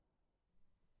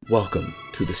Welcome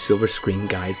to the Silver Screen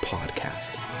Guide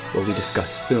podcast, where we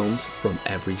discuss films from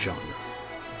every genre.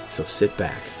 So sit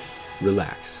back,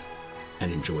 relax,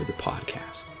 and enjoy the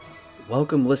podcast.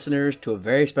 Welcome, listeners, to a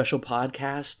very special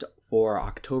podcast for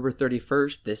October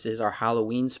 31st. This is our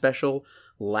Halloween special.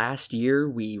 Last year,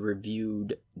 we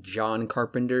reviewed John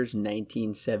Carpenter's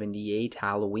 1978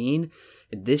 Halloween.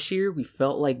 And this year, we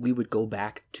felt like we would go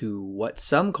back to what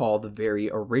some call the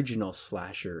very original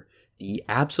slasher, the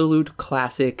absolute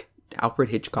classic Alfred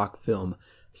Hitchcock film,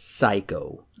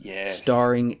 Psycho. Yes.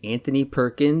 Starring Anthony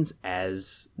Perkins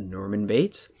as Norman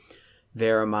Bates,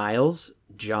 Vera Miles,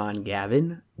 John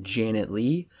Gavin, Janet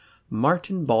Leigh,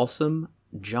 Martin Balsam,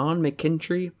 John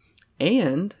McKinstry,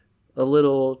 and a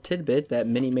little tidbit that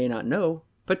many may not know,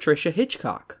 Patricia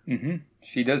Hitchcock. Mm-hmm.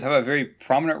 She does have a very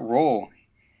prominent role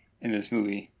in this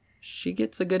movie. She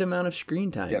gets a good amount of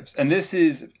screen time. Yep. And this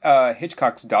is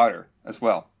Hitchcock's daughter as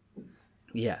well.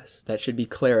 Yes, that should be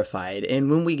clarified.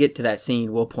 And when we get to that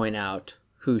scene, we'll point out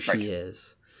who she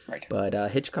is. Right. But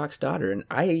Hitchcock's daughter. And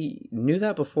I knew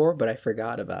that before, but I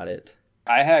forgot about it.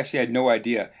 I actually had no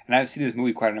idea. And I've seen this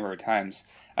movie quite a number of times.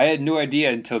 I had no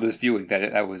idea until this viewing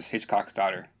that that was Hitchcock's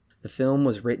daughter. The film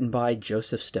was written by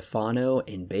Joseph Stefano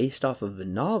and based off of the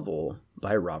novel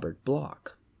by Robert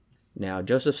Bloch. Now,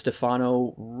 Joseph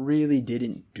Stefano really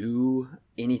didn't do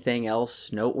anything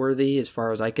else noteworthy as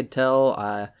far as I could tell.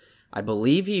 I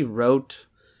believe he wrote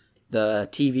the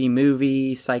TV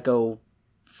movie Psycho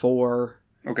 4.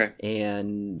 Okay.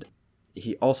 And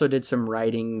he also did some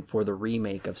writing for the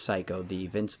remake of Psycho, the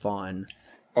Vince Vaughn.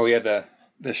 Oh, yeah,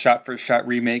 the shot-for-shot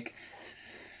remake.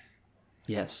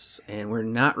 Yes, and we're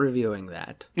not reviewing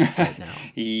that right now.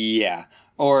 Yeah.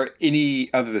 Or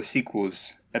any of the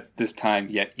sequels at this time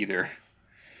yet either.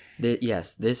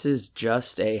 Yes, this is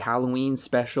just a Halloween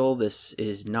special. This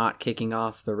is not kicking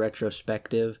off the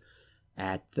retrospective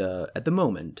at the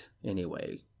moment,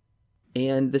 anyway.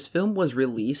 And this film was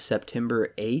released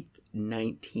September 8th,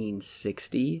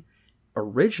 1960.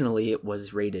 Originally, it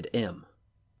was rated M.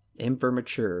 M for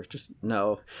mature. Just,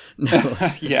 no.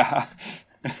 Yeah.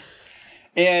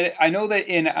 And I know that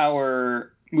in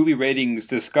our movie ratings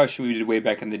discussion we did way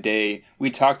back in the day, we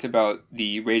talked about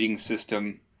the rating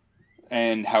system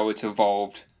and how it's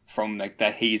evolved from like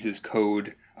that Hayes'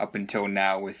 Code up until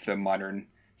now with the modern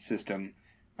system.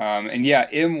 And yeah,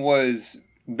 M was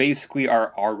basically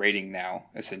our R rating now,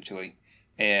 essentially.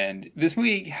 And this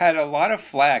movie had a lot of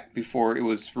flack before it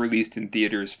was released in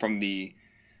theaters from the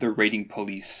rating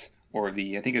police, or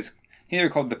I think they're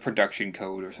called the production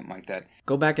code or something like that.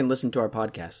 Go back and listen to our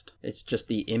podcast. It's just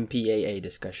the MPAA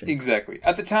discussion. Exactly.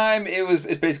 At the time,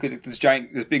 it's basically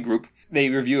like this big group. They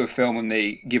review a film and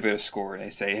they give it a score. They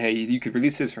say, hey, you could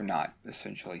release this or not,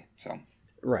 essentially.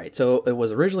 Right. So it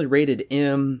was originally rated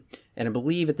M, and I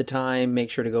believe at the time, make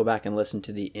sure to go back and listen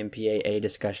to the MPAA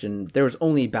discussion. There was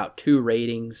only about 2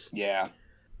 ratings. Yeah.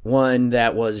 One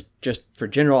that was just for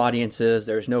general audiences.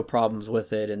 There's no problems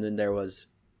with it. And then there was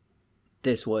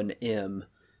this one, M,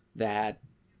 that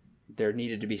there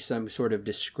needed to be some sort of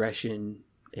discretion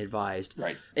advised.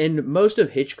 Right. And most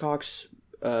of Hitchcock's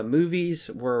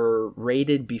movies were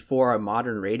rated before a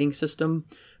modern rating system,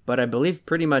 but I believe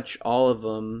pretty much all of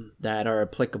them that are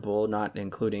applicable, not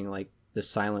including like the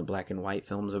silent black and white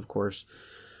films, of course,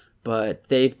 but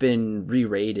they've been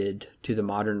re-rated to the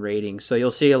modern rating. So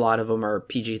you'll see a lot of them are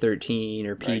PG-13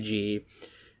 or PG,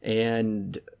 right.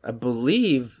 And I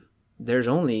believe there's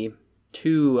only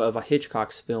 2 of a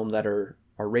Hitchcock's film that are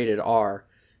rated R,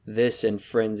 this and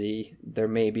Frenzy. There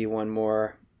may be one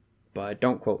more, but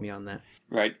don't quote me on that.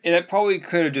 Right. And it probably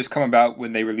could have just come about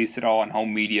when they released it all on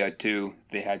home media, too.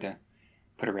 They had to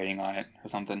put a rating on it or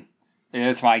something. Yeah,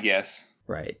 that's my guess.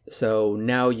 Right. So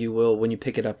now you will, when you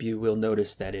pick it up, you will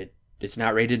notice that it's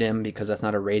not rated M because that's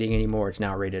not a rating anymore. It's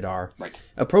now rated R. Right.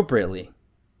 Appropriately,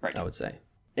 right. I would say.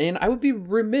 And I would be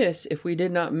remiss if we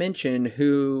did not mention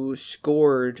who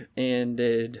scored and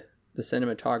did the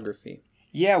cinematography.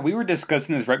 Yeah, we were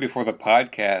discussing this right before the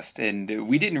podcast, and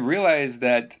we didn't realize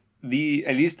that at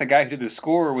least the guy who did the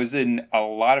score was in a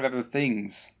lot of other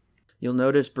things. You'll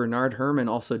notice Bernard Herrmann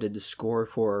also did the score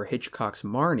for Hitchcock's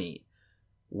Marnie,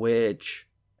 which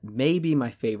may be my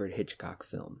favorite Hitchcock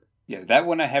film. Yeah, that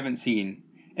one I haven't seen.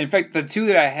 In fact, the 2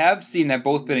 that I have seen have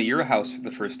both been at your house for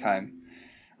the first time.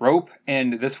 Rope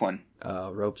and this one.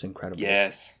 Rope's incredible.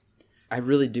 Yes. I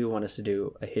really do want us to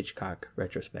do a Hitchcock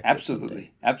retrospective. Absolutely.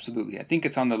 Someday. Absolutely. I think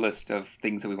it's on the list of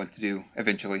things that we want to do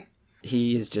eventually.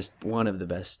 He is just one of the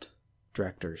best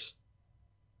directors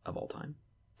of all time.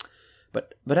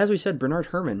 But as we said, Bernard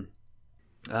Herrmann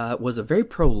was a very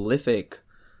prolific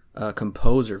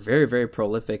composer, very, very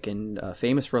prolific, and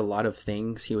famous for a lot of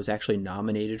things. He was actually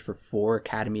nominated for 4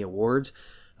 Academy Awards.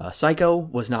 Psycho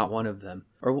was not one of them.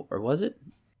 Or was it?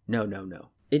 No.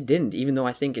 It didn't, even though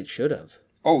I think it should have.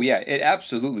 Oh, yeah, it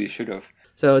absolutely should have.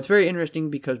 So it's very interesting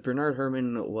because Bernard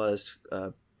Herrmann was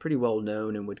pretty well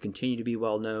known and would continue to be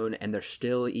well known, and they're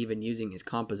still even using his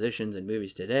compositions in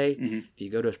movies today. Mm-hmm. If you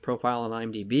go to his profile on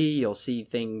IMDb, you'll see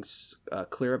things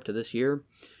clear up to this year.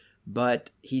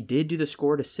 But he did do the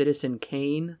score to Citizen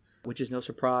Kane, which is no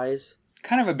surprise.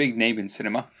 Kind of a big name in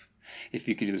cinema, if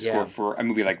you could do the score for a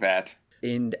movie like that.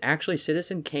 And actually,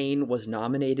 Citizen Kane was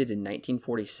nominated in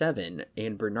 1947,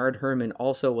 and Bernard Herrmann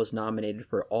also was nominated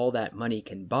for All That Money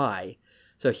Can Buy.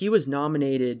 So he was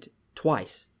nominated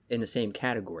twice in the same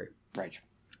category. Right.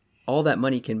 All That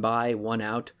Money Can Buy won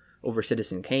out over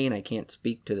Citizen Kane. I can't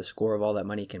speak to the score of All That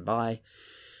Money Can Buy.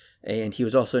 And he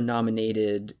was also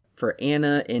nominated for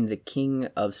Anna and the King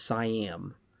of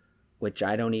Siam, which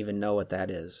I don't even know what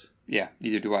that is. Yeah,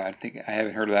 neither do I. I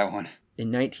haven't heard of that one. In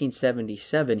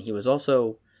 1977, he was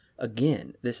also,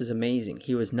 again, this is amazing,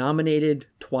 he was nominated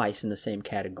twice in the same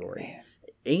category.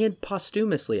 Man. And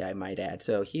posthumously, I might add.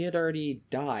 So he had already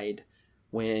died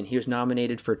when he was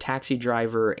nominated for Taxi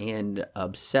Driver and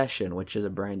Obsession, which is a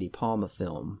Brian De Palma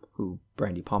film, who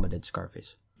Brian De Palma did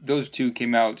Scarface. Those two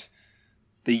came out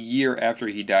the year after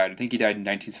he died. I think he died in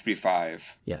 1975.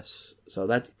 Yes. So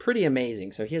that's pretty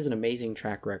amazing. So he has an amazing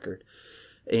track record.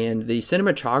 And the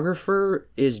cinematographer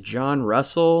is John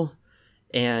Russell.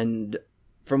 And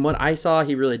from what I saw,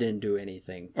 he really didn't do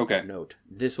anything of note.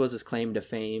 This was his claim to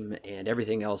fame, and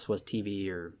everything else was TV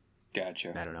or...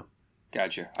 Gotcha. I don't know.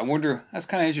 Gotcha. I wonder... That's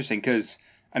kind of interesting, because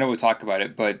I know we'll talk about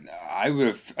it, but I would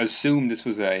have assumed this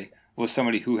was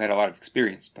somebody who had a lot of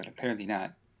experience, but apparently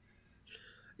not.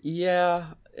 Yeah,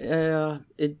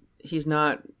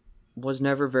 was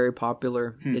never very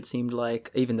popular, it seemed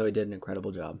like, even though he did an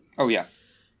incredible job. Oh, yeah.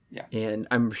 And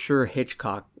I'm sure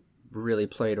Hitchcock really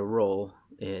played a role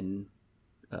in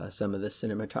some of the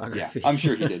cinematography. Yeah, I'm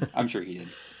sure he did.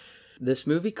 This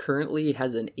movie currently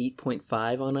has an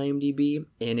 8.5 on IMDb,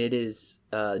 and it is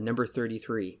number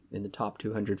 33 in the top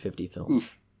 250 films.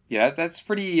 Oof. Yeah, that's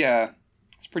pretty up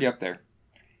there.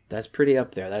 That's pretty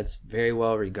up there. That's very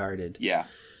well regarded. Yeah.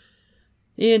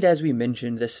 And as we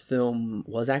mentioned, this film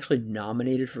was actually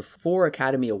nominated for 4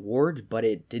 Academy Awards, but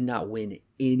it did not win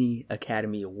any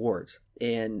Academy Awards.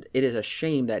 And it is a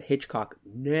shame that Hitchcock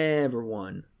never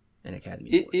won an Academy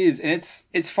Award. It is, and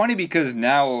it's funny because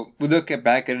now we look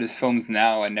back at his films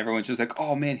now, and everyone's just like,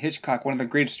 "Oh man, Hitchcock, one of the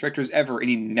greatest directors ever," and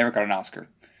he never got an Oscar.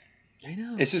 I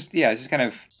know. It's just kind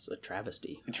of... It's a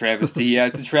travesty. It's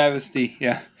a travesty,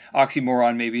 yeah.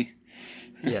 Oxymoron, maybe.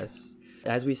 Yes.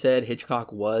 As we said,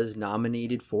 Hitchcock was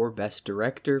nominated for Best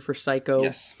Director for Psycho.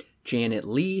 Yes. Janet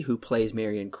Leigh, who plays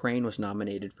Marion Crane, was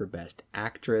nominated for Best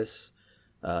Actress.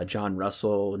 John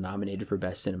Russell nominated for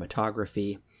Best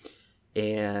Cinematography.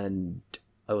 And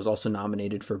I was also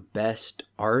nominated for Best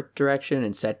Art Direction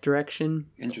and Set Direction.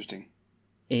 Interesting.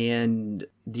 And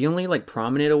the only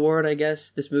prominent award, I guess,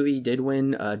 this movie did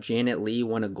win, Janet Leigh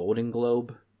won a Golden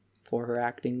Globe for her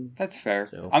acting. That's fair.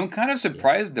 So, I'm kind of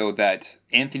surprised, though, that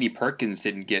Anthony Perkins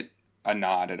didn't get a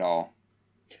nod at all.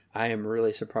 I am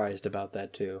really surprised about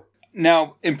that, too.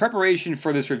 Now, in preparation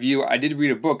for this review, I did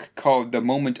read a book called The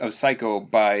Moment of Psycho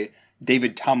by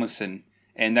David Thomason,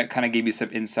 and that kind of gave me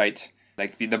some insight,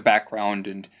 like the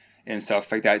background and stuff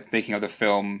like that, making of the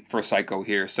film for Psycho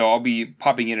here. So I'll be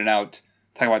popping in and out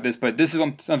talking about this, but this is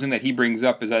something that he brings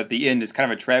up, is that at the end it's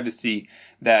kind of a travesty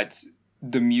that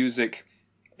the music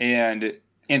and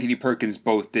Anthony Perkins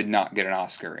both did not get an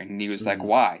Oscar. And he was like,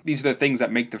 why? These are the things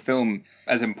that make the film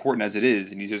as important as it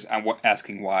is. And he's just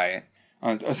asking why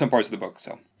on some parts of the book.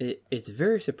 So it's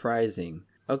very surprising.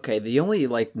 Okay, the only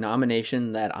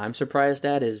nomination that I'm surprised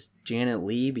at is Janet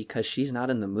Leigh, because she's not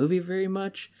in the movie very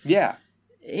much. Yeah.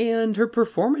 And her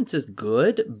performance is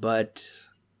good, but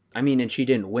and she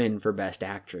didn't win for Best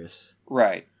Actress.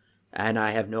 Right. And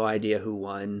I have no idea who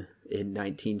won in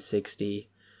 1960.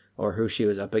 Or who she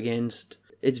was up against.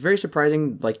 It's very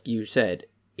surprising, like you said.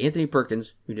 Anthony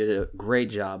Perkins, who did a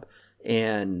great job,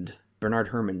 and Bernard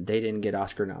Herrmann, they didn't get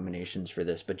Oscar nominations for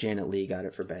this, but Janet Leigh got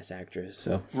it for Best Actress.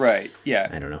 So right, yeah.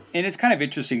 I don't know. And it's kind of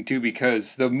interesting, too,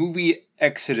 because the movie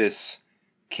Exodus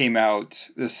came out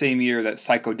the same year that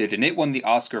Psycho did, and it won the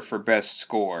Oscar for Best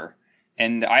Score.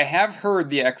 And I have heard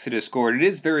the Exodus score, and it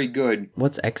is very good.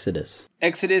 What's Exodus?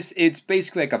 Exodus, it's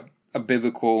basically like a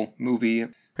biblical movie.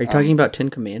 Are you talking about 10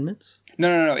 Commandments?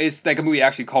 No. It's like a movie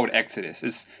actually called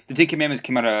Exodus. The 10 Commandments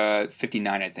came out of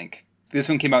 59, I think. This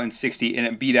one came out in 60, and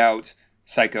it beat out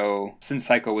Psycho, since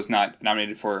Psycho was not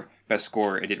nominated for Best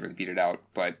Score, it didn't really beat it out,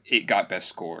 but it got Best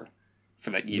Score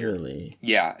for that year. Really?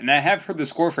 Yeah, and I have heard the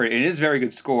score for it. It is a very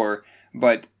good score,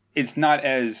 but it's not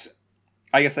as...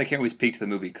 I guess I can't really speak to the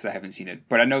movie because I haven't seen it,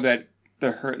 but I know that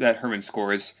that Herman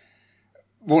score is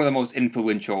one of the most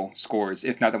influential scores,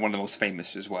 if not one of the most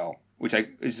famous as well, which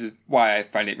is why I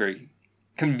find it very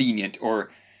convenient,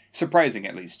 or surprising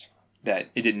at least, that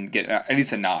it didn't get at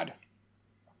least a nod.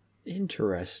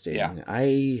 Interesting. Yeah.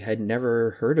 I had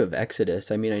never heard of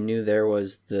Exodus. I mean, I knew there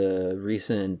was the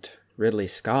recent Ridley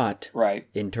Scott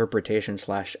interpretation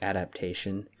 /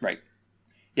 adaptation. Right.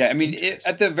 Yeah, I mean,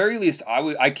 at the very least,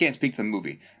 I can't speak to the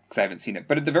movie because I haven't seen it,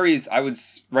 but at the very least, I would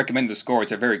recommend the score.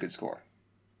 It's a very good score.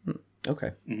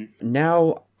 Okay. Mm-hmm.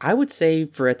 Now, I would say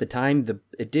for at the time,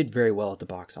 it did very well at the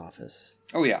box office.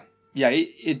 Oh, yeah. Yeah,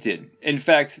 it did. In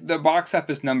fact, the box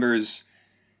office numbers,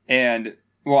 and,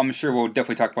 well, I'm sure we'll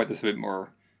definitely talk about this a bit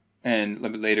more and a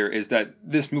little bit later, is that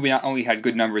this movie not only had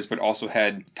good numbers, but also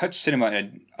had touched cinema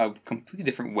in a completely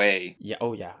different way. Yeah,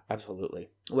 oh yeah,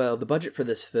 absolutely. Well, the budget for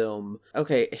this film,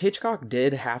 okay, Hitchcock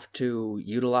did have to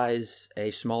utilize a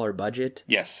smaller budget.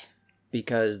 Yes.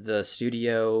 Because the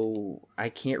studio, I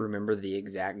can't remember the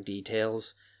exact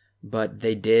details, but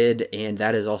they did, and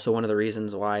that is also one of the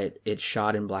reasons why it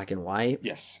shot in black and white.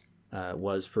 Yes.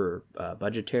 Was for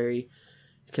budgetary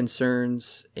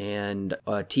concerns, and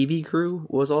a TV crew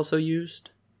was also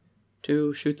used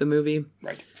to shoot the movie.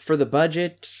 Right. For the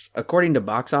budget, according to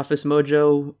Box Office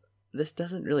Mojo, this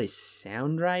doesn't really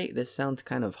sound right. This sounds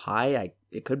kind of high.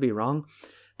 It could be wrong,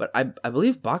 but I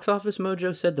believe Box Office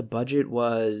Mojo said the budget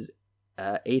was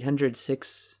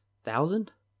 $806,000.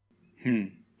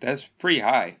 That's pretty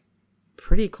high.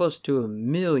 Pretty close to $1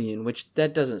 million, which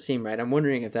that doesn't seem right. I'm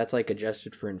wondering if that's like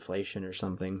adjusted for inflation or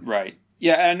something. Right.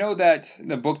 Yeah, and I know that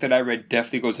the book that I read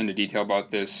definitely goes into detail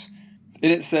about this.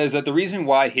 And it says that the reason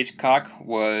why Hitchcock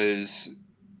was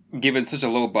given such a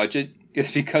low budget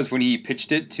is because when he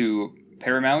pitched it to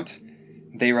Paramount,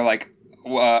 they were like,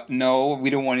 no, we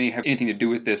don't want to have anything to do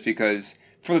with this, because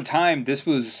for the time, this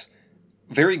was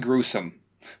very gruesome.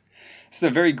 It's a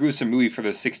very gruesome movie for the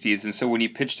 60s, and so when he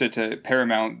pitched it to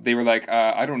Paramount, they were like,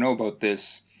 I don't know about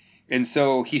this. And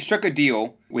so he struck a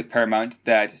deal with Paramount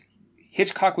that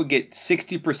Hitchcock would get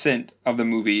 60% of the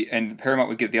movie, and Paramount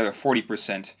would get the other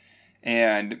 40%.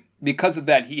 And because of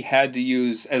that, he had to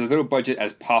use as little budget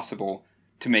as possible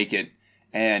to make it,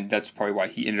 and that's probably why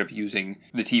he ended up using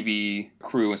the TV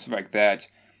crew and stuff like that,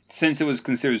 since it was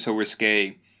considered so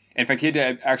risque. In fact, he had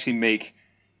to actually make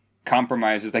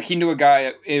compromises. Like, he knew a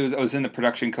guy, it was in the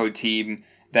production code team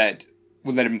that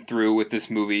would let him through with this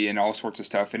movie and all sorts of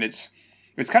stuff. And it's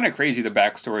kind of crazy, the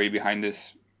backstory behind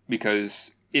this,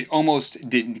 because it almost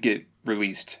didn't get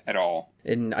released at all.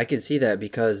 And I can see that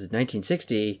because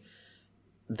 1960,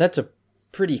 that's a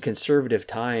pretty conservative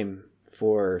time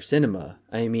for cinema.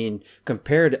 I mean,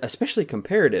 especially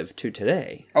comparative to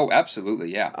today. Oh,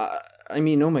 absolutely, yeah. I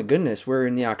mean, oh my goodness, we're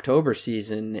in the October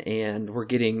season and we're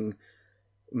getting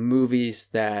movies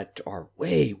that are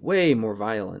way, way more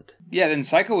violent. Yeah, then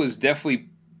Psycho is definitely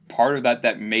part of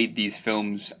that made these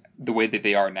films the way that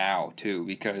they are now, too,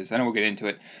 because I know we'll get into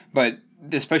it, but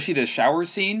especially the shower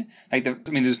scene,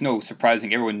 there's no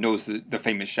surprising, everyone knows the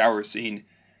famous shower scene,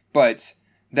 but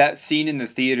that scene in the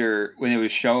theater when it was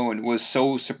shown was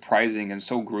so surprising and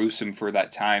so gruesome for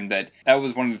that time that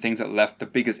was one of the things that left the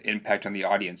biggest impact on the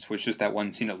audience, was just that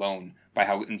one scene alone, by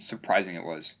how surprising it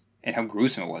was and how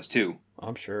gruesome it was too.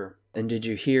 I'm sure. And did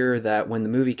you hear that when the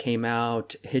movie came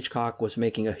out, Hitchcock was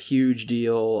making a huge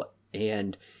deal,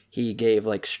 and he gave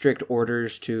like strict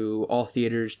orders to all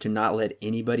theaters to not let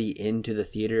anybody into the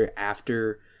theater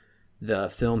after the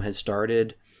film had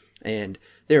started? And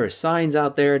there were signs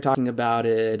out there talking about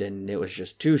it, and it was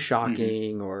just too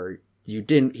shocking, or he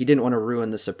didn't want to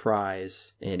ruin the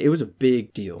surprise, and it was a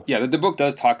big deal. Yeah, the book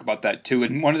does talk about that too,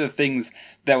 and one of the things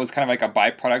that was kind of like a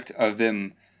byproduct of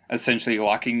them essentially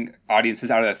locking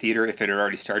audiences out of the theater if it had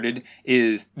already started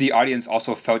is the audience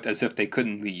also felt as if they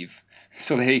couldn't leave.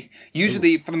 So they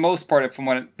usually, for the most part, from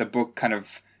what the book kind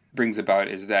of brings about,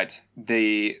 is that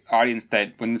the audience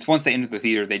that once they entered the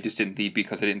theater, they just didn't leave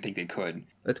because they didn't think they could.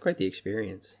 That's quite the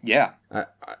experience. Yeah.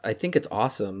 I think it's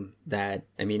awesome that,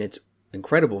 it's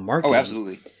incredible marketing. Oh,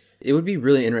 absolutely. It would be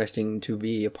really interesting to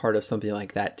be a part of something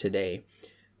like that today,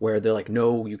 where they're like,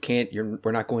 no, you can't,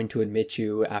 we're not going to admit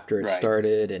you after it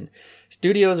started. And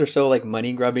studios are so like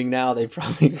money grubbing now, they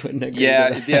probably wouldn't agree to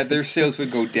that. Yeah, their sales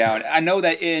would go down. I know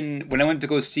that when I went to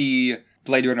go see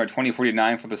Blade Runner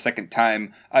 2049 for the second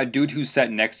time, a dude who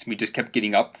sat next to me just kept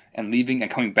getting up and leaving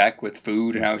and coming back with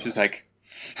food. And I was just like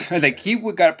he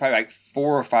got it probably like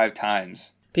 4 or 5 times.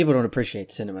 People don't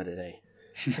appreciate cinema today.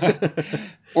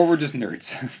 Or we're just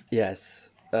nerds.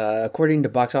 Yes. According to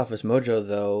Box Office Mojo,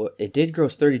 though, it did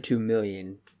gross $32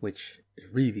 million, which is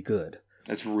really good.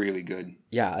 That's really good.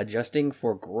 Yeah, adjusting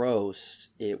for gross,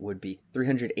 it would be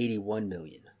 $381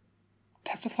 million.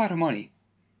 That's a lot of money,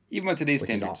 even by today's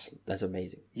standards. Is awesome. That's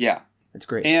amazing. Yeah. That's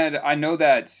great. And I know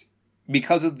that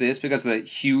because of the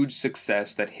huge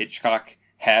success that Hitchcock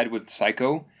had with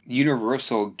Psycho,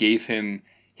 Universal gave him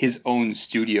his own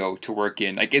studio to work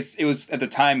in. Like it was at the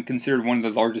time considered one of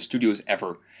the largest studios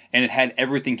ever, and it had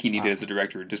everything he needed as a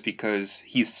director, just because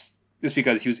he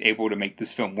was able to make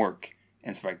this film work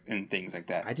and stuff and things like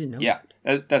that. I didn't know. Yeah,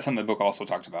 that's something the book also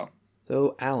talks about.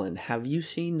 So, Alan, have you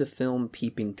seen the film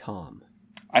Peeping Tom?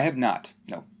 I have not.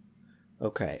 No.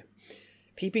 Okay.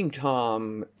 Peeping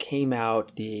Tom came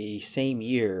out the same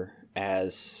year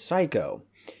as Psycho.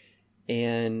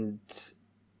 And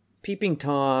Peeping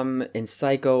Tom and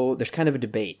Psycho, there's kind of a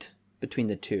debate between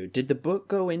the two. Did the book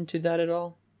go into that at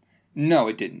all? No,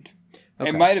 it didn't. Okay.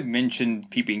 It might have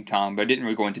mentioned Peeping Tom, but it didn't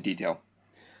really go into detail.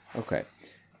 Okay.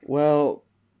 Well,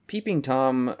 Peeping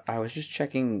Tom, I was just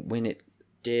checking when it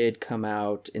did come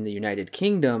out in the United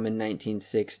Kingdom in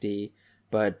 1960,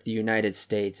 but the United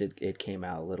States, it came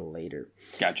out a little later.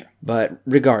 Gotcha. But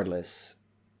regardless,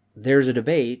 there's a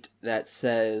debate that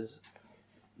says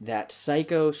that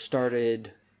Psycho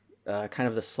started kind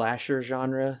of the slasher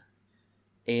genre,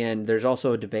 and there's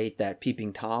also a debate that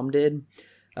Peeping Tom did.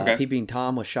 Okay. Peeping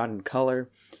Tom was shot in color,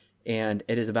 and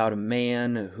it is about a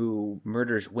man who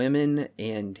murders women,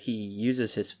 and he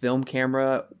uses his film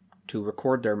camera to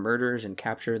record their murders and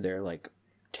capture their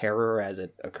terror as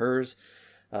it occurs.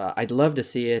 I'd love to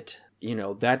see it. You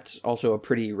know, that's also a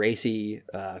pretty racy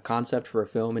concept for a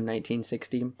film in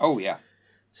 1960. Oh, yeah.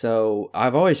 So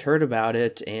I've always heard about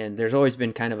it, and there's always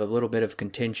been kind of a little bit of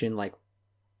contention, like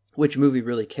which movie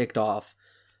really kicked off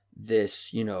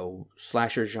this,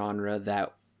 slasher genre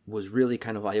that was really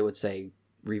kind of, I would say,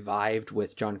 revived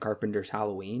with John Carpenter's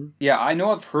Halloween. Yeah, I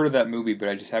know I've heard of that movie, but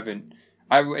I just haven't...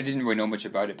 I didn't really know much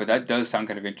about it, but that does sound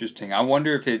kind of interesting. I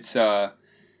wonder if it's,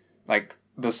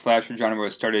 the slasher genre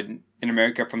was started in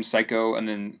America from Psycho, and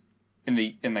then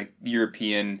in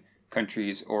European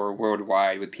countries or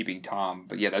worldwide with Peeping Tom.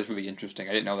 But yeah, that's really interesting.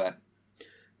 I didn't know that.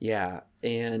 Yeah,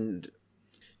 and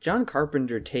John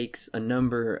Carpenter takes a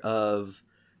number of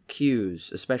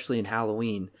cues, especially in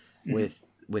Halloween,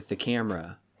 with the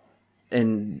camera.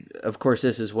 And of course,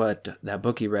 this is what that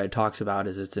book you read talks about,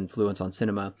 is its influence on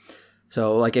cinema.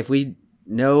 So, if we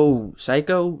know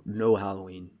Psycho, know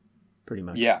Halloween, pretty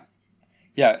much. Yeah.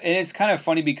 Yeah, and it's kind of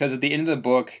funny because at the end of the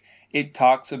book, it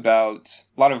talks about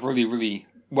a lot of really, really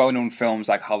well-known films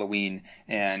like Halloween,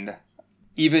 and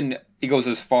even it goes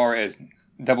as far as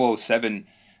 007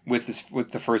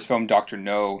 with the first film, Dr.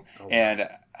 No, and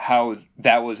how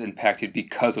that was impacted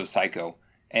because of Psycho,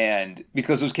 and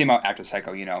because those came out after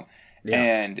Psycho, Yeah.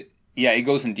 And yeah, it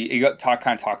goes kind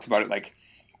of talks about it,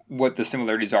 what the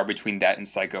similarities are between that and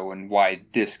Psycho and why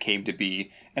this came to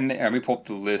be. And let me pull up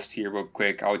the list here real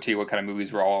quick. I'll tell you what kind of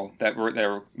movies that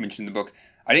were mentioned in the book.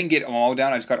 I didn't get them all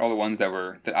down. I just got all the ones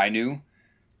that I knew.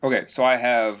 Okay, so I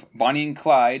have Bonnie and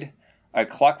Clyde, A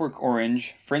Clockwork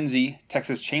Orange, Frenzy,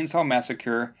 Texas Chainsaw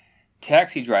Massacre,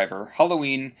 Taxi Driver,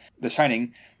 Halloween, The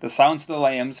Shining, The Silence of the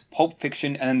Lambs, Pulp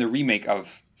Fiction, and then the remake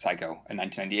of Psycho in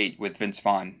 1998 with Vince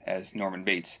Vaughn as Norman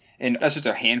Bates. And that's just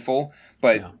a handful,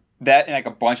 but... Yeah. That and a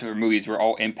bunch of other movies were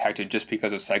all impacted just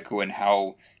because of Psycho and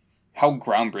how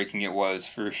groundbreaking it was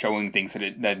for showing things that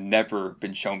had never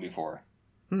been shown before.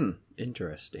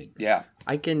 Interesting. Yeah.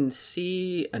 I can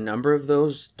see a number of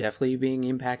those definitely being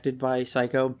impacted by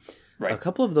Psycho. Right. A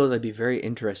couple of those I'd be very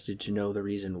interested to know the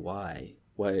reason why.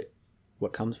 What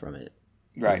comes from it.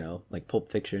 Right. Like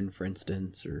Pulp Fiction, for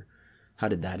instance, or how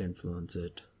did that influence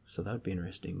it? So that would be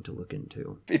interesting to look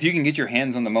into. If you can get your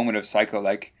hands on the moment of Psycho,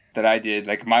 that I did,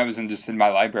 mine was just in my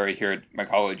library here at my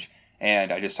college,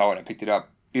 and I just saw it and I picked it up.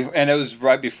 And it was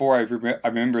right before I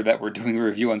remember that we're doing a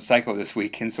review on Psycho this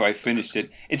week, and so I finished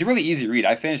it. It's a really easy read.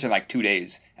 I finished it in 2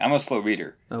 days. I'm a slow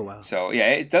reader. Oh, wow. So, yeah,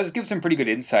 it does give some pretty good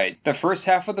insight. The first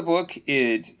half of the book,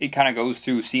 it kind of goes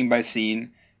through scene by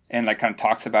scene, and kind of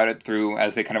talks about it through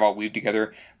as they kind of all weave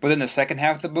together. But then the second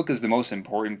half of the book is the most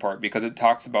important part, because it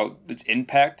talks about its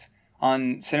impact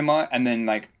on cinema, and then,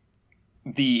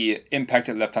 the impact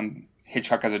it left on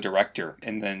Hitchcock as a director,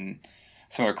 and then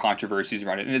some other controversies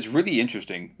around it. And it's really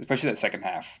interesting, especially that second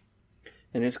half.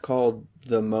 And it's called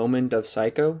The Moment of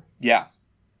Psycho? Yeah.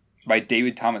 By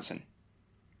David Thomason.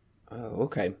 Oh,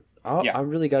 okay. I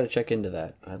really got to check into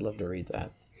that. I'd love to read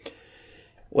that.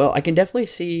 Well, I can definitely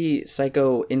see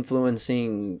Psycho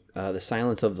influencing The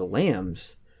Silence of the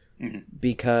Lambs,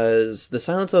 because The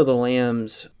Silence of the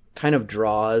Lambs kind of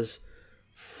draws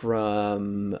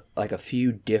from like a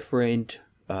few different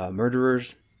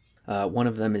murderers. One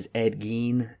of them is Ed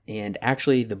Gein, and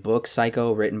actually the book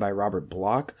Psycho, written by Robert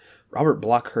Bloch. Robert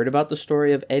Bloch heard about the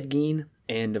story of Ed Gein,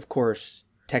 and of course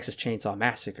Texas Chainsaw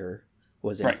Massacre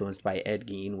was influenced by Ed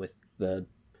Gein with the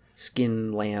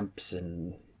skin lamps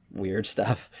and weird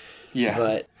stuff. Yeah.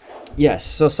 But yes,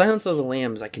 so Silence of the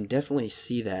Lambs, I can definitely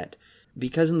see that,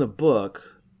 because in the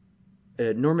book,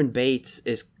 Norman Bates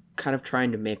is kind of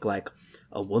trying to make like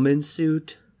a woman's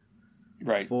suit,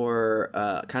 right, for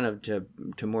kind of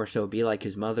to more so be like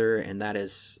his mother, and that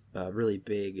is really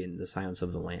big in the Silence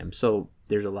of the Lambs. So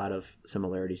there's a lot of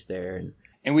similarities there,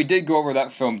 and we did go over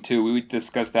that film too. We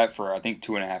discussed that for I think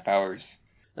 2.5 hours.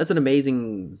 That's an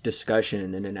amazing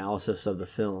discussion and analysis of the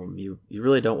film. You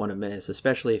really don't want to miss,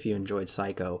 especially if you enjoyed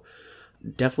Psycho.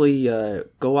 Definitely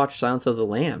go watch Silence of the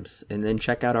Lambs and then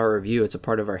check out our review. It's a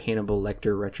part of our Hannibal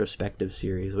Lecter retrospective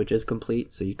series, which is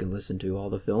complete, so you can listen to all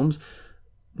the films,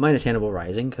 minus Hannibal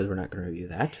Rising, because we're not going to review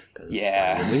that.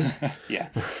 Yeah. Yeah.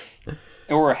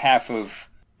 Or half of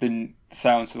the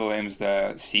Silence of the Lambs,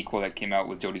 the sequel that came out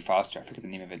with Jodie Foster. I forget the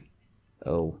name of it.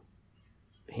 Oh.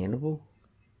 Hannibal?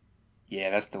 Yeah,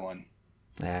 that's the one.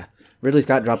 Yeah. Ridley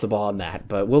Scott dropped the ball on that,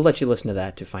 but we'll let you listen to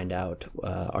that to find out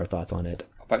our thoughts on it.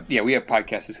 But yeah, we have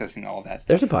podcasts discussing all that stuff.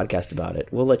 There's a podcast about it.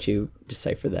 We'll let you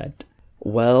decipher that.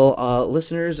 Well,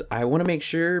 listeners, I want to make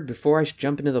sure before I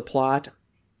jump into the plot,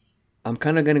 I'm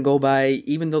kind of going to go by,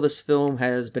 even though this film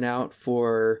has been out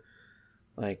for,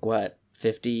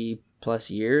 50 plus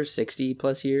years, 60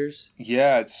 plus years?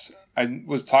 Yeah, I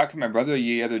was talking to my brother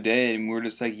the other day, and we were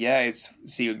just like, released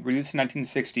in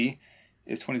 1960,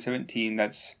 it's 2017,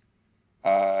 that's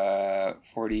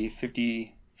 40,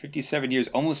 50... 57 years,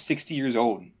 almost 60 years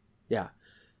old. Yeah.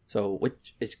 So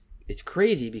it's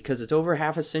crazy because it's over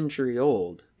half a century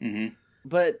old. Mm-hmm.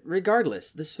 But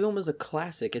regardless, this film is a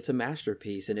classic. It's a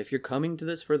masterpiece. And if you're coming to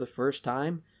this for the first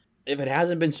time, if it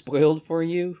hasn't been spoiled for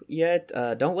you yet,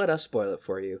 don't let us spoil it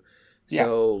for you. Yeah.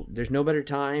 So there's no better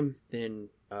time than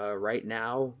right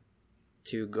now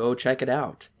to go check it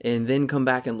out and then come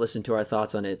back and listen to our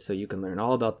thoughts on it so you can learn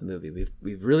all about the movie.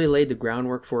 We've really laid the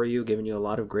groundwork for you, given you a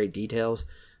lot of great details.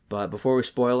 But before we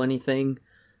spoil anything,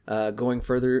 going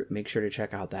further, make sure to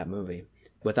check out that movie.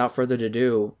 Without further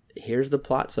ado, here's the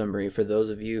plot summary for those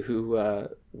of you who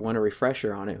want a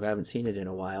refresher on it, who haven't seen it in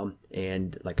a while.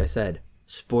 And like I said,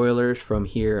 spoilers from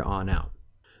here on out.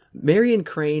 Marion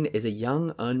Crane is a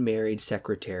young, unmarried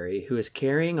secretary who is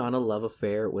carrying on a love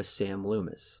affair with Sam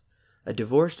Loomis, a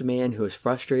divorced man who is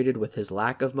frustrated with his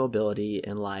lack of mobility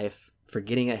in life for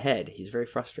getting ahead. He's very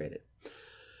frustrated.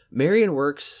 Marion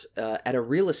works at a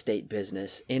real estate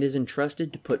business and is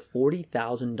entrusted to put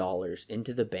 $40,000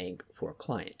 into the bank for a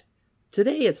client.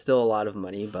 Today, it's still a lot of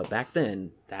money, but back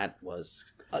then, that was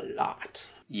a lot.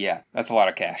 Yeah, that's a lot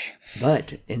of cash.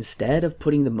 But instead of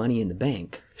putting the money in the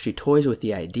bank, she toys with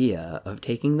the idea of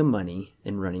taking the money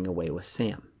and running away with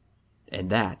Sam. And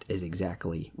that is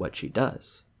exactly what she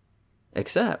does.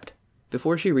 Except,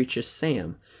 before she reaches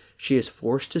Sam, she is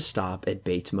forced to stop at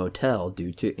Bates Motel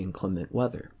due to inclement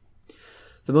weather.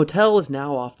 The motel is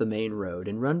now off the main road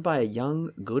and run by a young,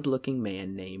 good-looking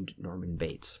man named Norman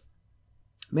Bates.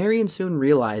 Marion soon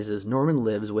realizes Norman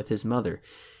lives with his mother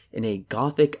in a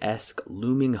Gothic-esque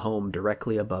looming home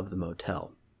directly above the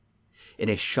motel. In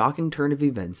a shocking turn of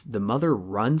events, the mother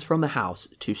runs from the house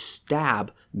to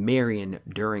stab Marion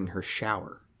during her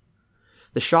shower.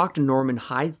 The shocked Norman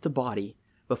hides the body,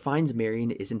 but finds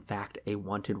Marion is in fact a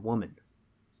wanted woman.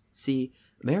 See,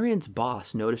 Marion's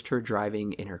boss noticed her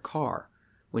driving in her car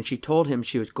when she told him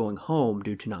she was going home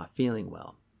due to not feeling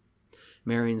well.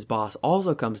 Marion's boss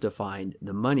also comes to find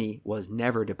the money was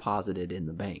never deposited in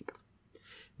the bank.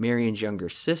 Marion's younger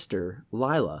sister,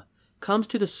 Lila, comes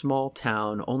to the small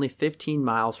town only 15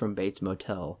 miles from Bates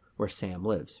Motel where Sam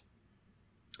lives.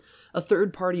 A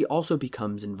third party also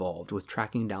becomes involved with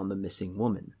tracking down the missing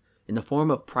woman, in the form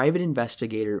of private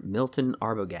investigator Milton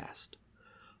Arbogast.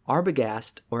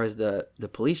 Arbogast, or as the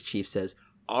police chief says,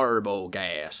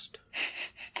 Arbogast.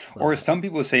 Or some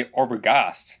people say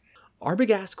Arbogast.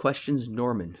 Arbogast questions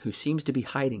Norman, who seems to be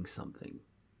hiding something.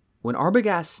 When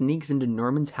Arbogast sneaks into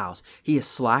Norman's house, he is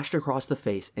slashed across the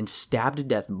face and stabbed to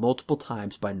death multiple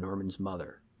times by Norman's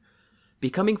mother.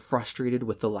 Becoming frustrated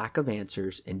with the lack of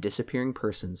answers and disappearing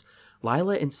persons,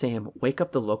 Lila and Sam wake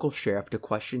up the local sheriff to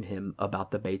question him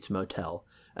about the Bates Motel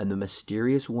and the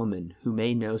mysterious woman who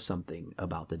may know something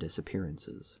about the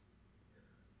disappearances.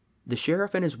 The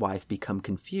sheriff and his wife become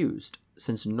confused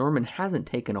since Norman hasn't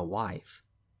taken a wife,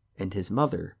 and his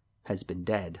mother has been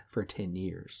dead for 10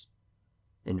 years.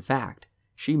 In fact,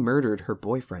 she murdered her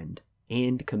boyfriend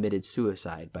and committed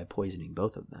suicide by poisoning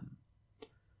both of them.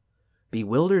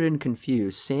 Bewildered and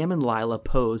confused, Sam and Lila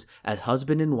pose as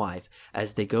husband and wife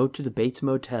as they go to the Bates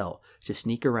Motel to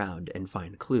sneak around and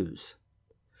find clues.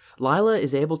 Lila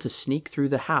is able to sneak through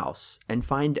the house and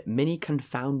find many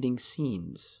confounding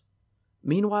scenes.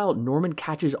 Meanwhile, Norman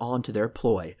catches on to their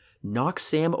ploy, knocks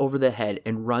Sam over the head,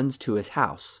 and runs to his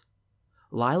house.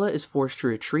 Lila is forced to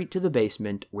retreat to the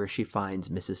basement where she finds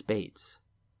Mrs. Bates.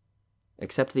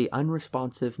 Except the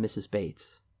unresponsive Mrs.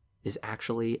 Bates is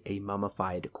actually a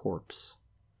mummified corpse.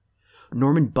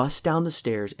 Norman busts down the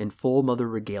stairs in full mother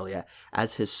regalia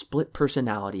as his split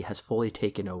personality has fully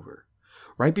taken over.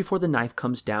 Right before the knife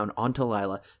comes down onto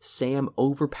Lila, Sam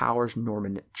overpowers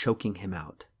Norman, choking him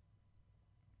out.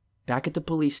 Back at the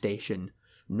police station,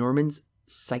 Norman's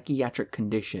psychiatric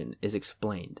condition is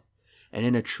explained, and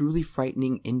in a truly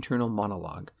frightening internal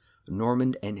monologue,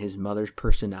 Norman and his mother's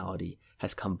personality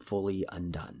has come fully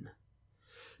undone.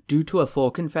 Due to a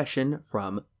full confession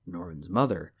from Norman's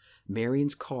mother,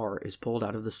 Marion's car is pulled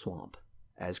out of the swamp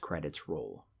as credits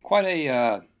roll. Quite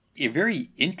a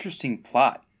very interesting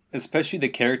plot, especially the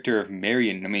character of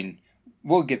Marion. I mean,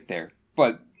 we'll get there,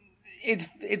 but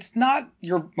it's not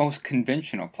your most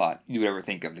conventional plot you would ever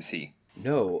think of to see.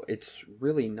 No, it's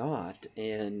really not.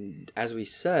 And as we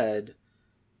said,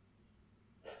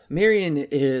 Marion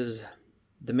is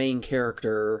the main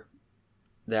character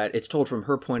that it's told from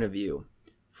her point of view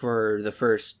for the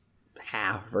first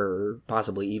half or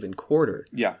possibly even quarter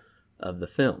of the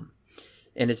film.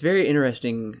 And it's very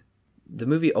interesting. The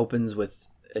movie opens with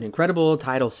an incredible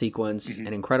title sequence and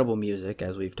incredible music,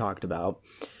 as we've talked about.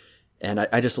 And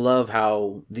I just love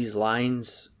how these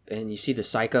lines, and you see the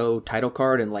Psycho title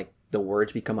card and like the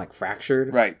words become like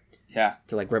fractured. Right, yeah.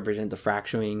 To like represent the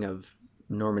fracturing of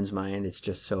Norman's mind. It's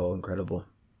just so incredible.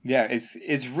 Yeah,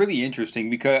 it's really interesting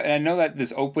because, and I know that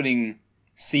this opening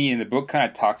scene in the book kind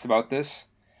of talks about this,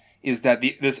 is that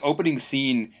this opening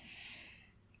scene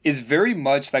is very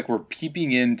much like we're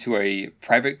peeping into a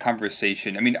private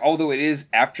conversation. I mean, although it is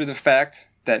after the fact,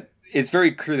 that it's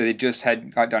very clear that they just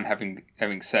got done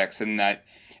having sex, and that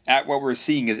what we're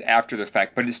seeing is after the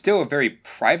fact, but it's still a very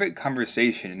private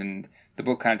conversation. And the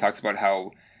book kind of talks about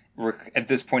how we're at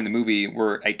this point in the movie,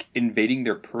 we're like invading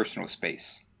their personal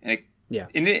space. And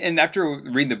and after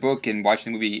reading the book and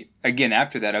watching the movie again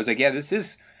after that, I was like, yeah, this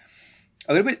is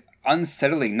a little bit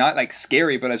unsettling, not like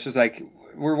scary, but it's just like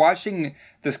we're watching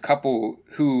this couple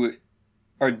who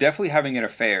are definitely having an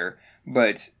affair,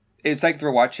 but it's like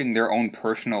they're watching their own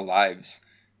personal lives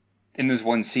in this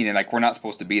one scene, and like we're not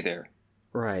supposed to be there.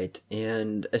 Right,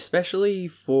 and especially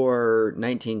for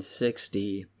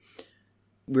 1960,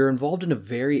 we're involved in a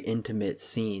very intimate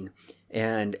scene,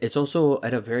 and it's also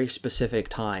at a very specific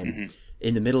time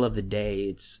in the middle of the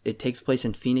day. It takes place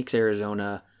in Phoenix,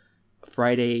 Arizona,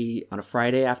 on a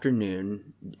Friday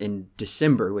afternoon in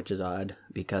December, which is odd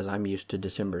because I'm used to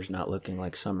December's not looking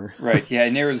like summer. Right, yeah,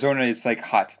 in Arizona it's like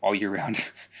hot all year round.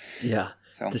 Yeah.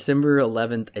 So. December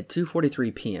 11th at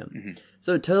 2:43 p.m.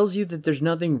 So it tells you that there's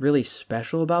nothing really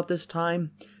special about this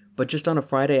time, but just on a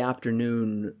Friday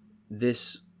afternoon,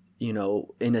 this, in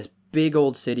a big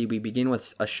old city, we begin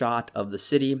with a shot of the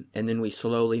city, and then we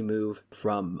slowly move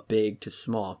from big to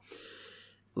small,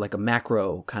 like a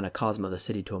macro kind of cosm of the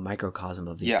city to a microcosm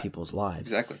of these people's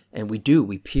lives. Exactly. And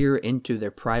we peer into their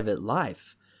private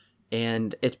life,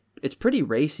 and it's pretty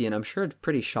racy, and I'm sure it's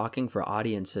pretty shocking for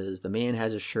audiences. The man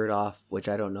has his shirt off, which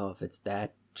I don't know if it's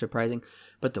that surprising,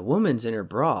 but the woman's in her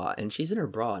bra, and she's in her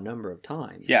bra a number of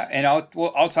times. Yeah, and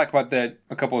I'll talk about that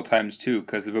a couple of times too,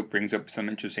 because the book brings up some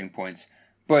interesting points.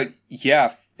 But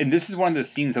yeah, and this is one of the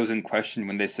scenes that was in question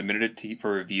when they submitted it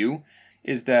for review,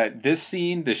 is that this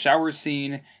scene, the shower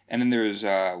scene, and then there's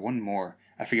one more,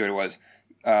 I forget what it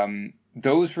was.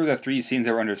 Those were the three scenes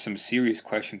that were under some serious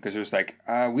question, because there's like,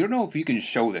 we don't know if you can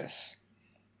show this.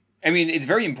 I mean, it's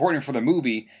very important for the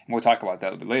movie, and we'll talk about that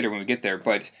a little bit later when we get there,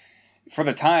 but for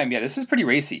the time, this is pretty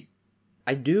racy.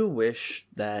 I do wish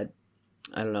that,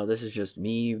 I don't know, this is just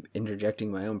me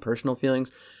interjecting my own personal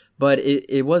feelings, but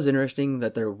it was interesting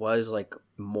that there was like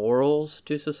morals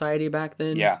to society back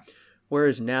then. Yeah.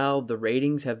 Whereas now the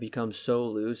ratings have become so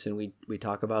loose, and we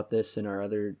talk about this in our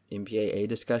other MPAA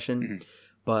discussion,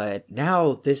 but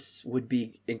now this would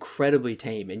be incredibly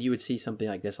tame, and you would see something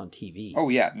like this on TV. Oh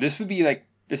yeah, this would be like,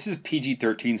 this is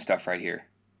PG-13 stuff right here.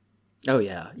 Oh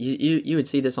yeah, you would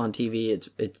see this on TV.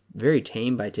 It's very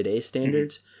tame by today's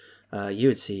standards. You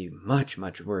would see much,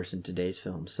 much worse in today's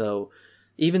film. So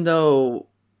even though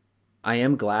I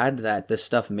am glad that this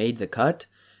stuff made the cut,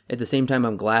 at the same time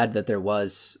I'm glad that there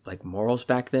was like morals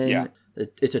back then. Yeah.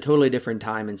 It's a totally different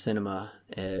time in cinema,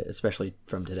 especially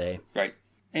from today. Right.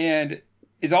 And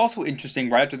it's also interesting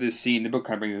right after this scene, the book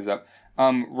kind of brings this up.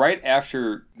 Right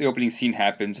after the opening scene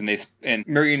happens and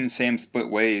Marion and Sam split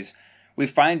ways, we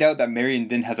find out that Marion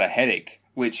then has a headache,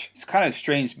 which is kind of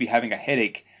strange to be having a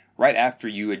headache right after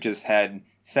you had just had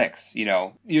sex. You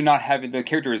know, the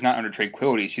character is not under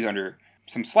tranquility. She's under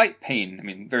some slight pain. I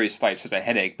mean, very slight, so it's a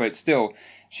headache, but still,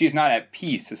 she's not at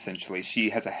peace, essentially. She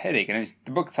has a headache, and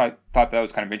the book thought that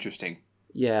was kind of interesting.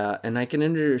 Yeah, and I can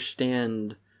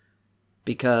understand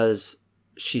because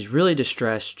she's really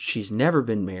distressed. She's never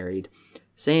been married.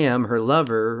 Sam, her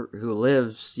lover, who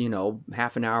lives,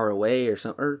 half an hour away or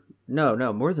something, or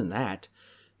no, more than that,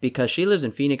 because she lives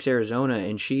in Phoenix, Arizona,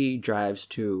 and she drives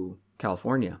to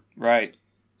California. Right.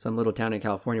 Some little town in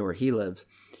California where he lives.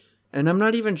 And I'm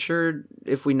not even sure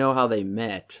if we know how they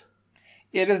met.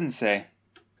 Yeah, it doesn't say.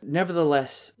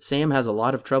 Nevertheless, Sam has a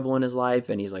lot of trouble in his life,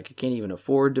 and he's like, I can't even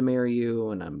afford to marry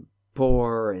you, and I'm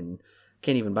poor, and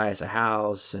can't even buy us a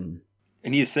house, and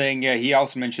he's saying, he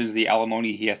also mentions the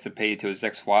alimony he has to pay to his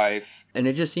ex-wife. And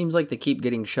it just seems like they keep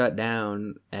getting shut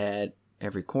down at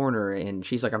every corner, and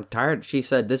she's like, I'm tired. She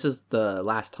said, this is the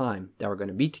last time that we're going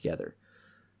to be together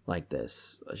like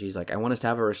this. She's like, I want us to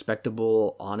have a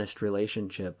respectable, honest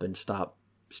relationship and stop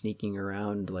sneaking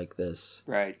around like this.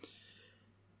 Right.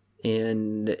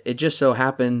 And it just so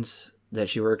happens that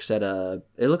she works at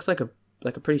it looks like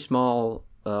a pretty small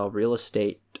real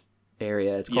estate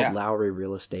area. It's called Lowry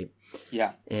Real Estate.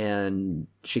 Yeah. And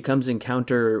she comes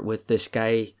encounter with this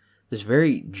guy, this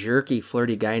very jerky,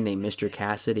 flirty guy named Mr.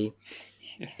 Cassidy.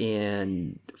 Yeah.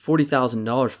 And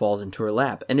 $40,000 falls into her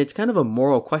lap. And it's kind of a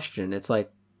moral question. It's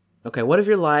like, okay, what if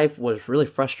your life was really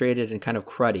frustrated and kind of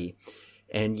cruddy,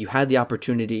 and you had the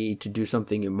opportunity to do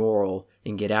something immoral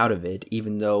and get out of it,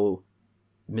 even though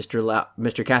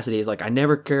Mr. Cassidy is like, I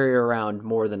never carry around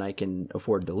more than I can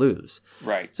afford to lose.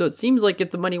 Right. So it seems like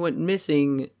if the money went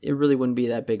missing, it really wouldn't be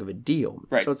that big of a deal.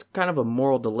 Right. So it's kind of a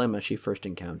moral dilemma she first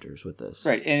encounters with this.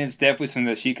 Right, and it's definitely something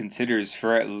that she considers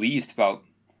for at least about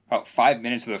 5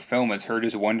 minutes of the film, as her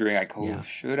just wondering, like,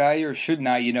 should I or shouldn't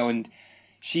I, and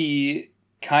she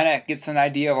kind of gets an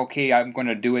idea of, okay, I'm going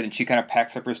to do it, and she kind of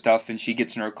packs up her stuff, and she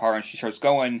gets in her car, and she starts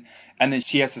going, and then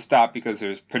she has to stop because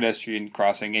there's pedestrian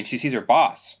crossing, and she sees her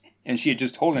boss, and she had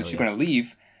just told him she's going to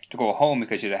leave to go home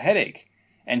because she has a headache,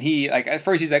 and he, like, at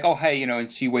first he's like, oh, hey,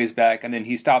 and she waves back, and then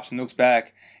he stops and looks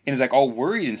back, and is like all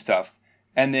worried and stuff,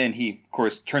 and then he, of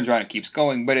course, turns around and keeps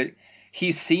going, but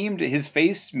his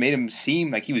face made him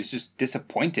seem like he was just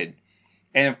disappointed.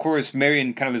 And of course,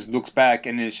 Marion kind of just looks back,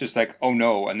 and it's just like, oh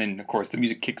no. And then, of course, the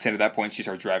music kicks in at that point. She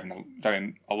starts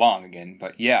driving along again.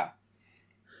 But yeah.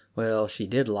 Well, she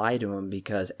did lie to him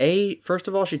because, first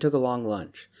of all, she took a long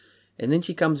lunch. And then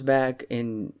she comes back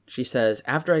and she says,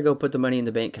 after I go put the money in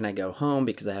the bank, can I go home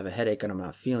because I have a headache and I'm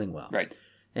not feeling well? Right.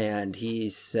 And he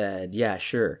said, yeah,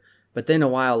 sure. But then a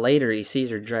while later, he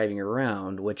sees her driving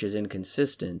around, which is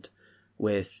inconsistent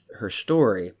with her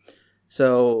story.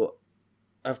 So,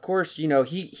 of course,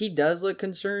 he does look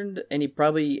concerned, and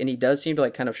he does seem to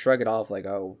like kind of shrug it off like,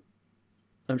 oh,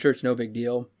 I'm sure it's no big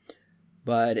deal.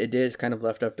 But it is kind of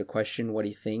left up to question what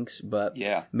he thinks. But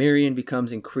yeah. Marion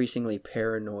becomes increasingly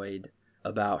paranoid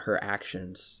about her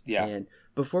actions. Yeah. And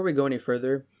before we go any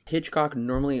further, Hitchcock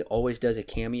normally always does a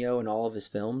cameo in all of his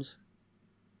films.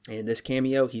 And this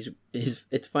cameo,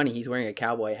 it's funny, he's wearing a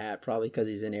cowboy hat, probably because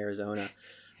he's in Arizona.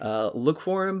 Look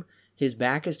for him. His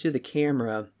back is to the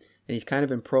camera, and he's kind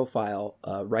of in profile.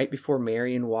 Right before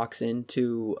Marion walks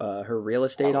into her real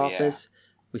estate office,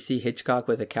 we see Hitchcock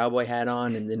with a cowboy hat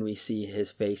on, and then we see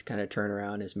his face kind of turn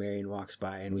around as Marion walks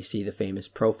by, and we see the famous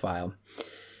profile.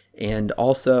 And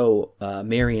also,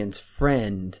 Marion's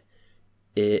friend,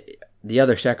 the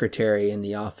other secretary in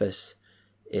the office,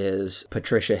 is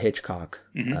Patricia Hitchcock,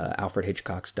 Alfred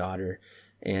Hitchcock's daughter.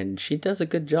 And she does a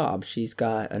good job. She's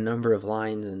got a number of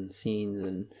lines and scenes,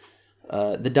 and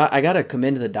I gotta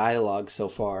commend the dialogue so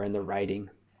far and the writing.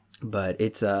 But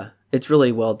it's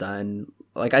really well done.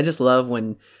 Like, I just love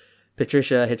when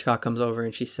Patricia Hitchcock comes over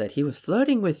and she said, he was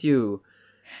flirting with you.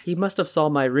 He must have saw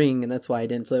my ring, and that's why he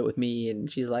didn't flirt with me.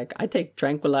 And she's like, I take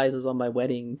tranquilizers on my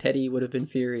wedding. Teddy would have been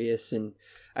furious. And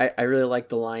I really like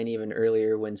the line even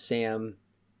earlier when Sam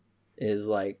is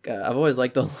like, I've always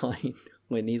liked the line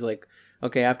when he's like,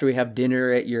 okay, after we have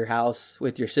dinner at your house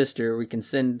with your sister, we can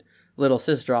send little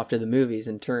sister off to the movies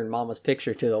and turn mama's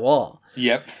picture to the wall.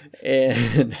 Yep.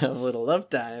 And have a little love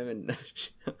time. And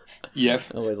yep.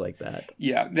 I always like that.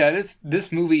 Yeah.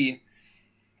 This movie,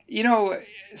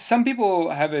 some people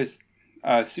have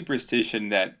a superstition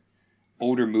that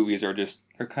older movies are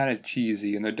kind of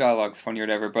cheesy and their dialogue's funny or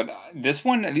whatever. But this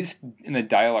one, at least in the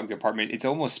dialogue department, it's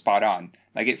almost spot on.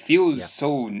 Like, it feels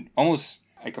so almost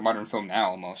like a modern film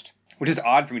now, almost. which is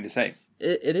odd for me to say.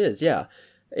 It is, yeah.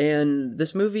 And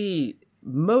this movie,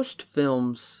 most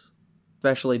films,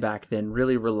 especially back then,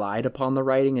 really relied upon the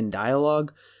writing and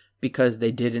dialogue because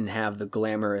they didn't have the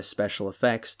glamorous special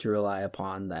effects to rely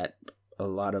upon that a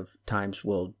lot of times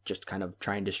will just kind of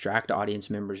try and distract audience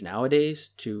members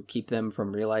nowadays to keep them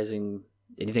from realizing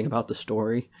anything about the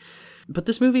story. But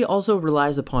this movie also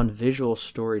relies upon visual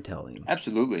storytelling.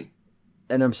 Absolutely.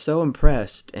 And I'm so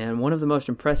impressed. And one of the most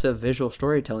impressive visual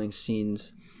storytelling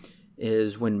scenes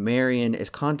is when Marion is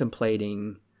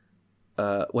contemplating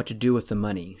what to do with the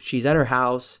money. She's at her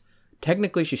house.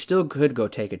 Technically, she still could go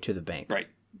take it to the bank. Right.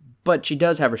 But she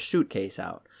does have her suitcase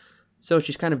out. So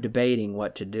she's kind of debating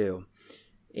what to do.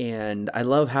 And I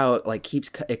love how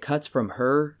it cuts from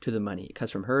her to the money. It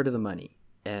cuts from her to the money.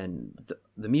 And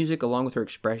the music, along with her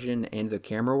expression and the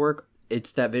camera work,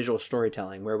 it's that visual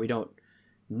storytelling where we don't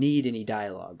need any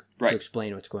dialogue to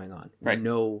explain what's going on. We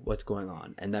know what's going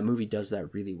on. And that movie does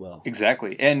that really well.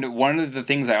 Exactly. And one of the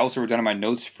things I also wrote down in my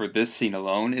notes for this scene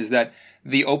alone is that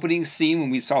the opening scene, when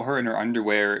we saw her in her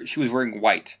underwear, she was wearing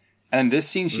white. And in this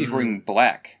scene, she's wearing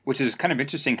black, which is kind of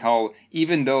interesting how,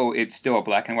 even though it's still a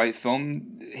black and white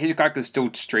film, Hitchcock is still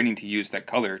straining to use that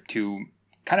color to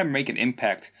kind of make an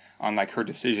impact on like her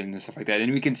decisions and stuff like that.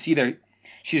 And we can see that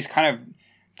she's kind of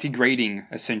degrading,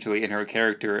 essentially, in her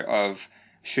character of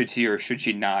should she or should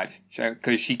she not?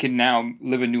 Because she can now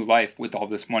live a new life with all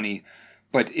this money,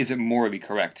 but is it morally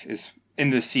correct? In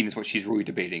this scene is what she's really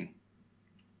debating.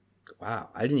 Wow,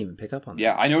 I didn't even pick up on that.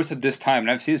 Yeah, I noticed it this time,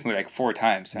 and I've seen this movie like 4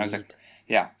 times, and I was like,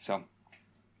 yeah, so.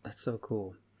 That's so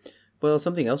cool. Well,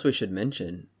 something else we should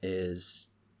mention is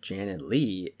Janet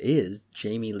Leigh is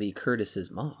Jamie Lee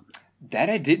Curtis's mom. That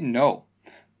I didn't know.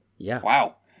 Yeah.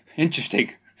 Wow,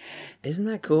 interesting. Isn't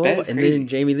that cool? That is and crazy. Then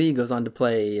Jamie Lee goes on to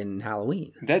play in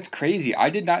Halloween. That's crazy. I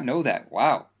did not know that.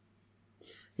 Wow.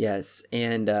 Yes,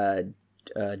 and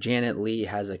Janet Leigh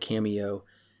has a cameo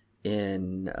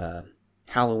in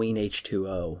Halloween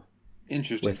H2O.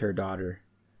 Interesting. With her daughter.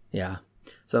 Yeah.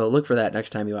 So look for that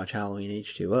next time you watch Halloween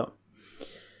H2O.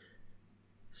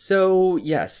 So,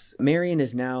 yes, Marion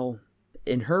is now,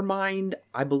 in her mind,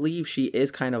 I believe she is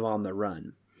kind of on the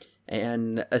run.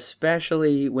 And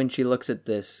especially when she looks at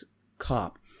this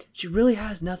cop, she really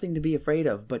has nothing to be afraid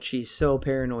of, but she's so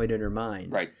paranoid in her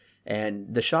mind. Right.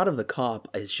 And the shot of the cop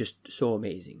is just so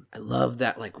amazing. I love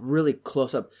that, like, really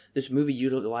close up. This movie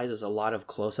utilizes a lot of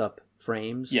close up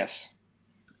frames. Yes.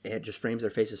 It just frames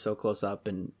their faces so close up,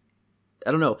 and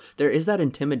I don't know. There is that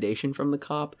intimidation from the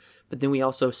cop, but then we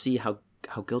also see how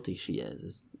guilty she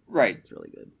is. Right. It's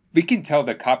really good. We can tell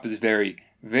the cop is very,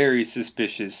 very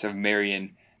suspicious of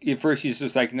Marion. At first, she's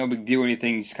just like, no big deal or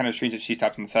anything. It's kind of strange that she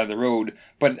stopped on the side of the road.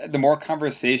 But the more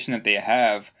conversation that they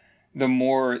have, the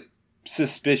more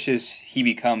suspicious he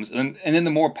becomes. And then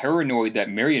the more paranoid that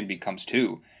Marion becomes,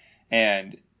 too.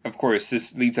 And, of course,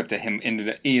 this leads up to him.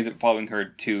 He ends up following her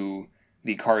to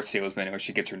the car salesman, where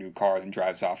she gets her new car and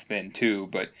drives off then, too.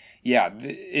 But, yeah,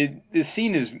 this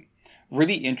scene is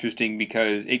really interesting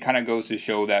because it kind of goes to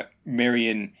show that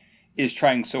Marion is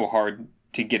trying so hard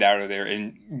to get out of there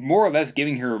and more or less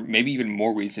giving her maybe even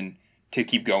more reason to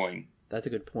keep going. That's a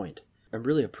good point. I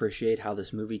really appreciate how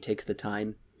this movie takes the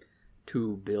time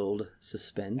to build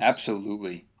suspense.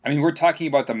 Absolutely. I mean, we're talking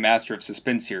about the master of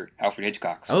suspense here, Alfred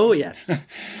Hitchcock. So. Oh, yes.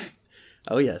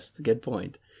 Oh, yes. It's a good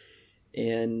point.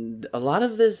 And a lot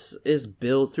of this is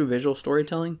built through visual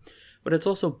storytelling, but it's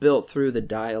also built through the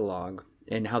dialogue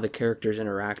and how the characters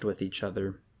interact with each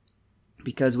other.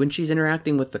 Because when she's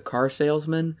interacting with the car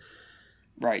salesman,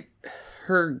 right,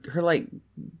 her like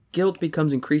guilt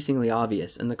becomes increasingly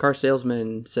obvious, and the car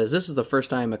salesman says this is the first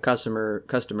time a customer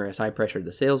has high pressured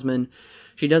the salesman.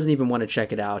 She doesn't even want to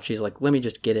check it out. She's like, let me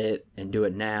just get it and do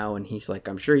it now. And he's like,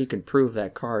 I'm sure you can prove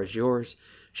that car is yours.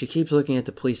 She keeps looking at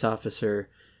the police officer.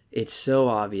 It's so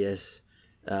obvious.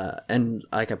 And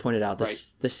like I pointed out,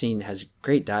 this scene has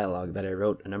great dialogue that I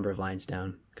wrote a number of lines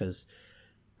down because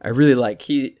I really like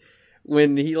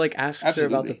when he like asks her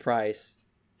about the price.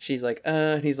 She's like,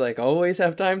 and he's like, always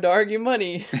have time to argue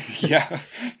money.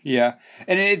 yeah.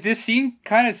 And this scene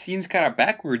kind of seems kind of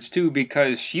backwards, too,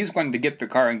 because she's wanting to get the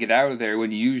car and get out of there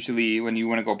when usually when you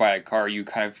want to go buy a car, you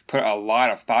kind of put a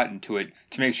lot of thought into it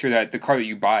to make sure that the car that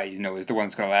you buy, is the one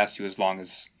that's going to last you as long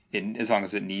as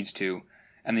it needs to.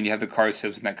 And then you have the car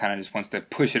salesman that kind of just wants to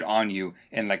push it on you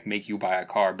and like make you buy a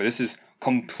car. But this is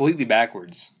completely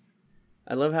backwards.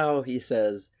 I love how he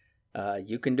says,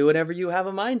 you can do whatever you have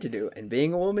a mind to do, and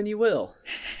being a woman, you will.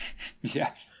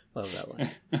 Yes. Love that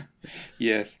one.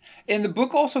 Yes. And the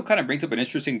book also kind of brings up an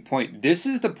interesting point. This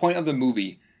is the point of the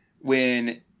movie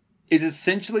when is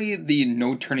essentially the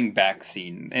no turning back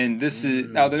scene. And this is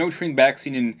now the no turning back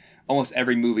scene in almost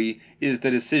every movie is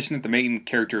the decision that the main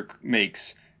character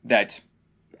makes that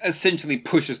essentially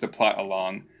pushes the plot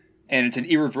along. And it's an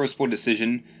irreversible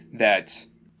decision that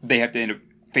they have to end up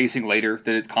facing later,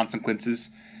 the consequences.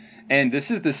 And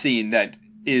this is the scene that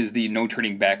is the no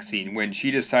turning back scene when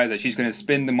she decides that she's going to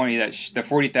spend the money that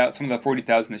some of the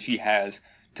 $40,000 that she has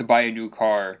to buy a new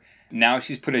car. Now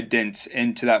she's put a dent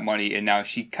into that money, and now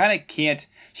she kind of can't.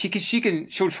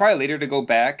 She'll try later to go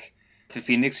back to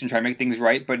Phoenix and try to make things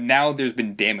right, but now there's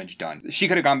been damage done. She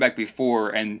could have gone back before,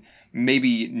 and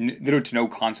maybe little to no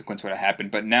consequence would have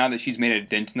happened. But now that she's made a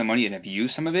dent in the money and have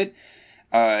used some of it,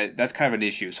 that's kind of an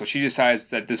issue. So she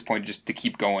decides at this point just to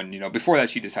keep going. Before that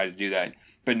she decided to do that,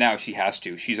 but now she has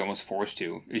to. She's almost forced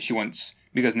to.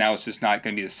 Because now it's just not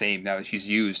going to be the same now that she's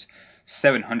used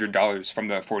 $700 from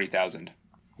the $40,000.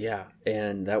 Yeah,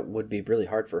 and that would be really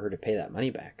hard for her to pay that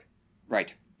money back.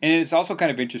 Right. And it's also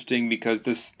kind of interesting because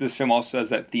this film also has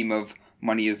that theme of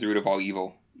money is the root of all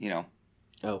evil,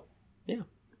 Oh, yeah.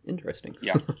 Interesting.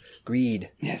 Yeah.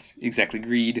 Greed. Yes, exactly.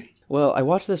 Greed. Well, I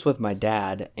watched this with my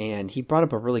dad, and he brought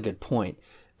up a really good point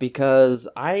because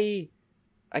I've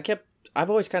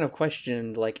always kind of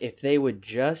questioned, like, if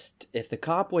the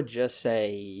cop would just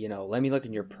say, let me look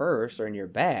in your purse or in your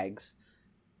bags,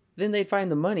 then they'd find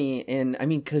the money. And I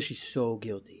mean, because she's so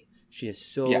guilty. She is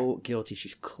so guilty.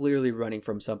 She's clearly running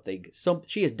from something.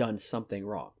 She has done something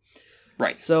wrong.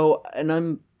 Right. So,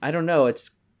 and I don't know. It's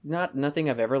nothing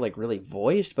I've ever like really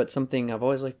voiced, but something I've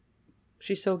always like,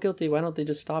 she's so guilty. Why don't they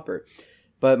just stop her?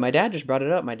 But my dad just brought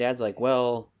it up. My dad's like,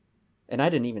 well, and I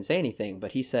didn't even say anything,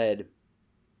 but he said,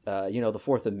 the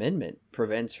Fourth Amendment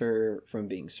prevents her from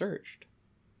being searched.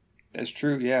 That's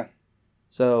true. Yeah.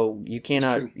 So you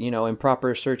cannot,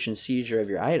 improper search and seizure of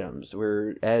your items.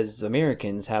 Where as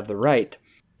Americans have the right,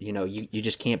 you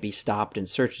just can't be stopped and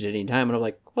searched at any time. And I'm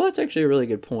like, well, that's actually a really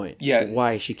good point. Yeah.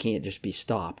 Why she can't just be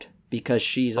stopped. Because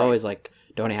she's always like,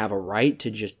 don't I have a right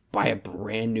to just buy a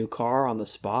brand new car on the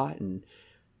spot? And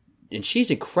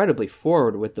she's incredibly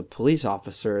forward with the police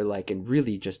officer, like, and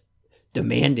really just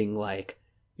demanding, like,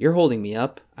 you're holding me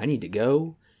up. I need to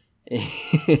go.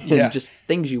 And just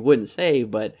things you wouldn't say,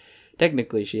 but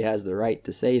technically she has the right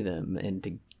to say them and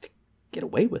to get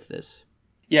away with this.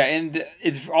 Yeah, and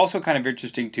it's also kind of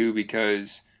interesting, too,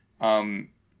 because,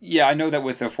 I know that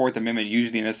with the Fourth Amendment,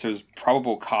 usually unless there's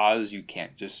probable cause, you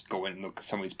can't just go in and look at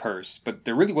somebody's purse. But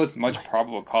there really wasn't much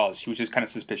probable cause. She was just kind of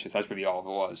suspicious. That's really all it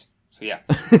was. So, yeah.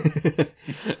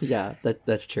 Yeah,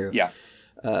 that's true. Yeah.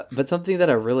 But something that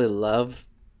I really love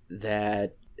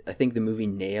that I think the movie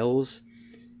nails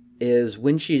is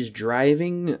when she's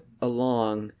driving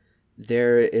along,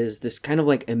 there is this kind of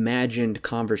like imagined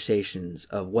conversations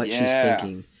of what she's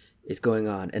thinking is going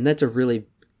on. And that's a really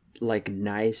like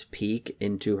nice peek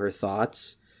into her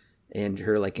thoughts and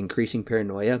her like increasing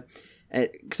paranoia.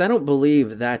 Because I don't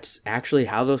believe that's actually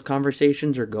how those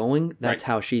conversations are going. That's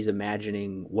how she's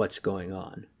imagining what's going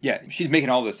on. Yeah, she's making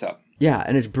all this up. Yeah,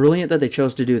 and it's brilliant that they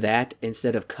chose to do that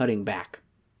instead of cutting back.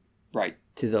 Right.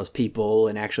 To those people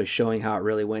and actually showing how it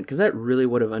really went. Because that really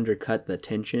would have undercut the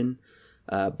tension.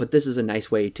 But this is a nice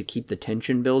way to keep the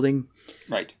tension building.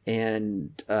 Right.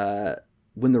 And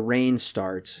when the rain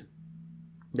starts,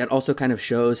 that also kind of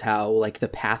shows how like the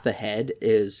path ahead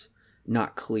is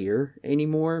not clear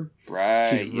anymore. Right.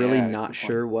 She's really not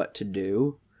sure what to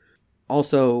do.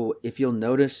 Also, if you'll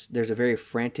notice, there's a very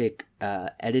frantic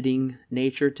editing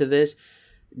nature to this.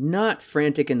 Not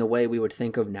frantic in the way we would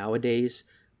think of nowadays,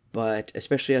 but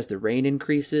especially as the rain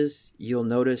increases, you'll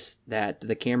notice that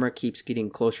the camera keeps getting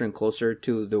closer and closer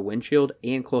to the windshield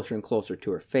and closer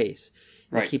to her face.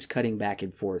 Right. It keeps cutting back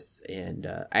and forth. And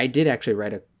I did actually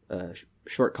write a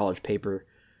short college paper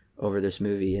over this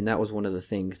movie, and that was one of the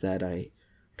things that I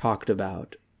talked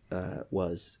about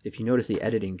was if you notice the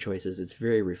editing choices, it's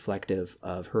very reflective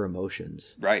of her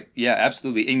emotions. Right. Yeah,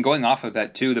 absolutely. And going off of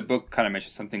that, too, the book kind of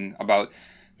mentions something about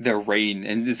the rain,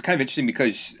 and it's kind of interesting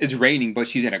because it's raining, but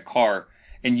she's in a car,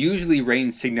 and usually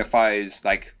rain signifies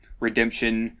like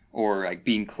redemption or like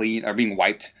being clean or being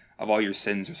wiped of all your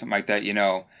sins or something like that,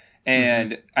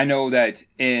 And I know that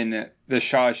in the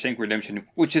Shawshank Redemption,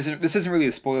 this isn't really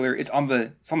a spoiler, it's on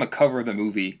the cover of the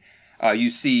movie.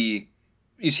 You see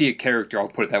a character, I'll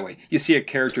put it that way. You see a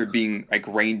character being like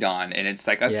rained on, and it's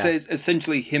like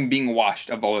essentially him being washed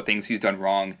of all the things he's done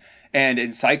wrong. And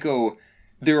in Psycho,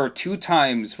 there are 2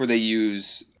 times where they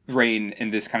use rain in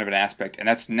this kind of an aspect, and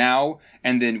that's now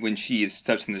and then when she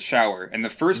steps in the shower. And the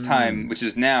first time, which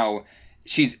is now,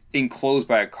 she's enclosed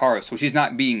by a car, so she's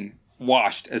not being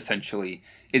washed, essentially.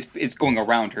 It's going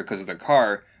around her because of the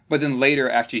car. But then later,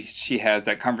 after she has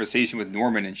that conversation with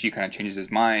Norman and she kind of changes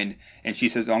his mind and she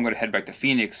says, "Oh, I'm going to head back to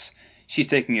Phoenix," she's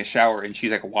taking a shower and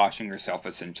she's like washing herself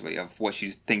essentially of what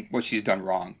she's done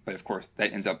wrong. But of course,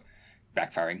 that ends up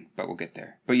backfiring. But we'll get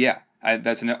there. But yeah,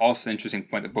 that's also an interesting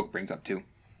point the book brings up too.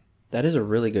 That is a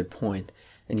really good point.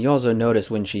 And you also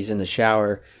notice when she's in the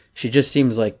shower, she just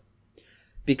seems like,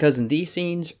 because in these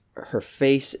scenes, her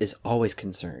face is always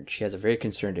concerned. She has a very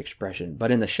concerned expression.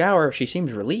 But in the shower, she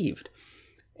seems relieved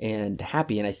and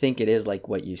happy. And I think it is like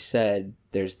what you said.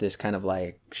 There's this kind of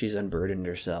like, she's unburdened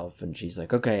herself and she's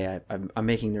like, okay, I'm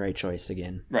making the right choice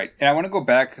again. Right. And I want to go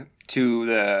back to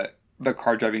the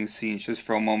car driving scenes just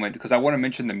for a moment because I want to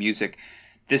mention the music.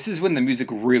 This is when the music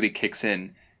really kicks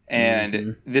in.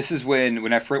 And this is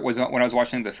when I was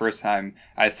watching it the first time,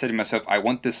 I said to myself, I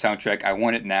want this soundtrack. I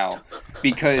want it now,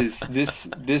 because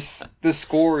the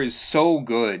score is so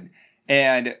good.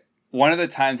 And one of the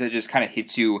times that just kind of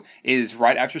hits you is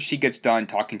right after she gets done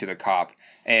talking to the cop,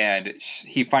 and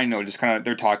he finally just kind of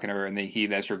they're talking to her, and he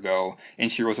lets her go,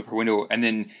 and she rolls up her window, and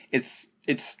then it's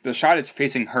the shot is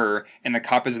facing her, and the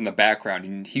cop is in the background,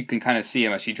 and he can kind of see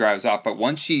him as she drives off. But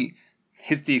once she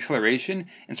hits the acceleration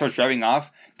and starts driving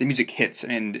off, the music hits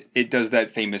and it does that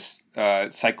famous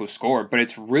Psycho score, but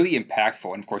it's really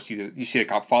impactful. And of course, you see the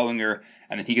cop following her,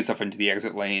 and then he gets up into the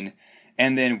exit lane.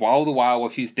 And then while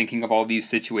she's thinking of all these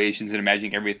situations and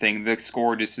imagining everything, the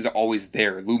score just is always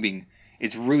there, looming.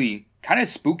 It's really kind of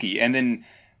spooky. And then,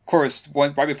 of course,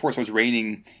 right before it starts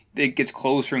raining, it gets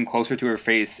closer and closer to her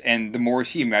face. And the more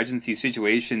she imagines these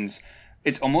situations,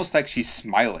 it's almost like she's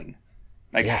smiling.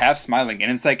 Like half smiling, and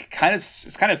it's like kind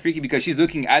of freaky because she's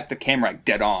looking at the camera like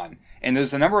dead on. And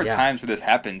there's a number of times where this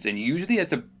happens, and usually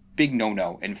that's a big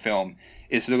no-no in film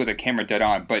is to look at the camera dead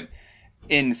on. But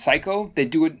in Psycho, they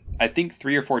do it I think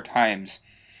 3 or 4 times,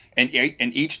 and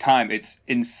each time it's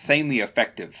insanely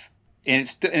effective. And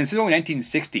it's only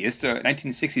 1960. It's a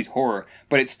 1960s horror,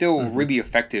 but it's still really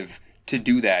effective to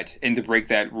do that and to break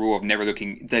that rule of never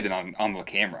looking dead on the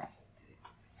camera.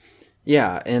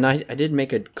 Yeah, and I did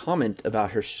make a comment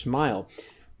about her smile.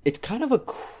 It's kind of a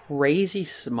crazy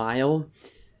smile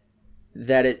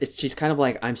that she's kind of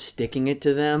like, I'm sticking it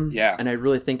to them. Yeah. And I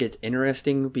really think it's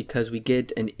interesting because we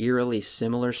get an eerily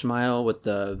similar smile with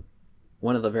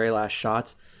one of the very last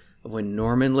shots of when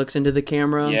Norman looks into the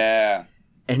camera. Yeah.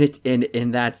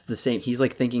 And that's the same. He's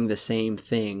like thinking the same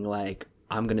thing, like,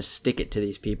 I'm going to stick it to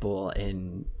these people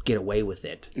and get away with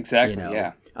it. Exactly,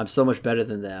 yeah. I'm so much better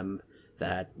than them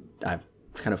that I've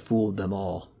kind of fooled them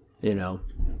all,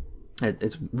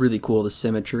 It's really cool, the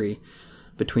symmetry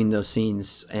between those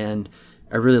scenes. And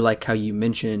I really like how you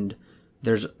mentioned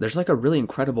there's like a really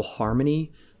incredible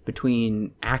harmony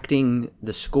between acting,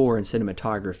 the score, and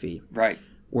cinematography. Right.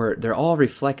 Where they're all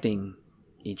reflecting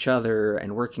each other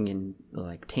and working in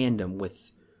like tandem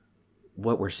with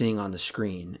what we're seeing on the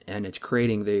screen. And it's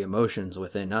creating the emotions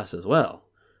within us as well.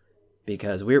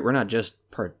 Because we're not just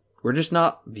we're just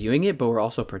not viewing it, but we're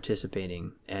also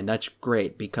participating. And that's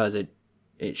great because it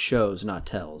shows, not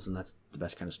tells. And that's the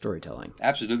best kind of storytelling.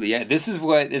 Absolutely, yeah. This is,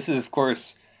 of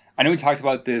course, I know we talked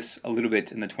about this a little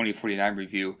bit in the 2049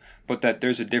 review, but that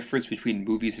there's a difference between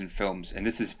movies and films. And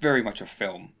this is very much a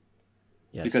film.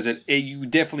 Yes. Because you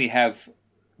definitely have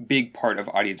big part of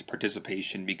audience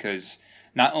participation, because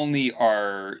not only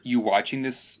are you watching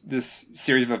this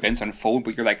series of events unfold,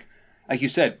 but you're like you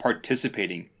said,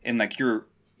 participating, and like you're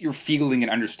feeling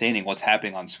and understanding what's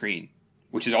happening on screen,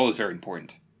 which is always very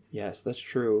important. Yes, that's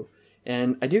true.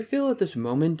 And I do feel at this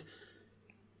moment,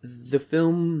 the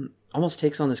film almost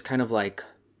takes on this kind of like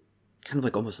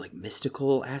almost like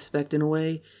mystical aspect in a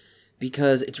way,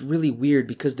 because it's really weird,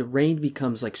 because the rain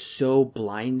becomes like so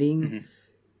blinding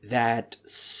that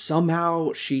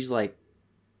somehow she's like,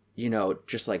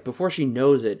 just like before she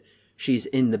knows it, she's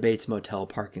in the Bates Motel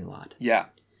parking lot. Yeah.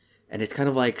 And it's kind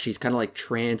of like she's kind of like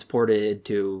transported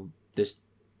to this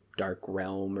dark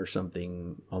realm or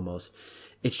something almost.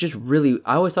 It's just really,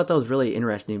 I always thought that was really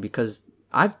interesting, because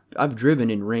I've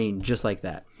driven in rain just like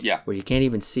that. Yeah. Where you can't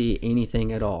even see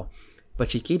anything at all.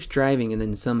 But she keeps driving, and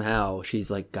then somehow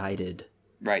she's like guided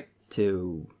right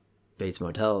to Bates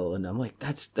Motel, and I'm like,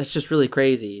 that's just really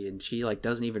crazy. And she like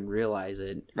doesn't even realize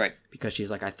it. Right. Because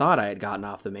she's like, I thought I had gotten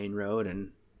off the main road,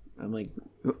 and I'm like,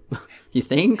 you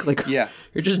think? Like, yeah,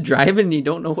 you're just driving and you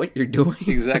don't know what you're doing.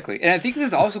 Exactly. And I think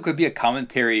this also could be a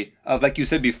commentary of, like you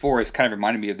said before, it's kind of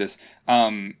reminded me of this.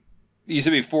 You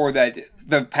said before that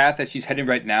the path that she's heading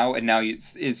right now, and now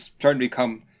it's starting to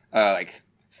become like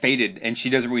faded, and she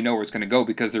doesn't really know where it's going to go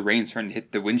because the rain's starting to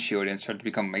hit the windshield and starting to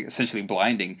become like essentially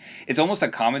blinding. It's almost a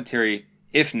commentary,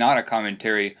 if not a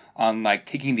commentary, on like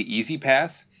taking the easy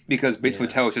path, because Bates Yeah.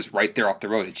 Motel is just right there off the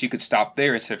road, and she could stop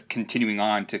there instead of continuing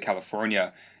on to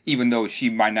California, even though she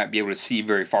might not be able to see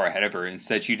very far ahead of her.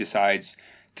 Instead, she decides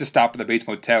to stop at the Bates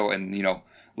Motel, and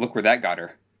look where that got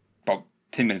her. About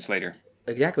 10 minutes later.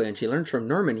 Exactly, and she learns from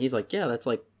Norman. He's like, yeah, that's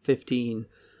like 15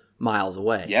 miles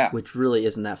away. Yeah. Which really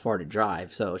isn't that far to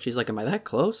drive. So she's like, am I that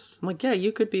close? I'm like, yeah,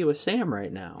 you could be with Sam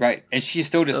right now. Right, and she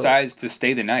still decides to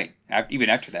stay the night, even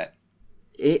after that.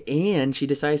 And she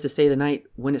decides to stay the night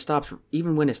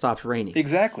even when it stops raining.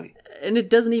 Exactly. And it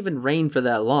doesn't even rain for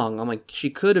that long. I'm like, she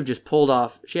could have just pulled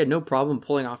off. She had no problem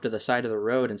pulling off to the side of the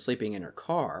road and sleeping in her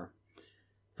car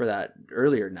for that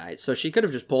earlier night. So she could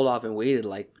have just pulled off and waited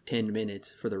like 10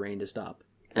 minutes for the rain to stop.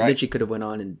 And then she could have went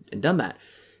on and done that.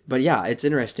 But yeah, it's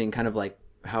interesting kind of like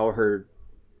how her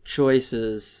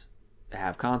choices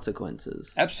have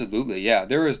consequences. Absolutely, yeah.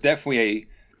 There is definitely a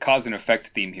cause and effect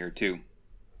theme here, too.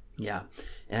 Yeah.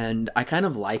 And I kind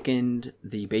of likened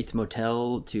the Bates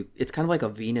Motel to, it's kind of like a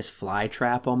Venus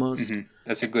flytrap almost. Mm-hmm.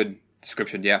 That's a good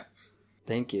description, yeah.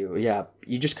 Thank you. Yeah.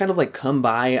 You just kind of like come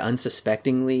by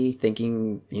unsuspectingly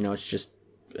thinking, it's just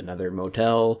another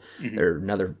motel or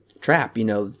another trap,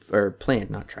 or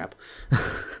plant, not trap.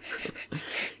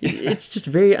 It's just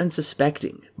very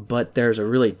unsuspecting, but there's a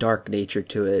really dark nature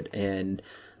to it. And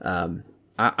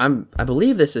I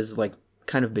believe this is like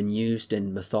kind of been used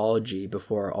in mythology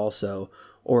before also,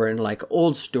 or in like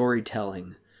old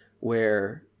storytelling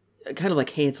where kind of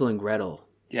like Hansel and Gretel.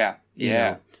 Yeah.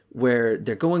 Where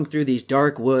they're going through these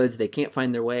dark woods, they can't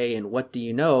find their way, and what do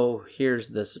you know? Here's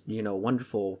this,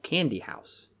 wonderful candy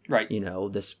house. Right.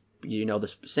 This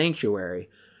sanctuary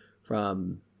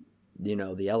from,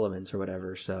 the elements or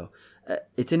whatever. So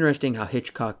it's interesting how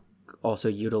Hitchcock also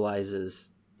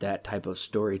utilizes that type of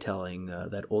storytelling,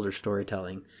 that older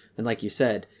storytelling. And like you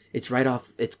said, it's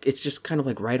just kind of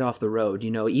like right off the road,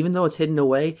 even though it's hidden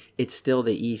away, it's still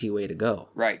the easy way to go.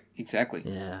 Right, exactly.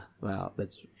 Yeah, wow,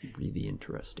 that's really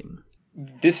interesting.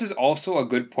 This is also a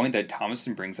good point that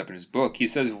Thomason brings up in his book. He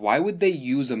says, why would they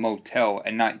use a motel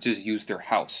and not just use their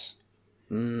house?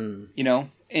 And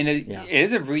it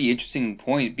is a really interesting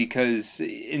point because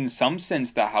in some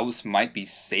sense the house might be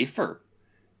safer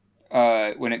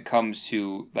when it comes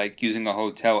to like using a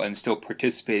hotel and still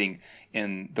participating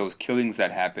in those killings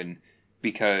that happen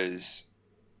because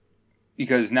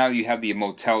now you have the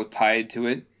motel tied to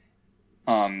it.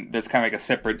 That's kind of like a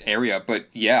separate area, but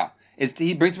yeah,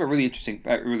 he brings up a really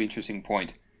interesting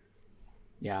point.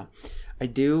 Yeah, I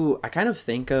do. I kind of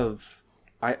think of,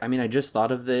 I mean, I just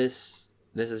thought of this.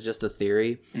 This is just a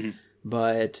theory,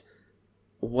 but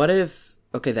what if,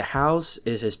 the house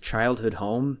is his childhood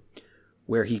home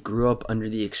where he grew up under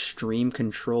the extreme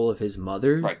control of his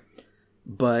mother. Right.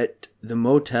 But the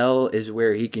motel is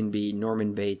where he can be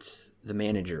Norman Bates, the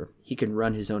manager. He can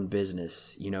run his own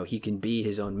business. He can be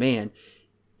his own man.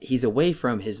 He's away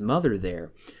from his mother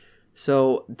there.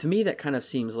 So to me, that kind of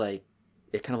seems like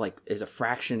it kind of like is a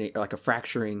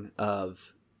fracturing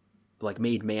of like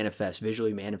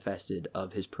visually manifested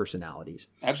of his personalities.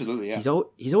 Absolutely, yeah.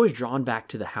 He's always drawn back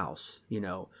to the house. We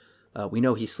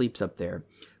know he sleeps up there,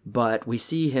 but we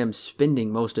see him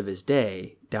spending most of his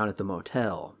day down at the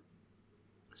motel.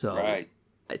 So right.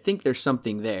 I think there's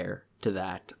something there to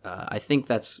that. I think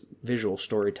that's visual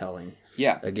storytelling.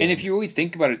 Yeah, again. And if you really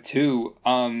think about it too,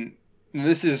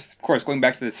 this is, of course, going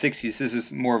back to the 60s, this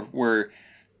is more where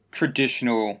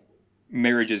traditional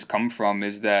marriages come from,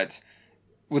 is that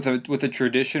with a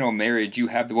traditional marriage, you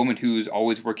have the woman who's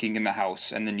always working in the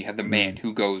house, and then you have the man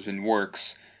who goes and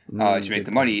works to make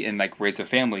the money and like raise a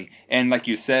family. And like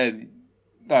you said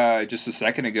just a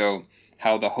second ago,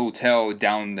 how the hotel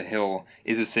down the hill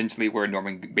is essentially where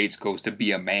Norman Bates goes to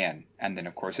be a man, and then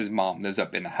of course his mom lives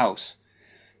up in the house.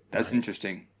 That's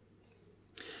interesting.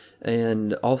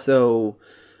 And also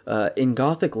in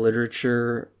Gothic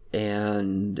literature,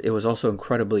 and it was also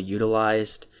incredibly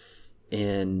utilized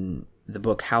in the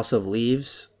book House of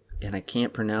Leaves, and I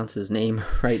can't pronounce his name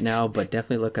right now, but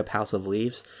definitely look up House of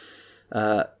Leaves.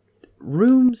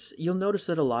 Rooms, you'll notice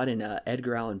it a lot in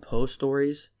Edgar Allan Poe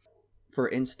stories. For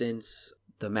instance,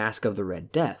 The Mask of the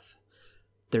Red Death.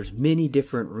 There's many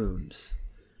different rooms,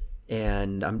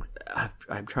 and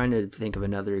I'm trying to think of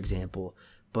another example,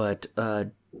 but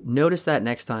notice that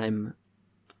next time,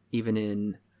 even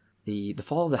in the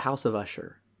Fall of the House of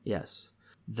Usher. Yes,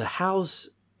 the house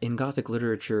in Gothic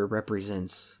literature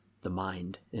represents the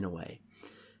mind in a way,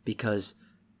 because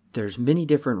there's many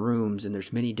different rooms and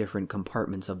there's many different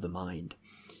compartments of the mind,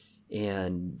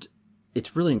 and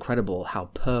it's really incredible how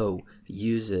Poe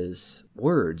uses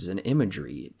words and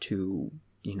imagery to,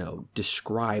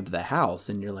 describe the house,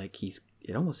 and you're like,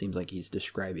 it almost seems like he's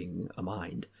describing a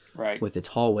mind, right? With its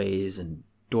hallways and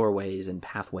doorways and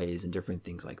pathways and different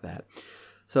things like that.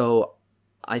 So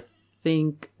I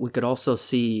think we could also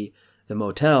see the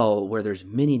motel where there's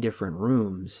many different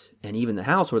rooms, and even the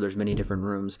house where there's many different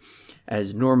rooms,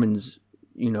 as Norman's,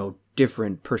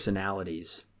 different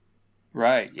personalities.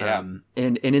 Right, yeah.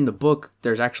 And in the book,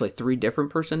 there's actually 3 different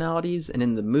personalities, and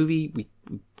in the movie, we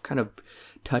kind of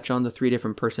touch on the 3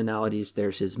 different personalities.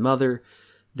 There's his mother,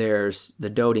 there's the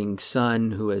doting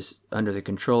son who is under the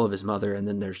control of his mother, and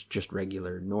then there's just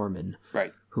regular Norman,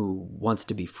 right, who wants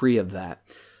to be free of that.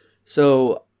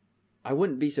 So I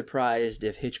wouldn't be surprised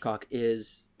if Hitchcock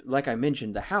is, like I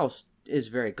mentioned, the house is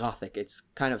very gothic. It's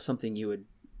kind of something you would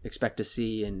expect to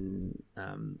see in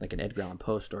like an Edgar Allan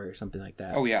Poe story or something like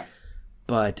that. Oh, yeah.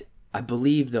 But I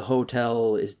believe the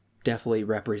hotel is definitely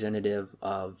representative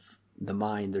of the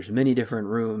mind. There's many different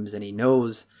rooms, and he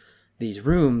knows these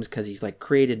rooms because he's like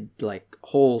created like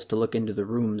holes to look into the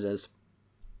rooms as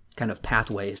kind of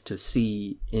pathways to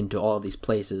see into all of these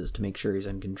places to make sure he's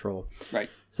in control. Right.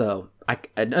 So I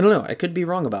don't know. I could be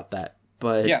wrong about that,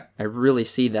 but yeah. I really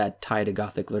see that tie to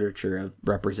Gothic literature of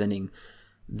representing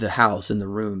the house and the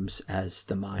rooms as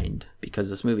the mind, because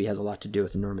this movie has a lot to do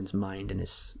with Norman's mind and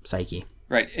his psyche.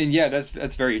 Right, and yeah, that's a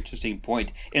very interesting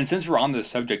point. And since we're on the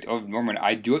subject of Norman,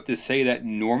 I do have to say that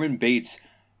Norman Bates,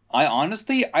 I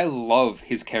love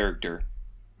his character,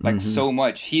 like so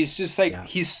much. He's just like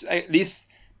he's at least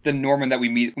the Norman that we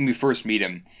meet when we first meet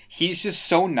him. He's just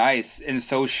so nice and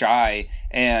so shy,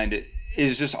 and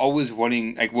is just always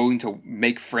willing to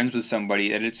make friends with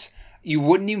somebody. And you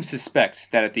wouldn't even suspect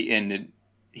that at the end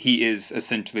he is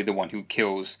essentially the one who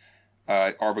kills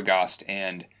Arbogast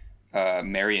and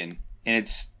Marion. And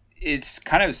it's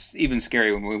kind of even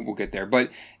scary when we'll get there. But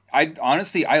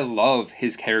I love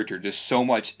his character just so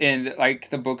much. And like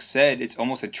the book said, it's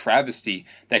almost a travesty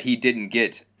that he didn't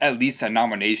get at least a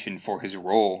nomination for his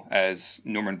role as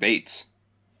Norman Bates.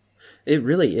 It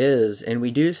really is. And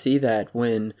we do see that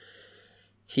when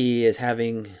he is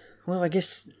having, well, I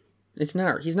guess he's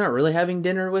not really having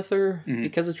dinner with her,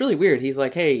 because it's really weird. He's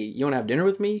like, hey, you want to have dinner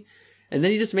with me? And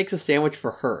then he just makes a sandwich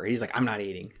for her. He's like, I'm not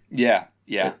eating. Yeah.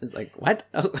 Yeah. It's like, what?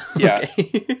 Oh, okay.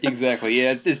 Yeah, exactly.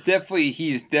 Yeah, he's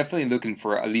definitely looking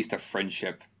for at least a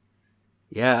friendship.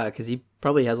 Yeah, because he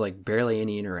probably has like barely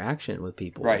any interaction with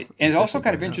people. Right. And it's also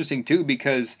kind of interesting too,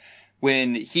 because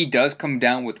when he does come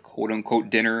down with quote unquote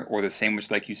dinner or the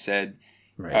sandwich, like you said,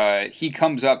 right. He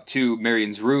comes up to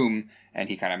Marion's room and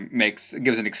he kind of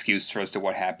gives an excuse as to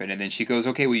what happened. And then she goes,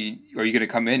 okay, are you going to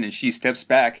come in? And she steps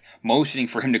back, motioning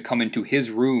for him to come into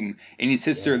his room. And he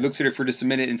sits there, looks at her for just a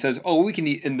minute and says, oh, we can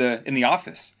eat in the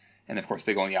office. And of course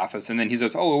they go in the office. And then he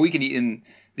says, oh, well, we can eat in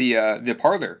the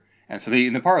parlor. And so they eat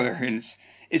in the parlor. And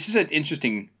it's just an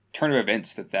interesting turn of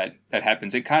events that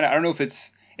happens. It kind of, I don't know if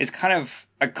it's kind of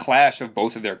a clash of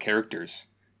both of their characters.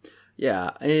 Yeah.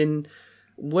 And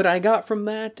what I got from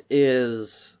that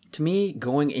is, to me,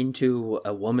 going into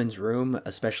a woman's room,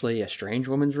 especially a strange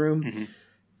woman's room,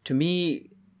 to me,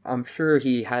 I'm sure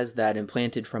he has that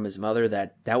implanted from his mother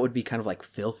that would be kind of like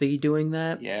filthy doing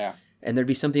that. Yeah. And there'd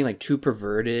be something like too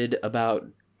perverted about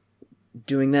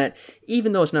doing that,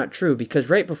 even though it's not true, because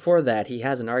right before that, he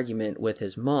has an argument with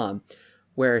his mom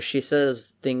where she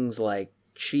says things like,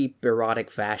 cheap erotic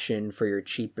fashion for your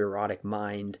cheap erotic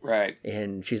mind. Right.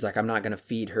 And she's like, I'm not going to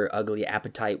feed her ugly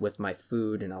appetite with my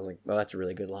food. And I was like, well, that's a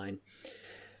really good line.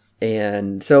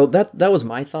 And so that was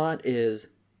my thought, is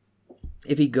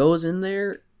if he goes in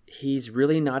there, he's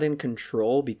really not in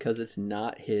control because it's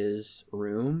not his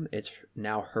room. It's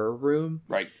now her room.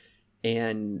 Right.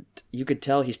 And you could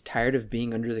tell he's tired of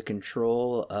being under the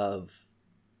control of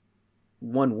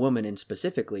one woman, and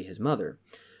specifically his mother.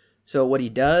 So what he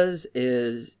does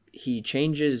is he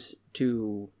changes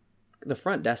to the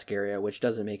front desk area, which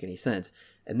doesn't make any sense.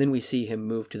 And then we see him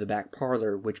move to the back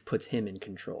parlor, which puts him in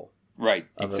control. Right,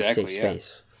 of exactly, a safe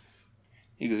space.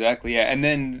 Exactly, yeah. And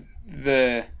then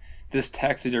this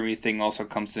taxidermy thing also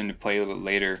comes into play a little bit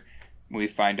later when we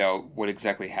find out what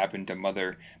exactly happened to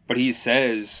Mother. But he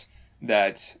says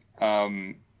that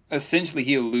essentially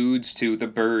he alludes to the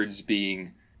birds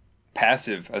being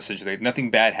passive, essentially.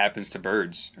 Nothing bad happens to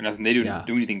birds, or nothing. They don't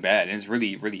do anything bad, and it's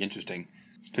really, really interesting,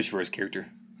 especially for his character.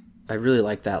 I really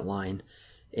like that line.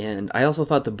 And I also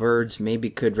thought the birds maybe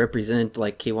could represent,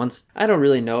 like, he wants... I don't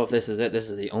really know if this is it. This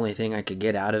is the only thing I could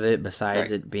get out of it,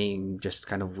 besides it being just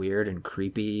kind of weird and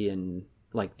creepy, and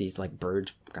like these like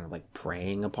birds kind of like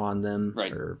preying upon them,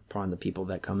 or upon the people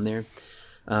that come there.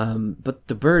 But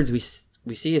the birds,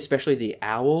 we see especially the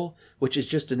owl, which is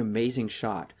just an amazing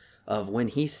shot of when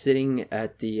he's sitting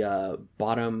at the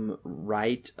bottom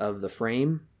right of the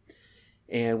frame,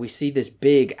 and we see this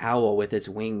big owl with its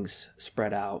wings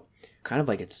spread out. kind of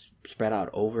like it's spread out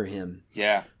over him.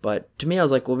 Yeah. But to me, I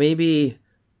was like, well, maybe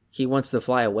he wants to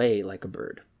fly away like a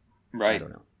bird. Right. I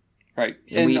don't know. Right.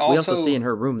 And we also see in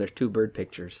her room there's 2 bird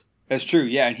pictures. That's true.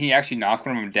 Yeah, and he actually knocks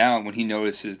one of them down when he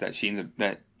notices that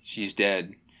she's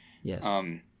dead. Yes.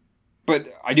 But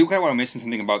I do kind of want to mention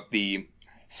something about the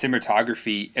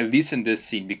cinematography, at least in this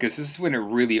scene, because this is when it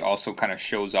really also kind of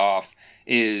shows off,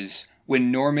 is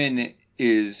when Norman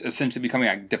is essentially becoming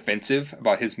like defensive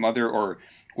about his mother or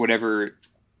whatever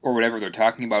they're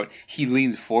talking about. He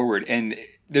leans forward, and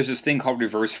there's this thing called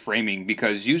reverse framing,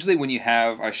 because usually when you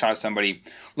have a shot of somebody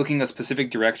looking a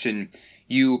specific direction,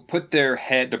 you put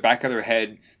the back of their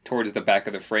head towards the back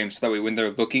of the frame, so that way when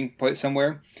they're looking put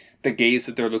somewhere, the gaze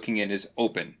that they're looking in is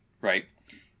open, right?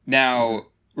 Now,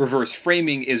 reverse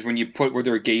framing is when you put where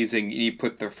they're gazing, you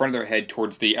put the front of their head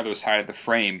towards the other side of the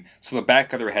frame, so the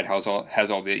back of their head has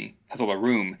all the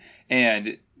room.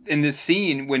 And in this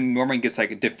scene, when Norman gets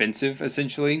like defensive,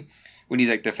 essentially, when he's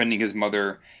like defending his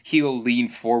mother, he'll lean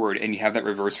forward, and you have that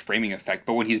reverse framing effect.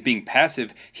 But when he's being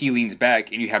passive, he leans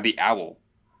back, and you have the owl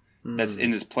that's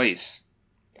in his place.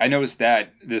 I noticed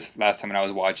that this last time when I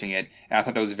was watching it, and I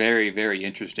thought that was very, very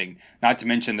interesting. Not to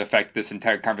mention the fact that this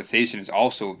entire conversation is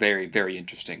also very, very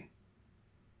interesting.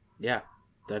 Yeah,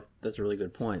 that's a really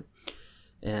good point.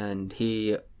 And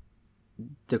the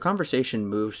conversation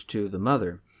moves to the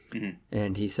mother,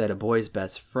 and he said a boy's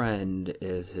best friend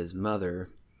is his mother.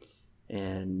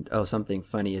 And something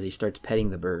funny is he starts petting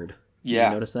the bird. Yeah, did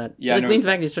you notice that? Yeah, he leans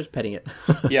back and he starts petting it.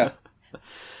 Yeah,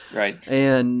 right.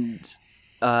 And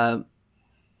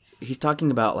he's talking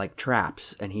about like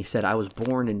traps, and he said, I was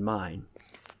born in mine.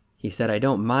 He said, I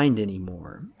don't mind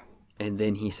anymore. And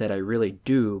then he said, I really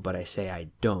do, but I say I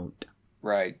don't.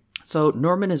 Right. So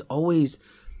Norman is always,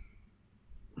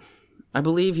 I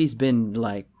believe he's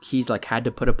had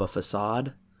to put up a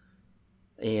facade.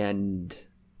 And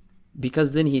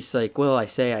because then he's like, well, I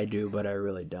say I do, but I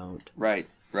really don't. Right.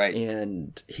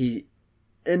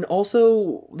 And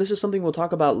also, this is something we'll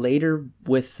talk about later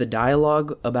with the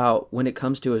dialogue about when it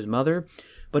comes to his mother,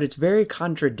 but it's very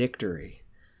contradictory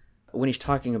when he's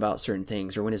talking about certain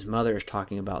things or when his mother is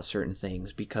talking about certain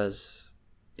things, because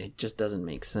it just doesn't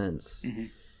make sense.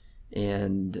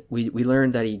 And we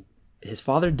learned that his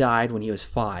father died when he was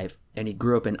 5, and he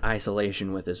grew up in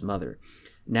isolation with his mother.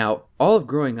 Now, all of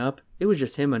growing up, it was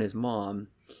just him and his mom,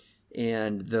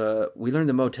 and we learned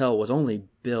the motel was only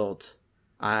built...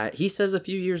 he says a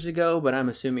few years ago, but I'm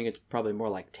assuming it's probably more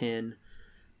like 10,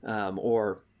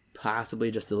 or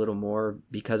possibly just a little more,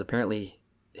 because apparently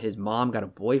his mom got a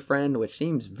boyfriend, which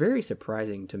seems very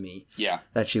surprising to me. Yeah.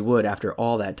 That she would after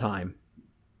all that time.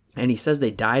 And he says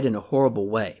they died in a horrible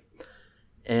way.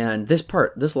 And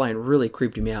this line really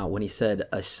creeped me out when he said,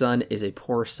 a son is a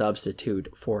poor substitute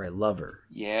for a lover.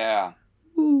 Yeah.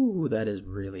 Ooh, that is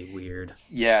really weird.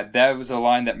 Yeah, that was a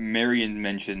line that Marion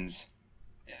mentions.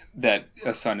 That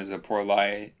a son is a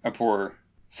poor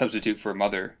substitute for a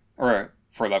mother, or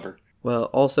for a lover. Well,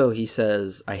 also he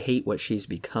says, I hate what she's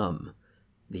become,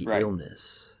 the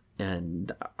illness.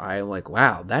 And I'm like,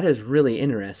 wow, that is really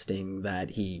interesting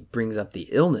that he brings up the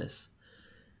illness,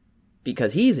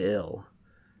 because he's ill.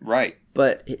 Right.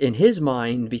 But in his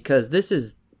mind, because this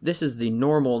is the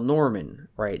normal Norman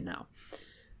right now.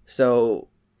 So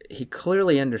he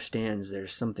clearly understands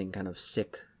there's something kind of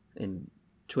sick and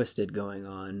twisted going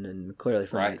on, and clearly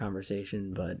from that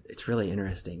conversation, but it's really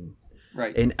interesting.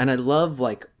 Right. And I love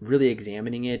like really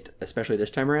examining it, especially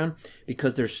this time around,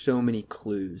 because there's so many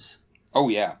clues. Oh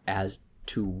yeah. As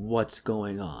to what's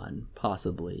going on,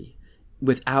 possibly,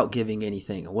 without giving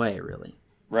anything away, really.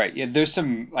 Right. Yeah, there's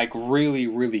some like really,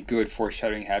 really good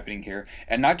foreshadowing happening here.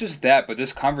 And not just that, but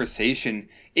this conversation,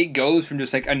 it goes from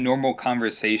just like a normal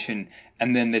conversation,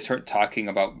 and then they start talking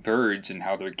about birds and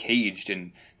how they're caged,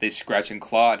 and they scratch and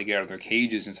claw to get out of their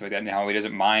cages and stuff like that, and how he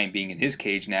doesn't mind being in his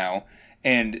cage now.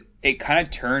 And it kind of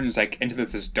turns like into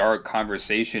this dark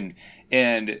conversation,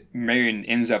 and Marion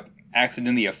ends up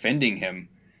accidentally offending him,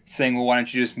 saying, well, why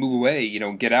don't you just move away,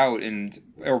 get out,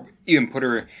 or even put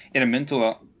her in a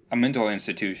mental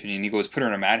institution. And he goes, put her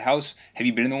in a madhouse. Have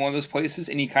you been in one of those places?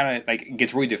 And he kind of like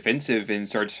gets really defensive and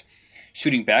starts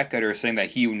shooting back at her, saying that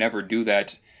he would never do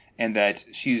that, and that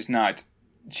she's not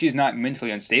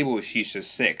mentally unstable, she's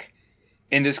just sick.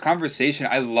 In this conversation,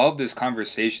 I love this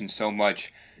conversation so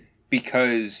much,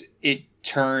 because it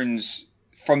turns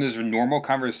from this normal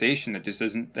conversation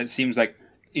that seems like,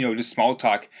 just small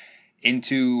talk,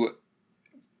 into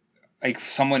like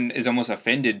someone is almost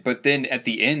offended, but then at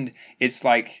the end it's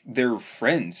like they're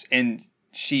friends, and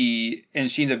she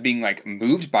ends up being like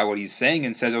moved by what he's saying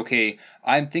and says, okay,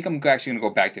 I think I'm actually going to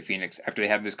go back to Phoenix after they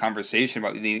have this conversation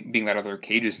about being let out of their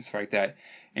cages and stuff like that.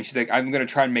 And she's like, I'm going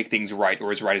to try and make things right,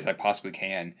 or as right as I possibly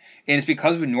can. And it's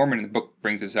because of Norman, and the book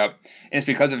brings this up, and it's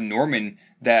because of Norman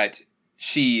that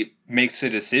she makes a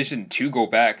decision to go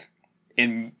back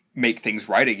and make things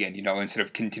right again, instead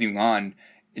of continuing on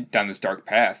down this dark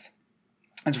path.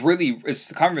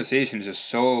 The conversation is just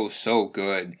so, so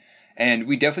good. And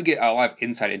we definitely get a lot of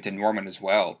insight into Norman as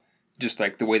well. Just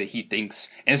like the way that he thinks.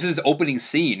 And this is the opening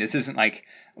scene. This isn't like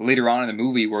later on in the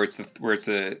movie where it's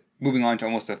moving on to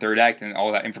almost the third act and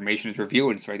all that information is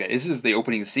revealed and stuff like that. This is the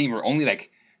opening scene. We're only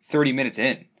like 30 minutes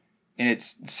in. And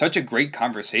it's such a great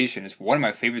conversation. It's one of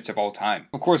my favorites of all time.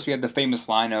 Of course, we have the famous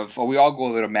line of, we all go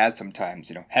a little mad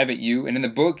sometimes, haven't you? And in the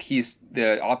book,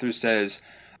 the author says,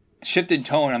 shifted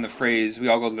tone on the phrase, we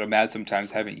all go a little mad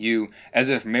sometimes, haven't you? As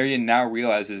if Marion now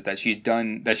realizes that she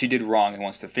did wrong and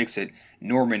wants to fix it.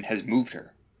 Norman has moved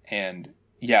her. And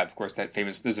yeah, of course, that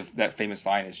famous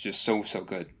line is just so, so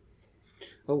good.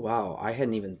 Oh, wow. I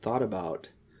hadn't even thought about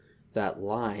that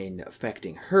line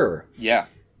affecting her. Yeah.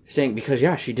 Because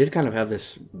she did kind of have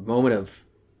this moment of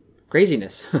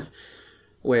craziness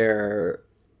where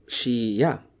she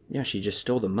just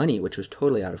stole the money, which was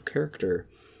totally out of character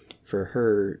for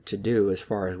her to do as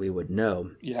far as we would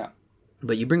know. Yeah.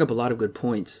 But you bring up a lot of good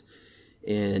points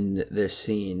in this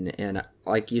scene, and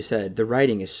like you said, the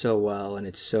writing is so well and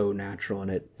it's so natural,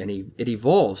 and it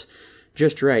evolves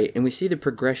just right, and we see the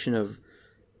progression of,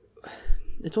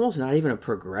 it's almost not even a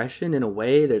progression in a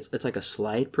way, it's like a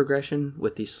slight progression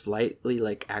with these slightly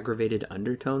like aggravated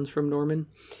undertones from Norman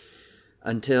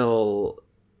until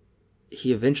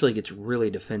he eventually gets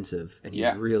really defensive and he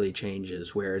really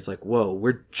changes, where it's like, whoa,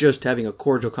 we're just having a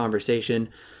cordial conversation.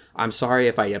 I'm sorry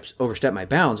if I overstep my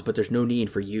bounds, but there's no need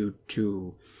for you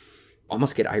to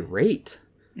almost get irate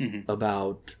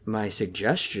about my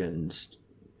suggestions.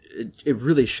 It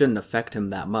really shouldn't affect him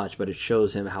that much, but it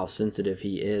shows him how sensitive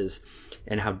he is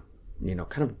and how,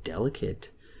 kind of delicate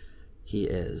he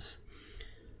is.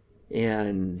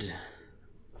 And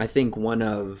I think one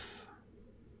of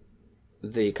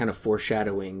the kind of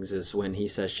foreshadowings is when he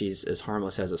says she's as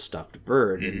harmless as a stuffed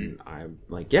bird. And I'm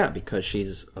like, because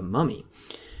she's a mummy.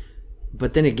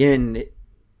 But then again,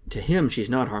 to him, she's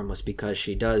not harmless because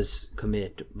she does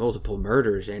commit multiple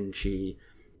murders, and she,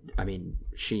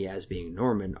 as being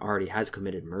Norman, already has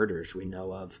committed murders we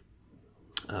know of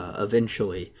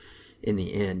eventually in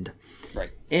the end.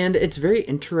 Right. And it's very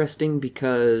interesting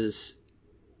because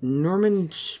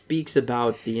Norman speaks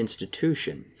about the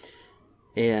institution.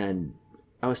 And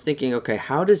I was thinking, okay,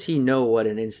 how does he know what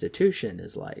an institution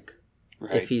is like?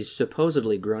 Right. If he's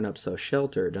supposedly grown up so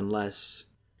sheltered, unless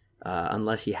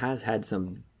he has had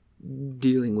some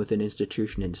dealing with an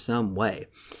institution in some way.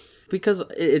 Because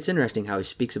it's interesting how he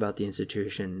speaks about the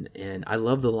institution, and I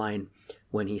love the line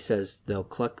when he says they'll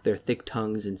cluck their thick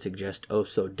tongues and suggest oh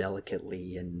so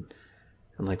delicately, and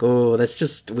I'm like, oh, that's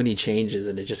just when he changes,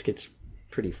 and it just gets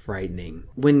pretty frightening.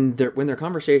 When their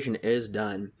conversation is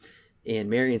done, and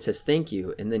Marion says thank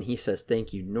you, and then he says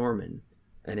thank you, Norman,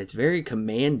 and it's very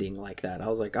commanding like that. I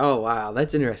was like, oh wow,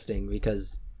 that's interesting,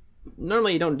 because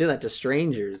normally you don't do that to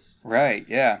strangers. Right,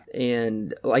 yeah.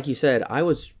 And like you said, I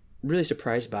was really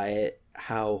surprised by it,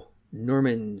 how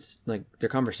Norman's, their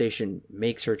conversation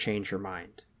makes her change her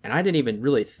mind. And I didn't even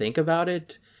really think about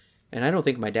it, and I don't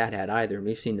think my dad had either.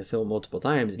 We've seen the film multiple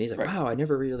times, and he's like, wow, I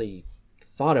never really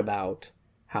thought about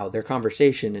how their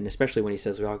conversation, and especially when he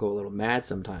says we all go a little mad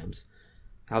sometimes,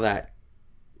 how that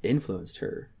influenced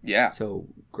her so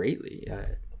greatly.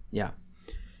 Right.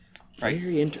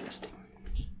 Very interesting.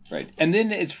 Right. And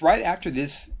then it's right after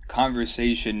this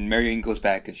conversation, Marion goes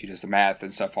back and she does the math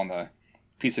and stuff on the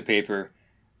piece of paper.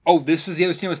 Oh, this was the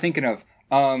other scene I was thinking of.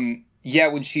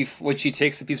 When she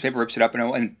takes the piece of paper, rips it up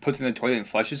and puts it in the toilet and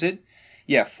flushes it.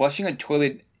 Yeah, flushing a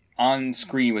toilet on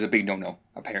screen was a big no-no,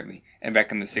 apparently, and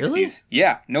back in the 60s. Really?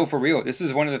 Yeah, no, for real. This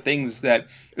is one of the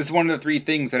three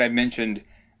things that I mentioned.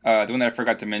 The one that I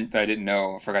forgot to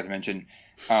mention.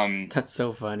 That's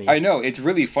so funny. I know, it's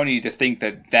really funny to think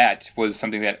that was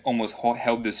something that almost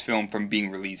held this film from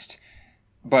being released.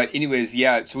 But anyways,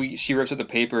 so she rips up the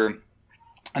paper,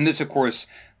 and this, of course,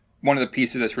 one of the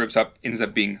pieces that she rips up ends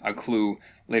up being a clue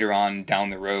later on down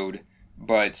the road.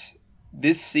 But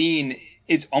this scene,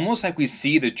 it's almost like we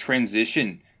see the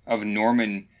transition of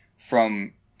Norman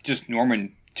from just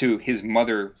Norman to his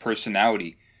mother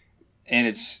personality. And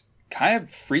it's kind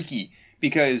of freaky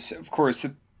because, of course,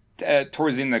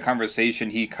 towards the end of the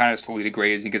conversation, he kind of slowly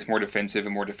degrades and gets more defensive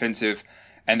and more defensive.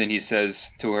 And then he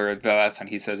says to her, the last time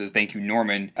he says is, "Thank you,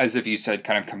 Norman," as if you said,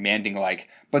 kind of commanding like.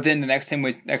 But then the next time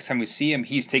we see him,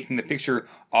 he's taking the picture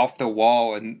off the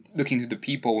wall and looking through the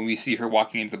people when we see her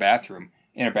walking into the bathroom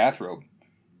in a bathrobe.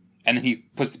 And then he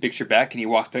puts the picture back and he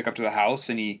walks back up to the house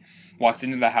and he walks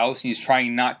into the house and he's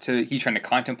trying to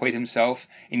contemplate himself,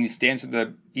 and he stands at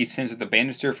the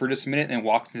banister for just a minute and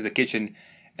walks into the kitchen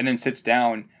and then sits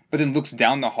down, but then looks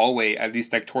down the hallway, at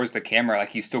least like towards the camera, like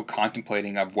he's still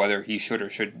contemplating of whether he should or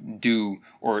should do,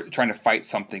 or trying to fight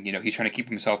something. He's trying to keep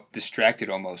himself distracted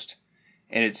almost.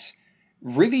 And it's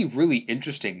really, really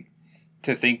interesting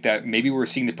to think that maybe we're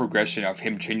seeing the progression of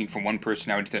him changing from one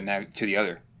personality to the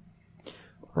other.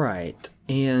 Right.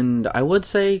 And I would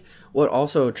say what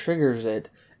also triggers it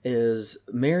is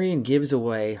Marion gives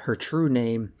away her true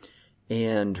name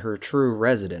and her true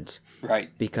residence.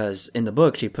 Right. Because in the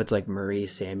book, she puts like Marie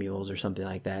Samuels or something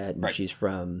like that. And she's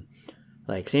from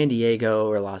like San Diego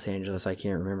or Los Angeles. I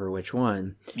can't remember which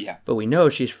one. Yeah. But we know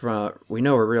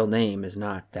her real name is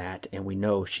not that. And we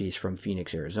know she's from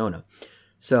Phoenix, Arizona.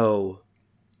 So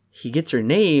he gets her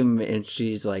name and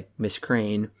she's like Miss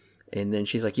Crane. And then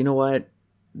she's like, you know what?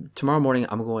 Tomorrow morning,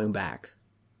 I'm going back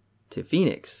to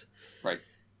Phoenix. Right.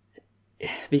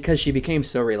 Because she became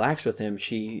so relaxed with him,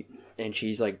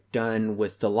 she's like done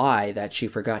with the lie that she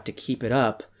forgot to keep it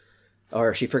up,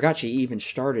 or she forgot she even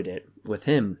started it with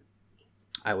him,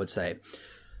 I would say.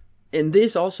 And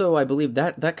this also, I believe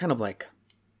that kind of like,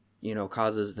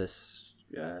 causes this,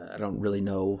 I don't really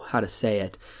know how to say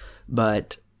it,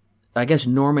 but I guess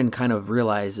Norman kind of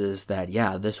realizes that,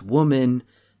 yeah, this woman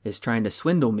is trying to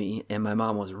swindle me, and my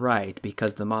mom was right,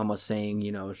 because the mom was saying,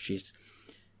 she's,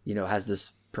 has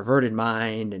this perverted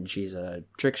mind, and she's a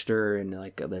trickster, and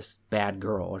like this bad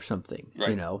girl or something,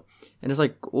 right. And it's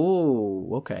like,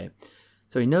 oh, okay.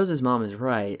 So he knows his mom is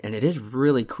right, and it is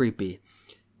really creepy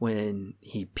when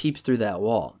he peeps through that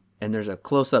wall, and there's a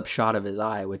close-up shot of his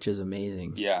eye, which is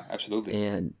amazing. Yeah, absolutely.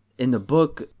 And in the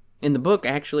book,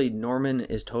 actually, Norman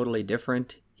is totally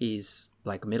different. He's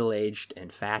like middle-aged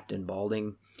and fat and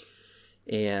balding.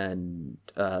 And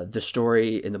the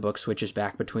story in the book switches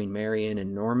back between Marion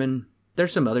and Norman.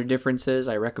 There's some other differences.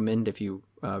 I recommend, if you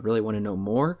really want to know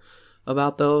more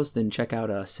about those, then check out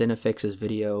Cinefix's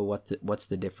video, what's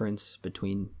the difference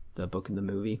between the book and the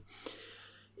movie.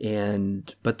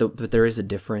 But there is a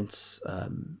difference.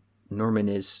 Norman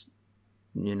is,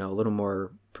 a little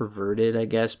more perverted, I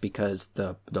guess, because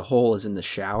the hole is in the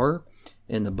shower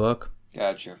in the book.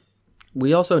 Gotcha.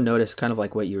 We also notice, kind of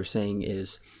like what you were saying,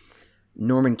 is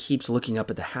Norman keeps looking up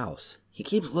at the house. He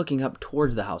keeps looking up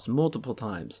towards the house multiple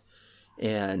times.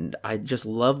 And I just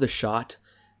love the shot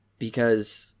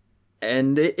because,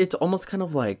 and it's almost kind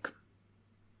of like,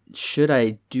 should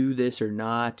I do this or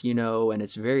not, and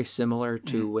it's very similar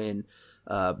to when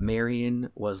Marion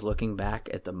was looking back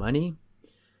at the money,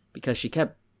 because she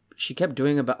kept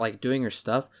doing her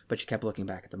stuff, but she kept looking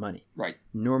back at the money. Right.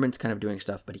 Norman's kind of doing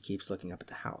stuff, but he keeps looking up at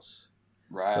the house.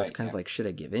 Right. So it's kind of like, should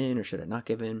I give in or should I not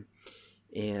give in?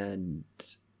 And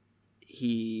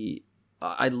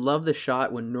I love the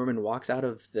shot when Norman walks out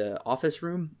of the office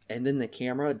room, and then the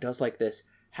camera does like this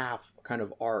half kind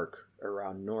of arc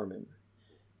around Norman.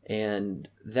 And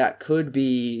that could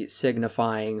be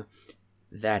signifying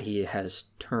that he has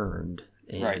turned,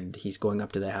 and he's going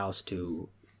up to the house to,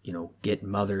 get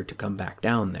Mother to come back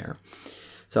down there.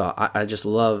 So I just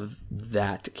love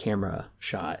that camera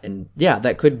shot. And yeah,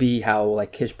 that could be how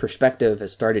like his perspective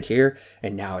has started here,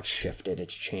 and now it's shifted,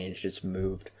 it's changed, it's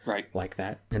moved like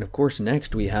that. And of course,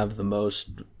 next we have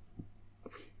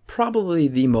probably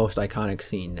the most iconic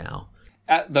scene now.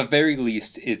 At the very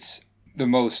least, it's the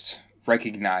most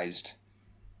recognized.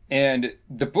 And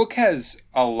the book has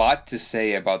a lot to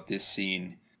say about this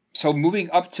scene. So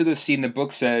moving up to the scene, the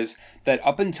book says that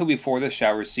up until before the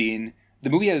shower scene, the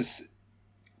movie has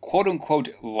quote-unquote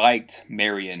liked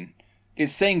Marion.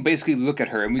 It's saying basically, look at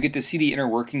her, and we get to see the inner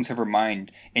workings of her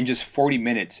mind in just 40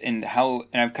 minutes, and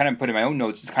I've kind of put in my own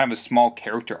notes, it's kind of a small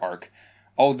character arc.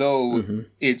 Although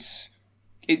it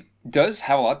does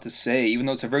have a lot to say, even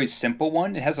though it's a very simple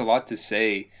one, it has a lot to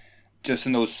say just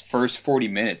in those first 40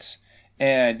 minutes.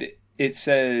 And it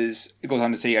goes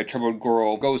on to say, a troubled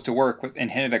girl goes to work and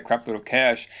handed a crapload of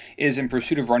cash, is in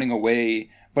pursuit of running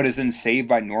away, but is then saved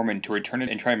by Norman to return it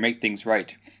and try and make things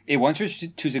right. It wants her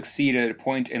to succeed at a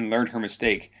point and learn her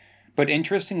mistake. But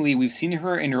interestingly, we've seen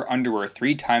her in her underwear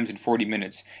 3 times in 40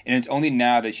 minutes, and it's only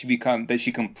now that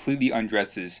she completely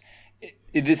undresses.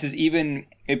 This is even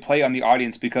a play on the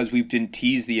audience because we've been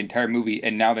teased the entire movie,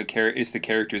 and now it's the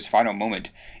character's final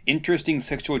moment. Interesting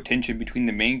sexual tension between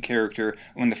the main character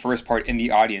in the first part and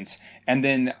the audience. And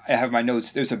then I have my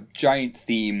notes. There's a giant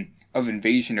theme of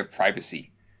invasion of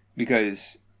privacy.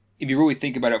 because if you really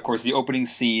think about it, of course, the opening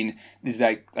scene is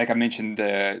that, like I mentioned,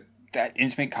 that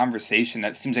intimate conversation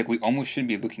that seems like we almost should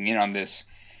be looking in on this.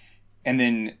 And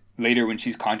then later when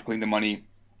she's contemplating the money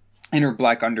in her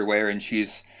black underwear and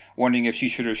she's wondering if she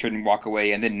should or shouldn't walk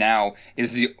away. And then now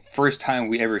is the first time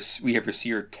we ever see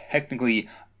her technically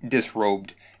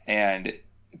disrobed and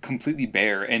completely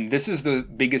bare. And this is the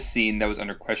biggest scene that was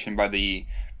under question by the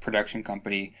production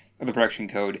company, or the production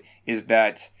code, is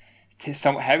that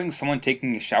having someone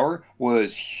taking a shower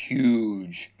was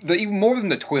huge. Even more than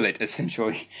the toilet,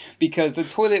 essentially. Because the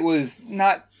toilet was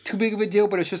not too big of a deal,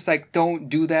 but it's just like, don't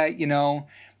do that, you know?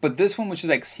 But this one was just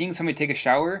like seeing somebody take a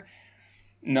shower.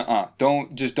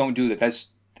 Don't do that. That's,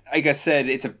 like I said,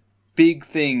 it's a big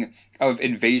thing of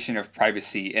invasion of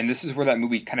privacy. And this is where that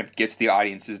movie kind of gets the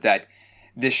audience, is that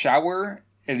the shower,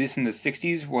 at least in the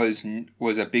 60s,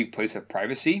 was a big place of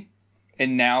privacy.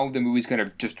 And now the movie's going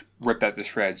to just rip that to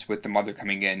shreds with the mother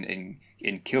coming in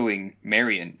and killing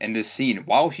Marion in this scene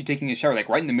while she's taking a shower, like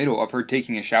right in the middle of her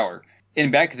taking a shower.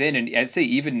 And back then, and I'd say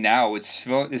even now,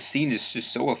 this scene is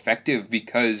just so effective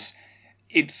because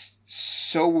it's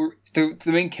so... The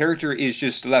main character is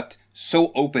just left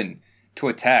so open to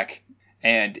attack.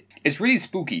 And it's really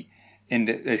spooky. And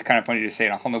it's kind of funny to say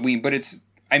it on Halloween, but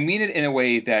I mean it in a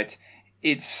way that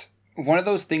it's one of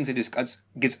those things that just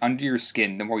gets under your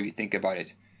skin the more you think about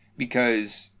it.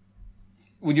 Because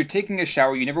when you're taking a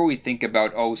shower, you never really think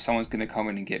about, oh, someone's going to come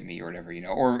in and get me or whatever, you know.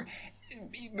 Or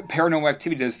Paranormal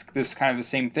Activity does this kind of the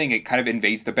same thing. It kind of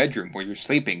invades the bedroom where you're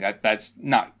sleeping. That's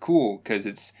not cool because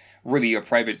it's really a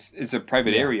private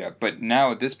area. But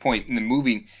now at this point in the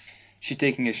movie, she's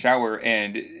taking a shower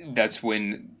and that's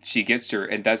when she gets her.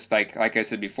 And that's like I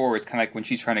said before, it's kind of like when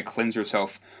she's trying to cleanse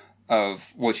herself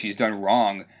of what she's done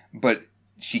wrong, but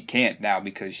she can't now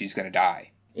because she's going to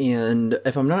die. And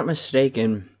if I'm not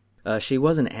mistaken, she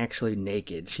wasn't actually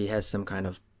naked. She has some kind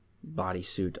of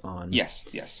bodysuit on. Yes,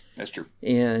 that's true.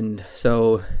 And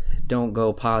so don't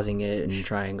go pausing it and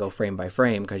try and go frame by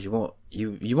frame because you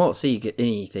won't see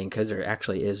anything because there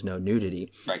actually is no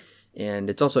nudity. Right. And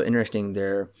it's also interesting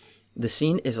there. The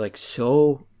scene is like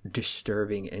so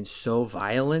disturbing and so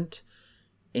violent,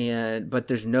 but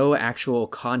there's no actual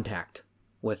contact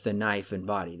with the knife and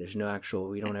body. There's no actual,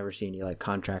 we don't ever see any like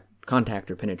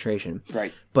contact or penetration.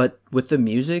 Right. But with the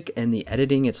music and the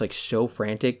editing, it's like so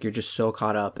frantic. You're just so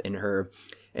caught up in her.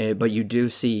 But you do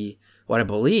see what I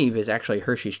believe is actually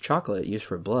Hershey's chocolate used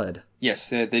for blood. Yes,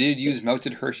 they did use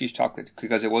melted Hershey's chocolate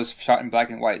because it was shot in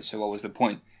black and white. So what was the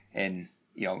point? And,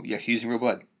 using real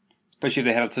blood. Especially if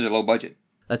they had such a low budget.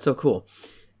 That's so cool.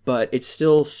 But it's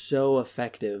still so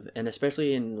effective. And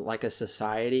especially in like a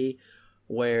society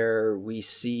where we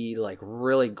see like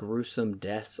really gruesome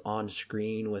deaths on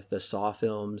screen with the Saw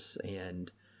films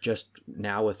and just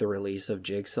now with the release of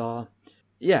Jigsaw.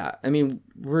 Yeah, I mean,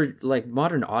 we're like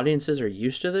modern audiences are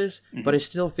used to this, but I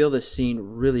still feel this scene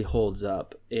really holds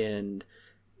up and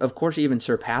of course even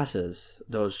surpasses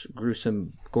those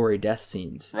gruesome, gory death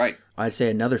scenes. Right. I'd say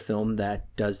another film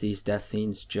that does these death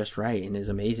scenes just right and is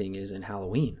amazing is in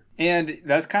Halloween. And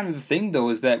that's kind of the thing,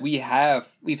 though, is that we've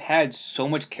had so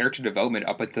much character development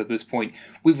up until this point.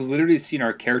 We've literally seen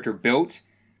our character built,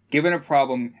 given a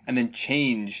problem, and then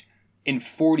change in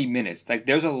 40 minutes. Like,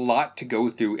 there's a lot to go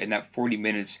through in that 40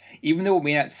 minutes, even though it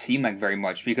may not seem like very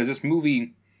much, because this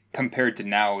movie, compared to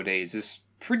nowadays, is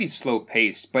pretty slow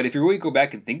paced. But if you really go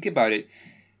back and think about it,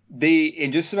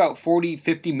 in just about 40,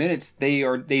 50 minutes,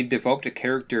 they developed a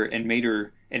character and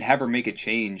have her make a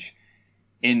change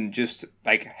in just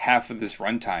like half of this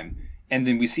runtime, and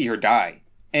then we see her die.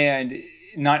 And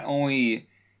not only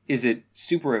is it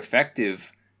super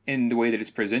effective in the way that it's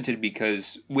presented,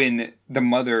 because when the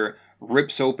mother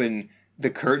rips open the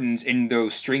curtains and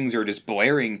those strings are just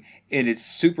blaring, and it's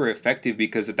super effective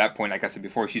because at that point, like I said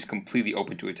before, she's completely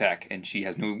open to attack and she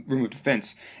has no room of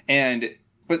defense.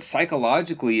 But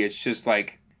psychologically, it's just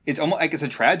like it's almost like it's a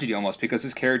tragedy almost, because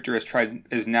this character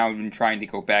has now been trying to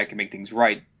go back and make things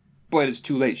right. But it's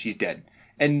too late. She's dead.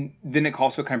 And then it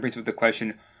also kind of brings up the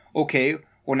question, okay,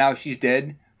 well, now she's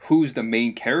dead. Who's the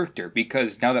main character?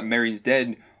 Because now that Mary's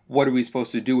dead, what are we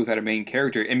supposed to do without a main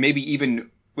character? And maybe even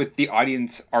with the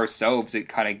audience ourselves, it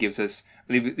kind of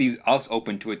leaves us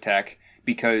open to attack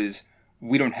because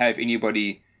we don't have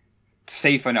anybody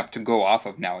safe enough to go off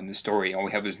of now in the story. All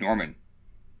we have is Norman.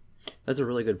 That's a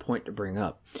really good point to bring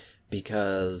up,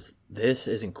 because this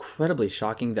is incredibly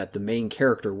shocking that the main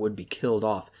character would be killed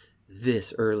off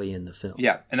this early in the film.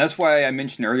 Yeah, and that's why I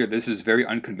mentioned earlier this is very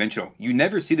unconventional. You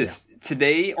never see this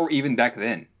today or even back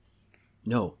then.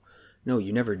 No,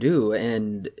 you never do.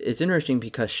 And it's interesting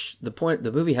because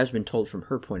the movie has been told from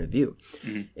her point of view.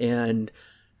 Mm-hmm. And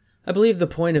I believe the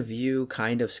point of view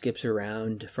kind of skips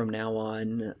around from now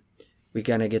on. We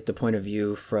kind of get the point of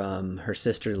view from her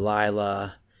sister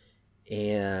Lila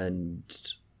and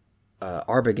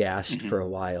Arbogast for a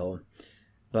while.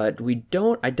 But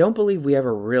I don't believe we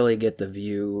ever really get the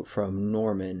view from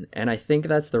Norman. And I think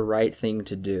that's the right thing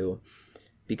to do.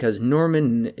 Because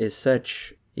Norman is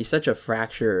he's such a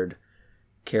fractured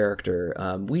character.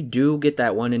 We do get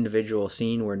that one individual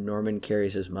scene where Norman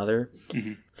carries his mother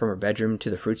from her bedroom to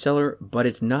the fruit cellar, but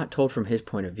it's not told from his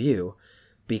point of view,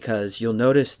 because you'll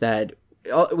notice that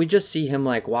we just see him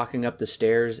like walking up the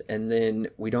stairs, and then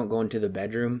we don't go into the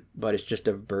bedroom, but it's just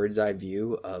a bird's eye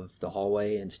view of the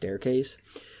hallway and staircase.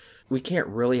 We can't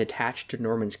really attach to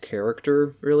Norman's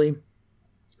character, really,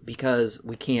 because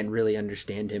we can't really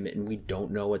understand him, and we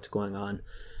don't know what's going on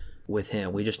with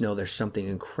him. We just know there's something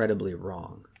incredibly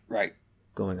wrong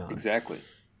going on. Exactly.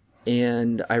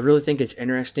 And I really think it's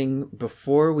interesting,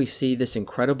 before we see this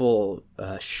incredible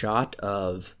shot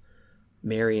of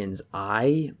Marion's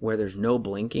eye where there's no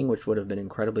blinking, which would have been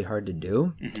incredibly hard to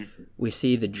do, we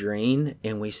see the drain,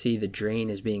 and we see the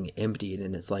drain is being emptied,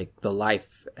 and it's like the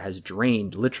life has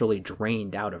literally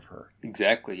drained out of her.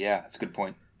 Exactly, yeah. That's a good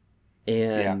point.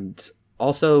 And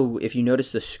also, if you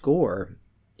notice the score,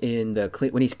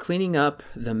 when he's cleaning up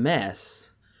the mess,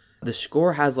 the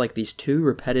score has like these two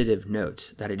repetitive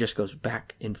notes that it just goes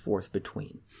back and forth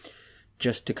between,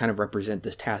 just to kind of represent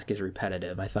this task as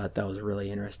repetitive. I thought that was a really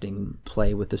interesting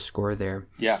play with the score there.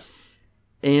 Yeah.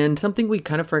 And something we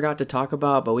kind of forgot to talk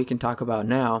about, but we can talk about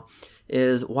now,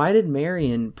 is why did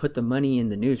Marion put the money in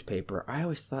the newspaper? I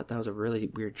always thought that was a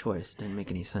really weird choice. Didn't make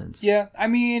any sense. Yeah, I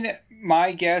mean,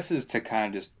 my guess is to kind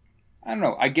of just, I don't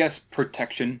know, I guess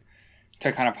protection,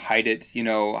 to kind of hide it,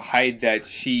 hide that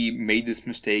she made this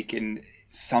mistake and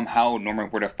somehow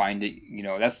Norman were to find it,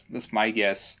 that's my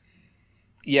guess.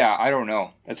 Yeah, I don't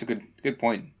know. That's a good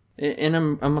point. And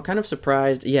I'm kind of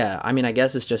surprised. Yeah, I mean, I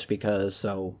guess it's just because,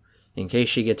 in case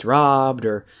she gets robbed,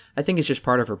 or I think it's just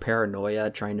part of her paranoia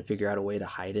trying to figure out a way to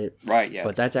hide it. Right, yeah.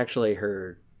 But that's actually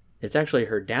her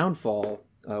downfall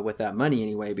with that money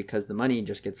anyway, because the money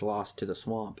just gets lost to the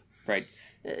swamp. Right.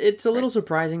 It's a little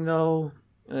surprising, though,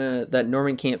 that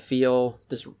Norman can't feel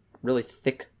this really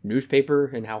thick newspaper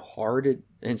and how hard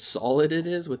and solid it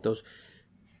is with those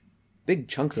big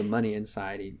chunks of money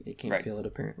inside. He can't feel it,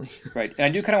 apparently. Right. And I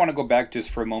do kind of want to go back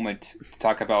just for a moment to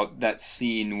talk about that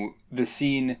scene,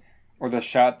 or the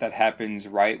shot that happens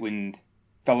right when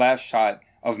the last shot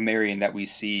of Marion that we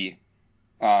see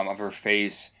of her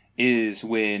face is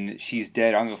when she's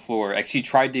dead on the floor. Like, she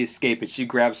tried to escape, and she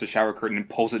grabs the shower curtain and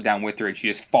pulls it down with her, and she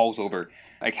just falls over,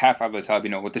 like half out of the tub,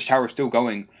 with the shower still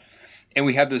going. And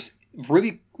we have this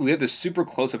super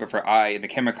close up of her eye, and the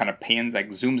camera kind of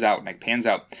zooms out, and pans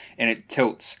out, and it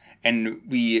tilts, and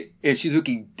she's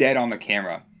looking dead on the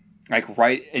camera, like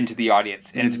right into the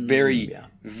audience, and it's very,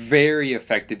 very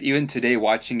effective. Even today,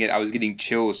 watching it, I was getting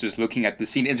chills just looking at the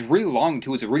scene. It's really long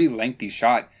too. It's a really lengthy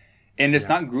shot, and it's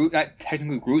not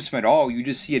technically gruesome at all. You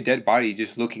just see a dead body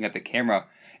just looking at the camera,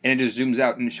 and it just zooms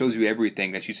out and it shows you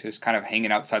everything, that she's just kind of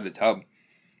hanging outside the tub.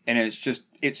 And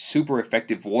it's super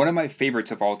effective. One of my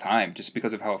favorites of all time, just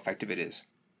because of how effective it is.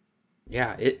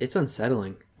 Yeah, it's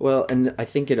unsettling. Well, and I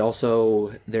think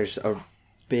there's a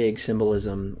big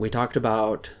symbolism. We talked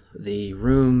about the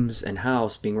rooms and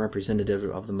house being representative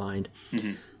of the mind.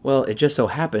 Mm-hmm. Well, it just so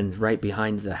happens right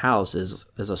behind the house is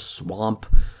a swamp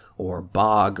or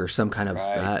bog or some kind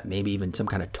of, maybe even some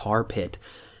kind of tar pit.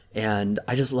 And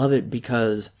I just love it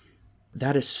because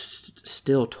that is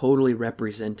still totally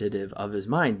representative of his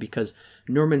mind, because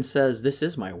Norman says, this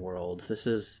is my world. This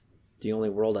is the only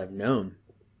world I've known.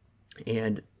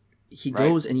 And he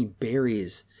goes and he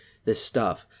buries this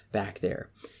stuff back there.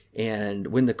 And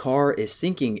when the car is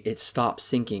sinking, it stops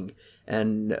sinking.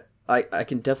 And I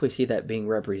can definitely see that being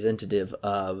representative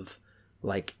of,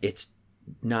 like, it's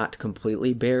not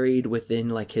completely buried within,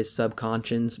 like, his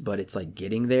subconscious, but it's, like,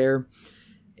 getting there.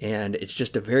 And it's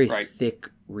just a very thick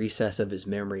recess of his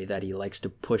memory that he likes to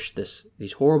push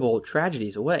these horrible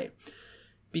tragedies away.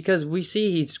 Because we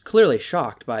see he's clearly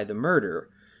shocked by the murder.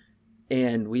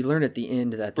 And we learn at the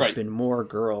end that there's been more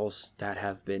girls that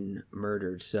have been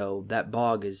murdered. So that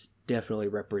bog is definitely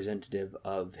representative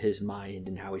of his mind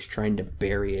and how he's trying to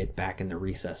bury it back in the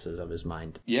recesses of his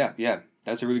mind. Yeah.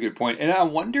 That's a really good point. And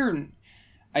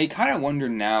I kind of wonder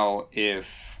now if...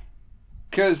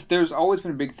 Because there's always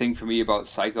been a big thing for me about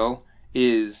Psycho,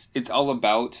 is it's all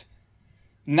about,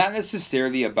 not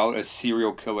necessarily about a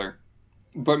serial killer,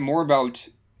 but more about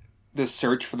the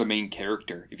search for the main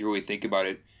character, if you really think about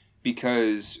it.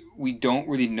 Because we don't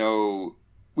really know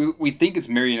we think it's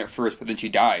Marion at first, but then she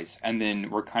dies, and then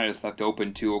we're kind of just left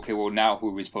open to, okay, well, now who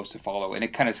are we supposed to follow? And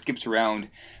it kind of skips around,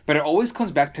 but it always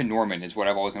comes back to Norman, is what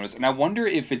I've always noticed. And I wonder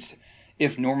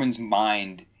if Norman's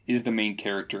mind is the main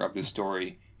character of the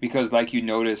story, because like you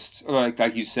noticed, or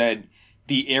like you said,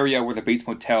 the area where the Bates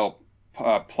Motel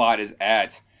plot is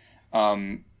at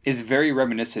is very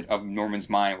reminiscent of Norman's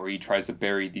mind, where he tries to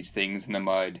bury these things in the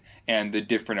mud, and the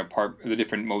different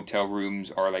motel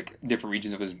rooms are like different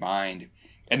regions of his mind.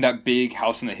 And that big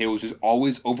house in the hills is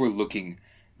always overlooking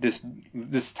this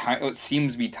what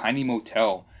seems to be tiny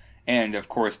motel. And of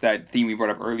course, that theme we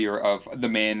brought up earlier of the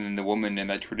man and the woman, and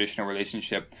that traditional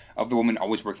relationship of the woman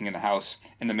always working in the house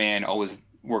and the man always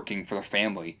working for the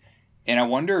family. And I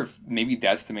wonder if maybe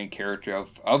that's the main character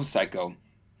of Psycho,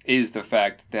 is the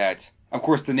fact that, of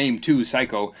course, the name too,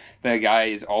 Psycho,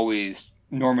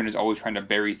 Norman is always trying to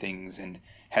bury things and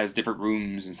has different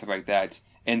rooms and stuff like that.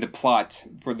 And the plot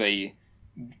for the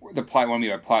plot, what I mean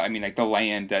by plot, I mean like the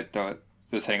land that the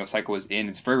setting of Psycho is in,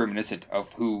 it's very reminiscent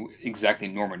of who exactly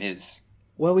Norman is.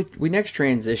 Well, we next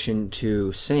transition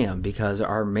to Sam, because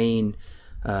our main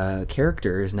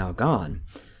character is now gone.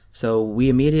 So we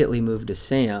immediately move to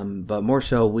Sam, but more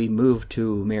so we move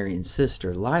to Marion's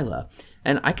sister, Lila.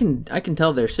 And I can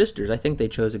tell they're sisters. I think they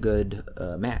chose a good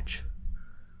match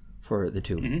for the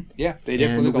two. Mm-hmm. Yeah, they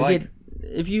definitely look alike.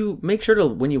 If you make sure to,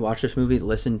 when you watch this movie,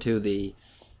 listen to the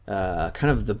kind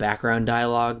of the background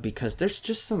dialogue, because there's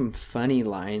just some funny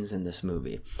lines in this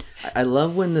movie. I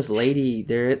love when this lady,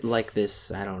 they're at like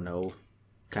this, I don't know,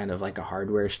 kind of like a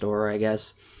hardware store, I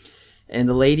guess. And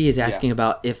the lady is asking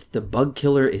about if the bug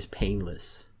killer is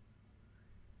painless.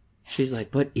 She's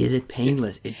like, but is it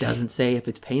painless? It doesn't say if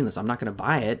it's painless. I'm not going to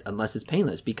buy it unless it's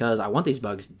painless, because I want these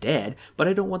bugs dead, but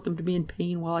I don't want them to be in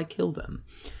pain while I kill them.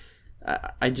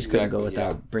 I just couldn't go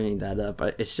without bringing that up.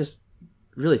 It's just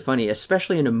really funny,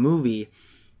 especially in a movie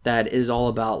that is all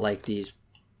about like these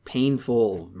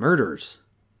painful murders,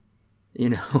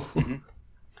 you know? Mm-hmm.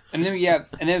 And then,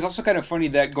 and it's also kind of funny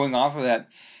that going off of that,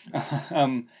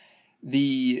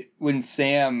 when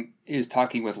Sam is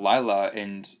talking with Lila,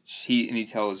 and Sam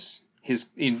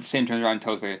turns around and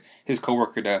tells his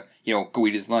coworker to, go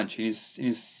eat his lunch, and he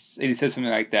says something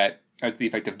like that, to the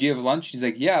effect of, "Do you have lunch?" He's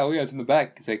like, "Yeah, it's in the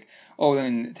back." He's like, "Oh,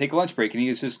 then take a lunch break," and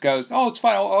he just goes, "Oh, it's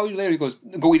fine. I'll eat later." He goes,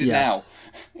 "Go eat it now."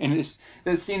 And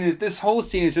this whole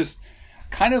scene is just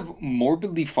kind of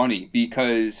morbidly funny,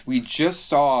 because we just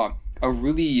saw a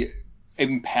really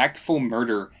impactful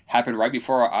murder happen right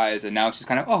before our eyes, and now it's just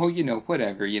kind of,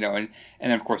 whatever, and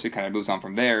then of course it kind of moves on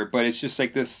from there. But it's just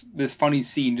like this funny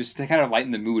scene just to kind of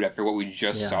lighten the mood after what we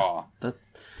just saw.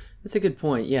 That's a good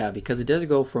point, because it does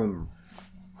go from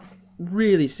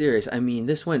really serious. I mean,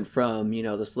 this went from,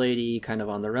 this lady kind of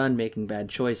on the run making bad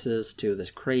choices to this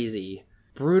crazy,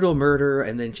 brutal murder,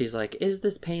 and then she's like, "Is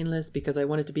this painless? Because I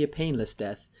want it to be a painless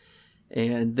death."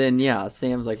 And then,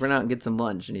 Sam's like, "Run out and get some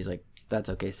lunch," and he's like, "That's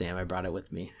okay, Sam, I brought it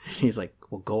with me." And he's like,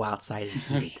 "Well, go outside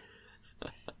and eat it."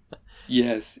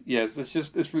 Yes,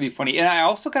 it's really funny. And I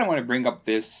also kind of want to bring up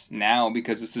this now,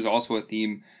 because this is also a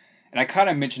theme, and I kind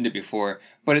of mentioned it before,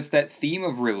 but it's that theme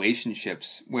of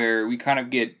relationships, where we kind of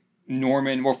get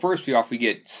Norman, well, first we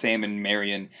get Sam and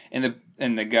Marion, and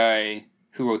the guy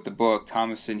who wrote the book,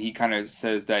 Thomason, he kind of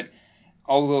says that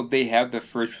although they have the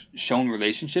first shown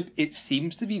relationship, it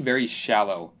seems to be very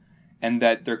shallow, and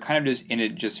that they're kind of just in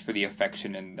it just for the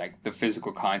affection and like the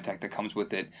physical contact that comes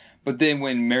with it. But then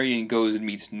when Marion goes and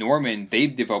meets Norman, they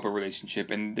develop a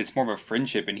relationship, and it's more of a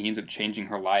friendship, and he ends up changing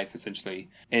her life, essentially,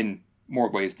 in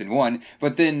more ways than one.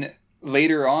 But then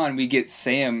later on, we get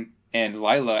Sam and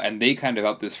Lila, and they kind of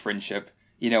develop this friendship,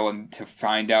 and to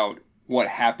find out what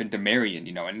happened to Marion,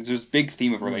 and there's this big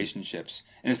theme of relationships.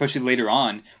 And especially later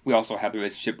on, we also have the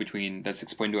relationship that's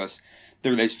explained to us, the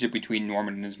relationship between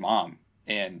Norman and his mom.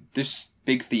 And this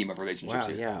big theme of relationships. Wow,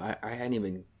 yeah, I hadn't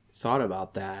even thought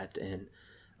about that. And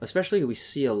especially we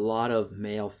see a lot of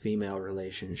male-female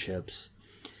relationships.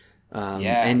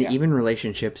 Even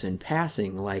relationships in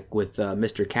passing, like with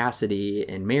Mr. Cassidy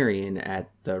and Marion at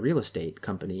the real estate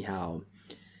company, how,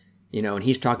 and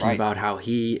he's talking about how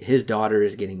his daughter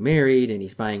is getting married, and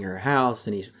he's buying her a house,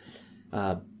 and he's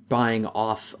buying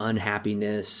off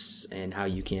unhappiness, and how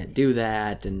you can't do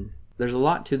that. And there's a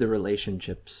lot to the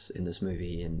relationships in this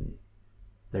movie and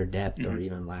their depth or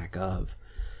even lack of.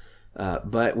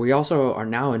 But we also are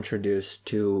now introduced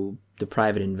to the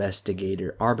private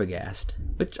investigator Arbogast,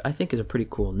 which I think is a pretty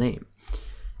cool name.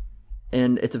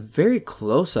 And it's a very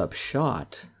close-up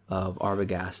shot of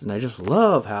Arbogast, and I just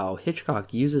love how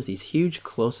Hitchcock uses these huge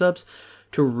close-ups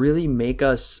to really make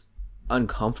us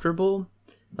uncomfortable,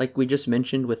 like we just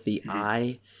mentioned with the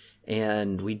eye.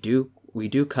 And we do we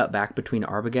do cut back between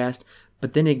Arbogast,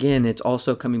 but then again, it's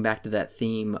also coming back to that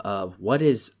theme of what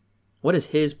is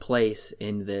his place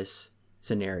in this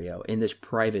scenario, in this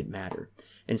private matter.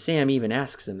 And Sam even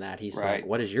asks him that. He's like,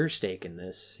 what is your stake in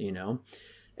this, you know?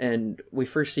 And we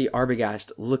first see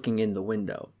Arbogast looking in the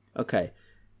window. Okay,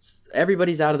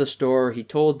 everybody's out of the store. He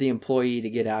told the employee to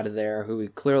get out of there, who he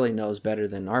clearly knows better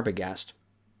than Arbogast.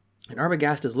 And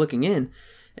Arbogast is looking in,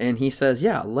 and he says,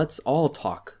 yeah, let's all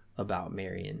talk about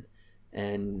Marion.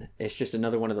 And it's just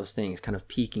another one of those things, kind of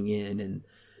peeking in. And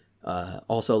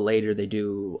also later they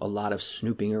do a lot of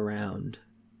snooping around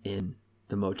in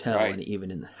the motel and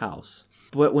even in the house.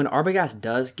 But when Arbogast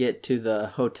does get to the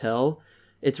hotel,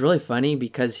 it's really funny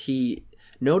because he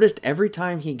noticed every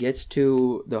time he gets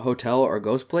to the hotel or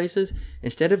ghost places,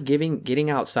 instead of getting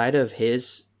outside of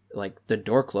his, like, the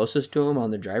door closest to him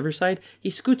on the driver's side, he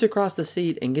scoots across the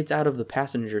seat and gets out of the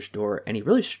passenger's door, and he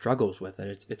really struggles with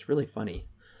it. It's really funny.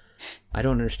 I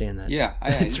don't understand that. Yeah,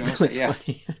 it's really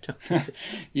funny.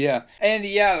 Yeah, and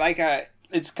yeah, like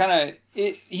it's kind of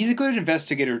he's a good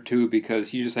investigator too,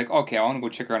 because you're just like, okay, I want to go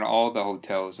check around all the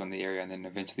hotels in the area, and then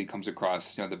eventually comes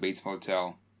across the Bates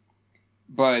Motel.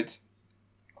 But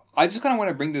I just kind of want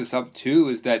to bring this up too,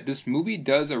 is that this movie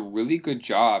does a really good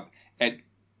job at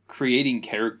creating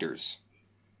characters,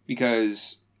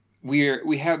 because there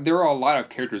are a lot of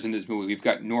characters in this movie. We've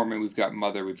got Norman, we've got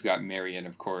Mother, we've got Marion,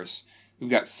 of course. We've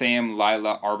got Sam,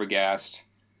 Lila, Arbogast,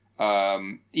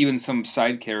 even some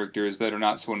side characters that are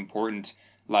not so important,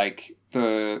 like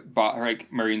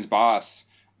Marion's boss,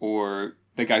 or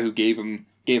the guy who gave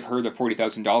her the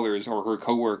 $40,000, or her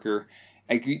coworker.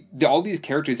 Like, all these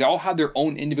characters, they all have their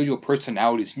own individual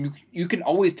personalities. You can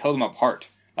always tell them apart.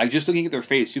 Like, just looking at their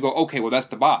face, you go, okay, well, that's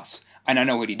the boss, and I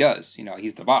know what he does.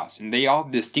 He's the boss, and they all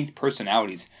have distinct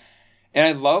personalities. And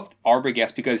I love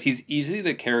Arbogast because he's easily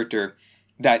the character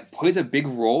that plays a big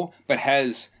role, but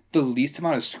has the least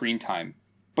amount of screen time.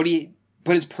 But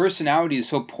his personality is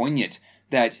so poignant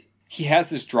that he has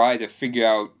this drive to figure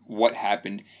out what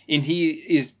happened. And he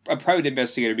is a private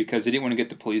investigator because they didn't want to get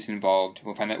the police involved.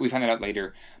 We find that out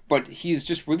later. But he's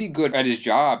just really good at his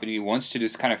job, and he wants to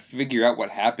just kind of figure out what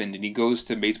happened. And he goes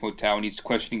to Bates Motel, and he's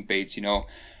questioning Bates,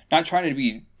 not trying to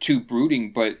be too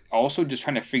brooding, but also just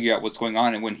trying to figure out what's going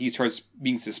on. And when he starts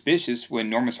being suspicious, when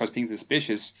Norman starts being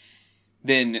suspicious,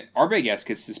 then Arbogast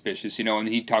gets suspicious, and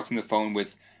he talks on the phone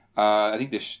with, I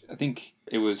think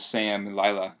it was Sam and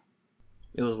Lila.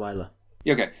 It was Lila.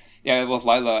 Okay. Yeah, it was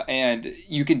Lila, and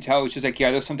you can tell it's just like,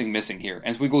 yeah, there's something missing here.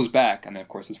 And so he goes back, and then, of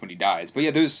course, that's when he dies. But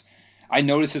yeah, I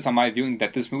noticed this on my viewing,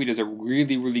 that this movie does a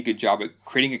really, really good job at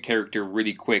creating a character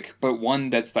really quick, but one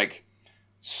that's, like,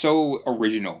 so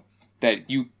original that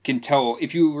you can tell,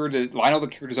 if you were to line all the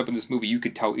characters up in this movie, you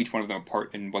could tell each one of them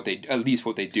apart and at least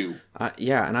what they do.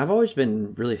 Yeah, and I've always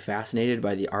been really fascinated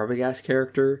by the Arbogast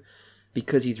character,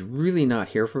 because he's really not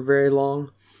here for very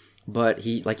long, but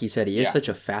he, like you said, he is such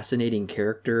a fascinating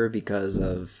character because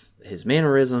of his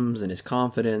mannerisms and his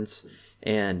confidence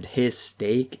and his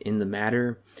stake in the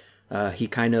matter. He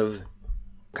kind of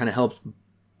helps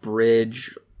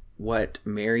bridge what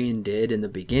Marion did in the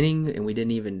beginning,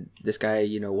 and this guy,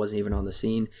 wasn't even on the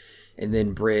scene, and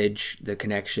then bridge the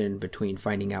connection between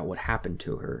finding out what happened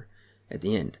to her at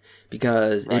the end,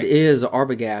 because it is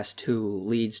Arbogast who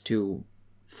leads to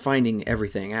finding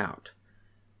everything out,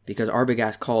 because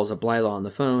Arbogast calls up Lila on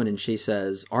the phone, and she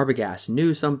says Arbogast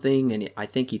knew something, and I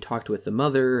think he talked with the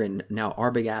mother, and now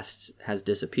Arbogast has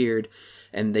disappeared,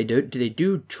 and they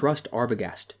do trust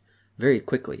Arbogast very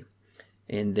quickly,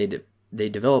 and they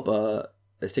develop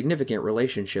a significant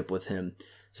relationship with him.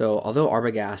 So although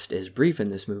Arbogast is brief in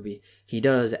this movie, he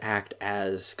does act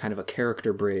as kind of a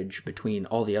character bridge between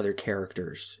all the other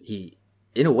characters. He,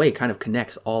 in a way, kind of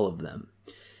connects all of them,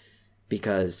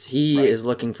 because he is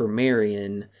looking for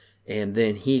Marion, and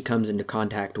then he comes into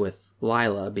contact with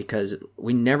Lila, because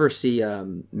we never see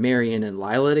Marion and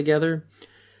Lila together,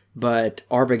 but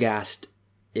Arbogast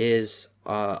is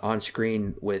on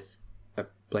screen with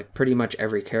pretty much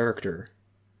every character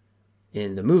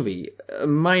in the movie,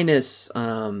 minus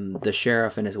the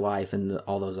sheriff and his wife and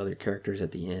all those other characters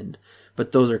at the end.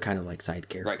 But those are kind of like side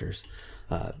characters,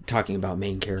 talking about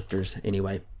main characters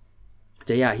anyway.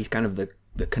 So yeah, he's kind of the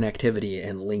connectivity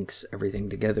and links everything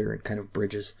together and kind of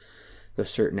bridges those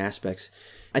certain aspects.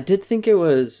 I did think it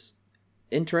was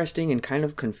interesting and kind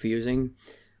of confusing.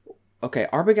 Okay,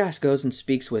 Arbogast goes and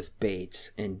speaks with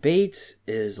Bates, and Bates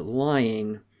is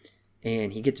lying,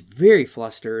 and he gets very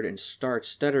flustered and starts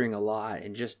stuttering a lot,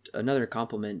 and just another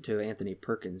compliment to Anthony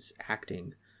Perkins'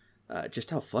 acting,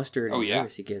 just how flustered and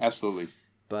nervous he gets. Absolutely.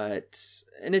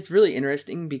 And it's really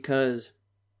interesting, because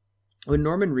when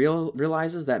Norman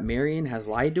realizes that Marion has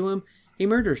lied to him, He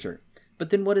murders her. But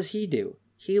then what does he do?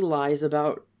 He lies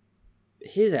about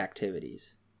his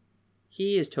activities.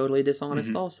 He is totally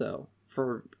dishonest also.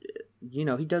 He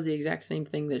does the exact same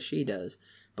thing that she does.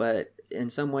 But in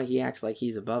some way he acts like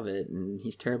he's above it, and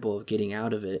he's terrible at getting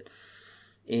out of it.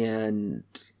 And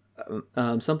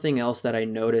something else that I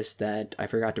noticed that I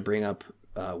forgot to bring up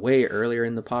way earlier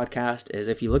in the podcast is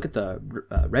if you look at the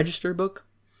register book,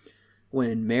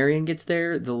 when Marion gets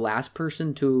there, the last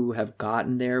person to have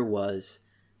gotten there was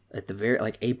at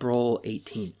the April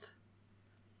 18th.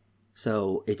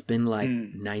 So it's been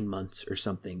 9 months or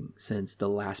something since the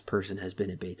last person has been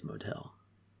at Bates Motel.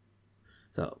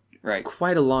 So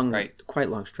quite long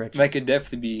stretch. That could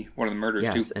definitely be one of the murders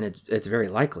too. Yes, and it's very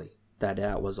likely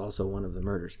that was also one of the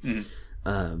murders.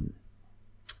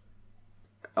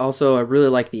 Also, I really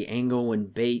like the angle when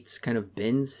Bates kind of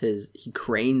he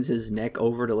cranes his neck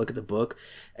over to look at the book.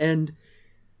 And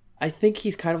I think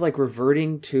he's kind of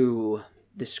reverting to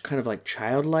this kind of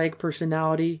childlike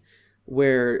personality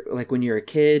where when you're a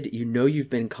kid, you've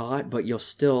been caught, but you'll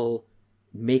still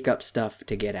make up stuff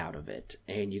to get out of it.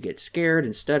 And you get scared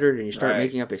and stuttered and you start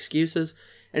making up excuses.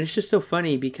 And it's just so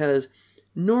funny because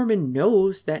Norman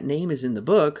knows that name is in the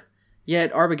book,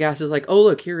 yet Arbogast is like, oh,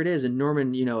 look, here it is. And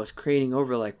Norman, is craning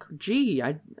over gee,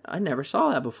 I never saw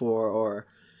that before. Or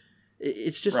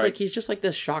it's just he's just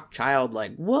this shocked child,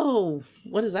 whoa,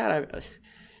 what is that? I've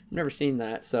never seen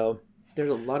that. So there's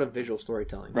a lot of visual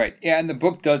storytelling. Right. Yeah, and the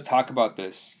book does talk about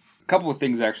this. A couple of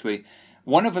things, actually.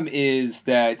 One of them is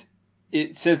that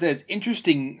it says that it's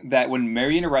interesting that when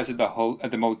Marion arrives at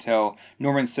the motel,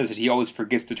 Norman says that he always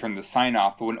forgets to turn the sign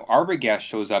off. But when Arbogast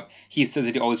shows up, he says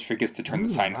that he always forgets to turn the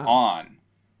sign on.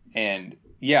 And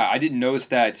yeah, I didn't notice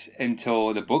that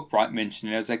until the book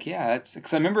mentioned it. I was like, yeah, that's...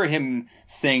 Because I remember him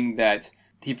saying that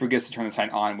he forgets to turn the sign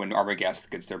on when Arbogast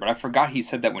gets there. But I forgot he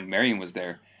said that when Marion was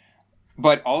there.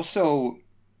 But also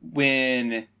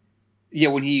when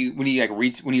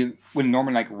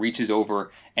Norman reaches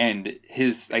over and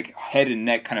his head and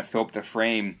neck kind of fill up the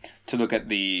frame to look at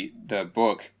the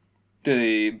book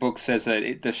says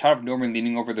that the shot of Norman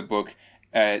leaning over the book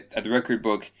at the record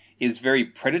book is very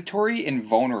predatory and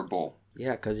vulnerable.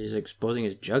 Yeah, because he's exposing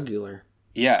his jugular.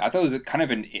 Yeah, I thought it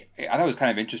was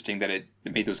kind of interesting that it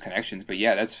made those connections. But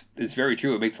yeah, it's very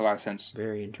true. It makes a lot of sense.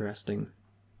 Very interesting.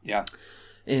 Yeah.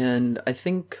 And I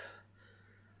think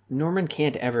Norman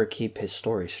can't ever keep his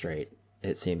story straight,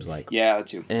 it seems like. Yeah, that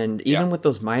too. And even with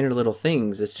those minor little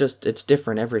things, it's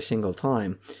different every single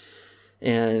time.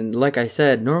 And like I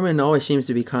said, Norman always seems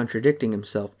to be contradicting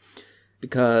himself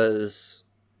because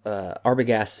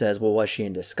Arbogast says, well, was she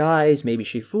in disguise? Maybe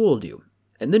she fooled you.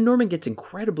 And then Norman gets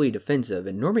incredibly defensive,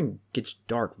 and Norman gets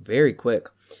dark very quick.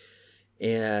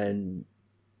 And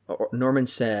Norman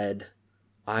said,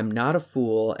 I'm not a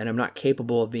fool, and I'm not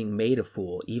capable of being made a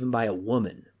fool, even by a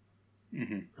woman.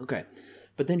 Mm-hmm. Okay.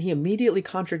 But then he immediately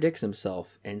contradicts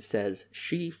himself and says,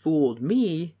 she fooled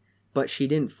me, but she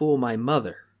didn't fool my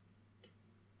mother.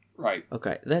 Right.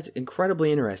 Okay. That's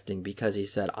incredibly interesting because he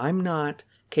said, I'm not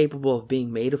capable of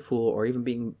being made a fool or even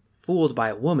being fooled by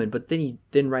a woman. But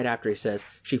then right after he says,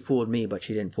 she fooled me, but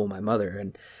she didn't fool my mother.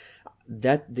 And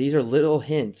these are little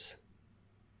hints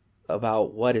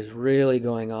about what is really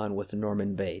going on with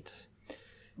Norman Bates.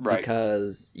 Right.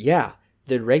 Because, yeah,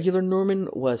 the regular Norman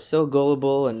was so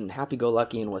gullible and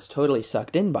happy-go-lucky and was totally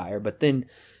sucked in by her, but then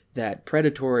that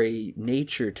predatory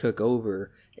nature took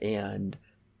over and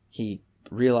he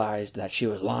realized that she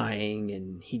was lying,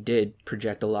 and he did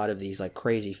project a lot of these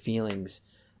crazy feelings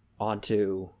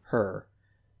onto her.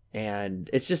 And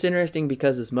it's just interesting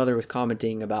because his mother was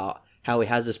commenting about how he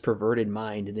has this perverted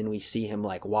mind, and then we see him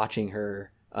watching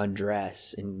her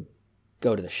undress and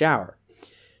go to the shower.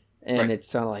 And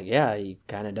It's kind of yeah, he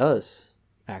kind of does,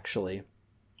 actually.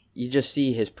 You just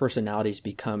see his personalities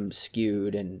become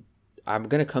skewed, and I'm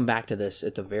going to come back to this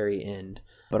at the very end,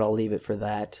 but I'll leave it for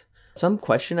that. Some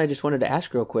question I just wanted to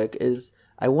ask real quick is,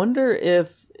 I wonder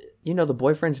if, the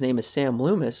boyfriend's name is Sam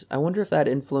Loomis, I wonder if that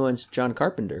influenced John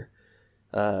Carpenter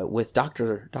with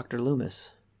Dr.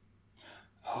 Loomis.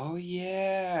 Oh,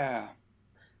 yeah.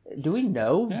 Do we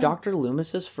know Dr.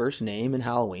 Loomis's first name in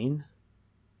Halloween?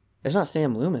 It's not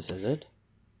Sam Loomis, is it?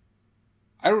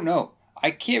 I don't know.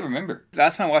 I can't remember.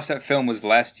 Last time I watched that film was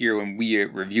last year when we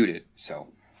reviewed it,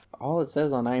 so. All it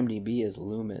says on IMDb is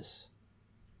Loomis.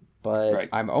 But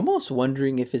I'm almost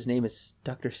wondering if his name is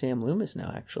Dr. Sam Loomis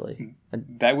now, actually.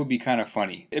 That would be kind of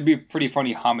funny. It'd be a pretty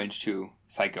funny homage to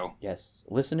Psycho. Yes.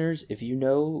 Listeners, if you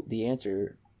know the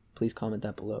answer, please comment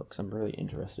that below, because I'm really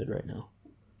interested right now.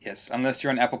 Yes, unless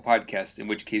you're on Apple Podcasts, in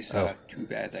which case, too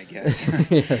bad, I guess.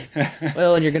 Yes.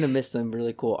 Well, and you're going to miss some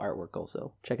really cool artwork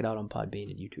also. Check it out on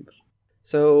Podbean and YouTube.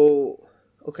 So,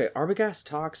 okay, Arbogast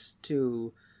talks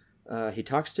to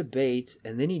Bates,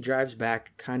 and then he drives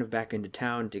back into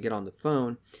town to get on the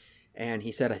phone. And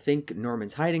he said, I think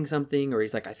Norman's hiding something, or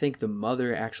he's like, I think the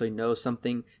mother actually knows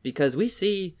something, because we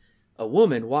see a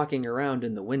woman walking around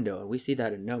in the window, and we see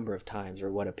that a number of times,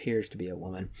 or what appears to be a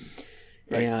woman.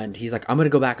 Right. And he's like, I'm going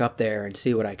to go back up there and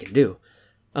see what I can do.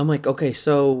 I'm like, okay,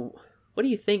 so what do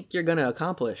you think you're going to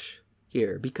accomplish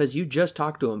here? Because you just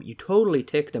talked to him, you totally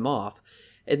ticked him off,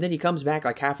 and then he comes back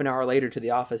like half an hour later to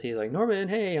the office. He's like, Norman,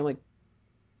 hey. I'm like,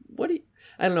 what do you...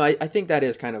 I don't know. I think that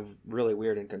is kind of really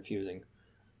weird and confusing.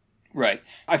 Right.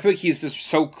 I feel like he's just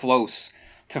so close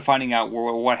to finding out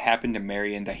what happened to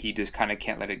Marion that he just kind of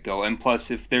can't let it go. And plus,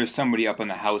 if there's somebody up in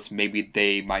the house, maybe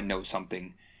they might know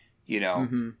something. You know,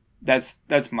 mm-hmm.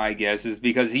 That's my guess, is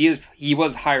because he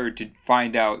was hired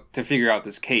to figure out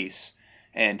this case,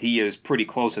 and he is pretty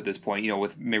close at this point. You know,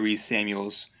 with Marie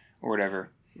Samuels or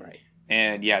whatever. Right.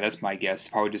 And yeah, that's my guess.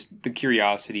 Probably just the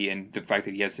curiosity and the fact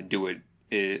that he has to do it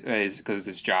is because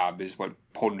his job is what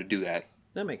told him to do that.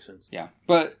 That makes sense. Yeah.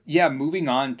 But, yeah, moving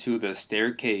on to the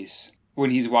staircase.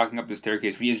 When he's walking up the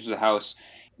staircase, when he enters the house,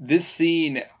 this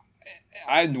scene,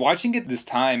 I'm watching it this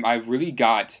time, I really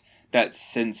got that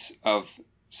sense of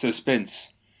suspense.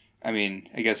 I mean,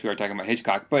 I guess we are talking about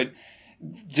Hitchcock, but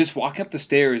just walking up the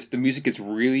stairs, the music gets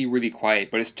really, really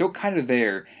quiet, but it's still kind of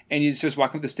there. And he's just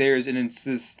walking up the stairs, and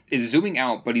it's zooming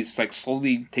out, but he's like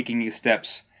slowly taking his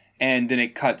steps, and then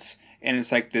it cuts. And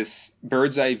it's like this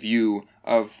bird's eye view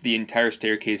of the entire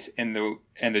staircase and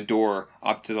the door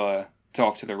off to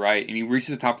the right. And he reaches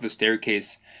the top of the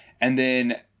staircase, and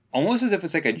then almost as if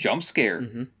it's like a jump scare,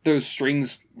 mm-hmm. those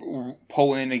strings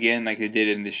pull in again like they did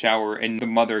in the shower, and the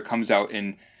mother comes out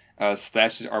and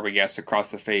slashes Arbogast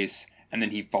across the face, and then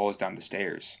he falls down the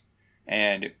stairs.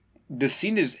 And the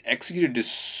scene is executed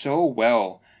just so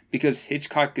well because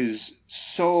Hitchcock is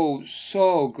so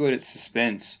good at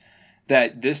suspense.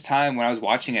 That this time when I was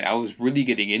watching it, I was really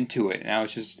getting into it.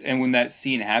 And when that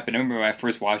scene happened, I remember when I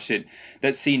first watched it,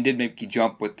 that scene did make me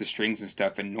jump with the strings and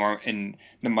stuff and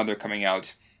the mother coming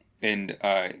out and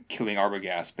killing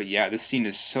Arbogast. But yeah, this scene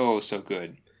is so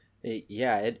good. It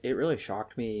really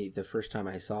shocked me the first time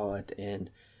I saw it. And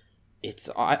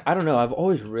I don't know, I've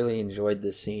always really enjoyed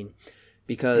this scene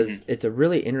because mm-hmm. it's a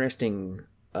really interesting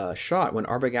shot when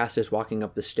Arbogast is walking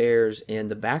up the stairs,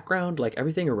 and the background, like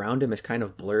everything around him is kind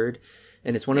of blurred,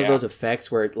 and it's one of those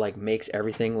effects where it like makes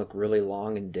everything look really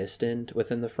long and distant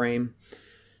within the frame.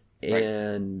 Right.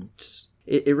 And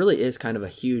it really is kind of a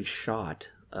huge shot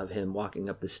of him walking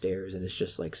up the stairs, and it's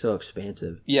just like so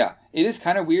expansive. Yeah, it is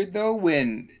kind of weird though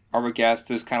when Arbogast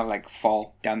does kind of like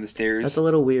fall down the stairs. That's a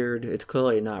little weird. It's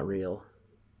clearly not real.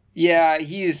 Yeah,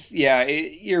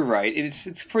 you're right.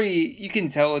 It's pretty, you can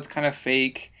tell it's kind of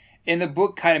fake. And the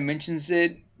book kind of mentions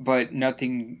it, but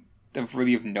nothing of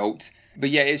note. But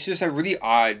yeah, it's just a really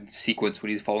odd sequence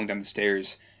when he's falling down the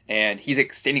stairs. And he's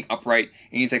like standing upright,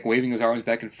 and he's like waving his arms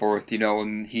back and forth, you know,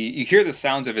 and you hear the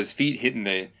sounds of his feet hitting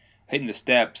the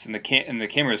steps, and the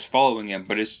camera is following him.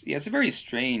 But it's a very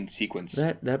strange sequence.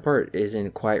 That part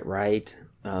isn't quite right.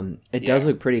 It does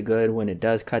look pretty good when it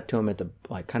does cut to him at the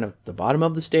like kind of the bottom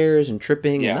of the stairs and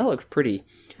tripping, and that looks pretty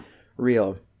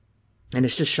real. And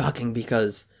it's just shocking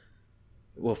because,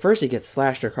 well, first he gets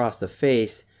slashed across the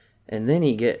face, and then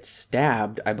he gets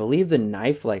stabbed. I believe the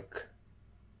knife, like,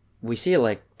 we see it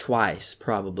like twice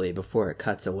probably before it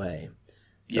cuts away.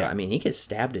 So I mean, he gets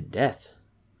stabbed to death.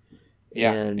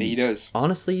 Yeah, and he does.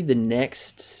 Honestly, the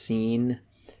next scene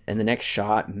and the next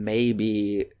shot may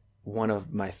be one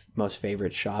of my most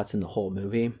favorite shots in the whole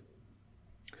movie.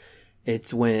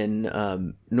 It's when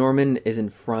Norman is in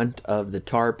front of the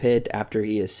tar pit after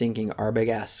he is sinking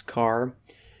Arbogast's car,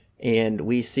 and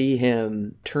we see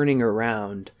him turning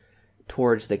around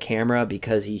towards the camera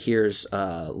because he hears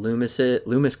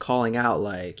Loomis calling out,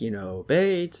 like, you know,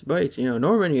 Bates, you know,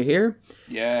 Norman, you here?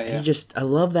 Yeah. And I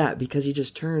love that because he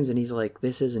just turns and he's like,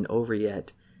 this isn't over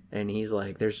yet. And he's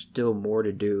like, there's still more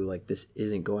to do. Like, this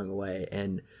isn't going away.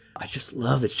 And I just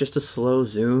love it's just a slow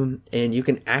zoom, and you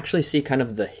can actually see kind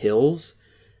of the hills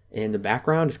in the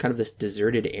background. It's kind of this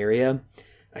deserted area.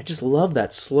 I just love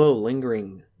that slow,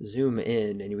 lingering zoom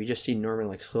in, and we just see Norman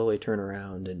like slowly turn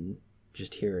around and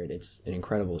just hear it. It's an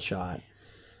incredible shot.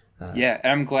 And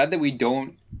I'm glad that you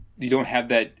don't have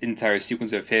that entire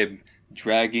sequence of him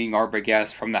dragging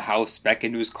Arbogast from the house back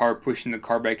into his car, pushing the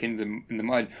car back into the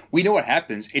mud. We know what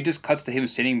happens. It just cuts to him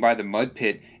standing by the mud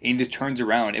pit, and he just turns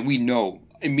around, and we know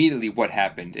immediately what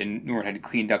happened, and Norman had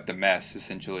cleaned up the mess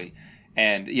essentially.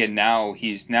 And now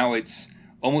it's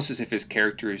almost as if his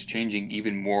character is changing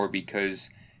even more because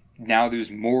now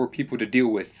there's more people to deal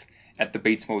with, at the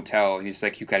Bates Motel, and he's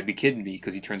like, "You gotta be kidding me,"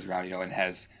 because he turns around, and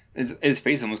has his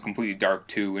face almost completely dark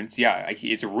too, and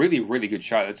it's a really really good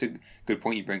shot. That's a good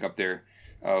point you bring up there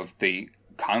of the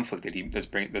conflict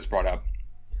that's brought up.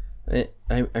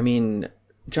 I mean,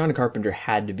 John Carpenter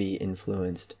had to be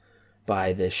influenced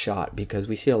by this shot because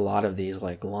we see a lot of these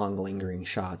like long lingering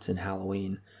shots in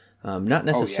Halloween. Not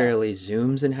necessarily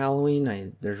zooms in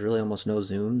Halloween. There's really almost no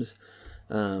zooms.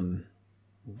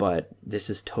 But this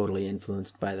is totally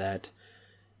influenced by that.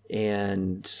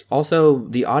 And also,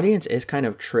 the audience is kind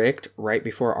of tricked right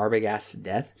before Arbogast's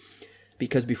death.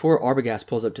 Because before Arbogast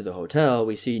pulls up to the hotel,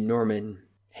 we see Norman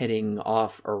heading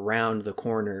off around the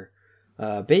corner.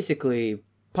 Basically,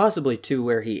 possibly to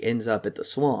where he ends up at the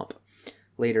swamp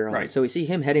later on. Right. So we see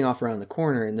him heading off around the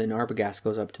corner, and then Arbogast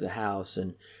goes up to the house.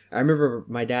 And I remember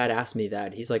my dad asked me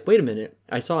that. He's like, wait a minute,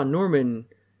 I saw Norman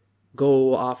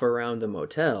go off around the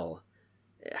motel.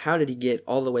 How did he get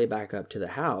all the way back up to the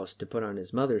house to put on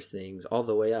his mother's things, all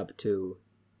the way up to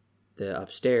the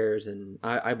upstairs? And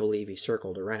I believe he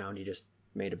circled around. He just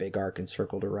made a big arc and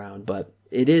circled around. But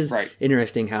it is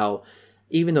interesting how,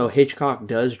 even though Hitchcock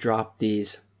does drop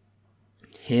these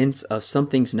hints of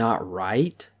something's not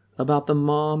right about the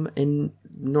mom and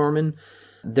Norman,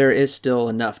 there is still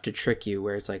enough to trick you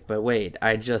where it's like, but wait,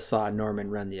 I just saw Norman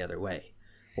run the other way.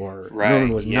 Or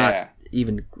Norman was not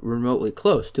even remotely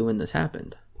close to when this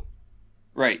happened.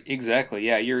 Right, exactly.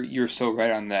 Yeah, you're so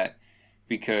right on that.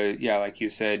 Because, like you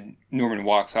said, Norman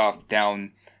walks off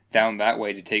down that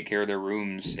way to take care of their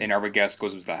rooms, and Arbogast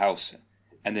goes into the house.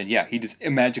 And then, he just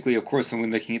magically, of course,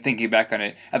 when thinking back on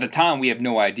it, at the time we have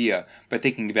no idea, but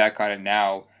thinking back on it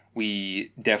now,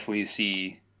 we definitely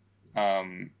see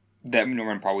that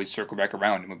Norman probably circled back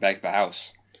around and went back to the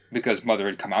house. Because Mother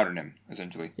had come out on him,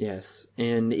 essentially. Yes,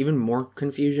 and even more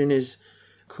confusion is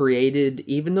created,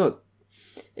 even though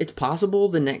it's possible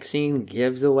the next scene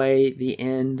gives away the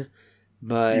end,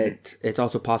 but it's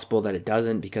also possible that it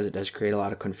doesn't, because it does create a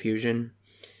lot of confusion,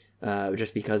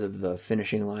 just because of the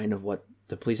finishing line of what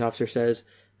the police officer says,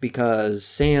 because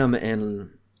Sam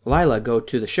and Lila go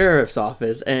to the sheriff's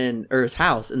office or his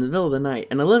house in the middle of the night,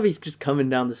 and I love he's just coming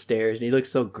down the stairs, and he looks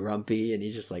so grumpy, and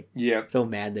he's just like so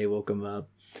mad they woke him up.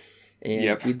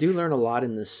 And we do learn a lot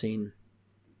in this scene,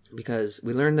 because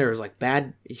we learn there was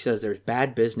he says there's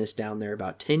bad business down there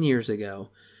about 10 years ago.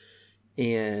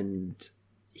 And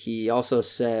he also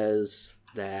says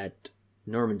that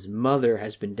Norman's mother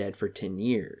has been dead for 10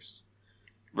 years.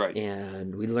 Right.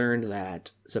 And we learned that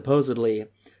supposedly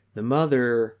the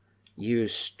mother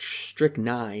used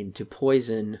strychnine to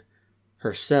poison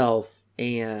herself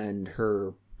and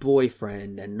her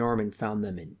boyfriend, and Norman found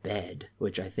them in bed,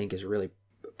 which I think is really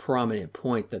prominent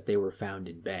point that they were found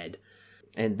in bed.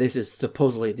 And this is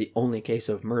supposedly the only case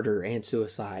of murder and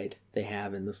suicide they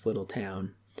have in this little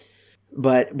town.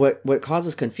 But what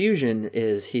causes confusion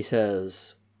is he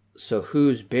says, so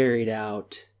who's buried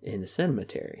out in the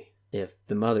cemetery if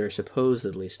the mother is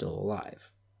supposedly still alive?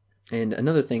 And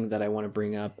another thing that I want to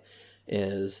bring up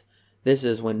is this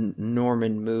is when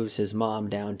Norman moves his mom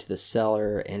down to the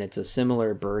cellar, and it's a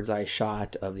similar bird's eye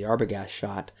shot of the Arbogast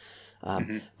shot.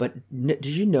 But did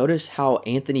you notice how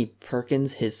Anthony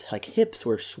Perkins, his hips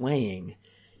were swaying,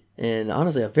 and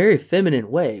honestly a very feminine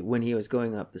way when he was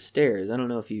going up the stairs? I don't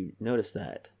know if you noticed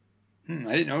that. I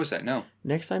didn't notice that, no.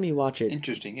 Next time you watch it,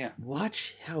 interesting,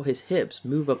 watch how his hips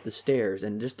move up the stairs,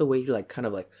 and just the way he kind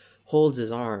of holds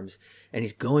his arms, and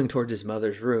he's going towards his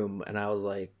mother's room. And I was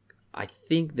like, I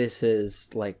think this is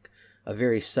a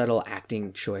very subtle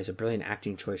acting choice, a brilliant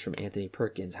acting choice from Anthony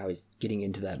Perkins, how he's getting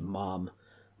into that mom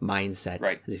mindset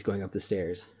as he's going up the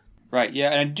stairs. Right,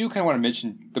 yeah, and I do kind of want to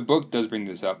mention, the book does bring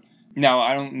this up. Now,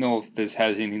 I don't know if this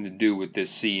has anything to do with this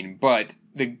scene, but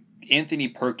the Anthony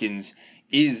Perkins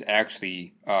is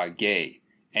actually gay,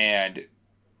 and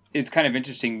it's kind of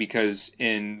interesting because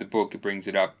in the book it brings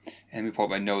it up, and we pull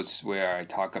up my notes where I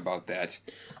talk about that,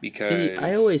 because... See,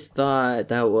 I always thought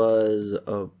that was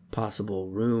a possible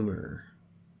rumor.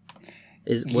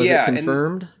 Was it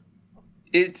confirmed?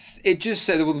 It just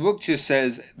said, well, the book just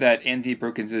says that Anthony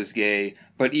Perkins is gay,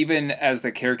 but even as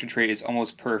the character trait is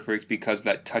almost perfect because of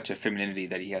that touch of femininity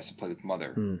that he has to play with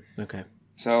Mother. Okay.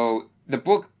 So the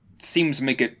book seems to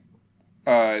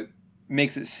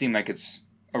makes it seem like it's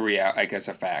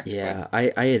a fact. Yeah,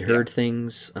 but, I had heard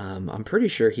things. I'm pretty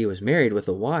sure he was married with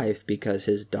a wife because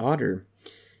his daughter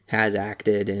has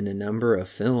acted in a number of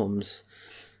films,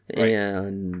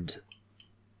 and.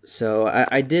 So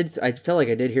I felt like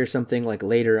I did hear something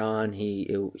later on he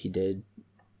did,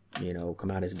 come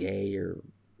out as gay, or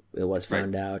it was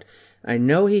found out. I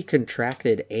know he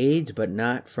contracted AIDS, but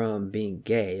not from being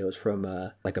gay. It was from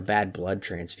a bad blood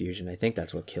transfusion. I think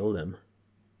that's what killed him.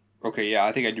 Okay, yeah,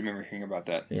 I think I do remember hearing about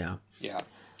that. Yeah. Yeah.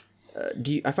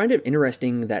 I find it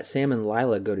interesting that Sam and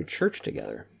Lila go to church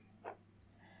together.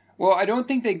 Well, I don't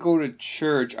think they go to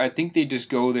church. I think they just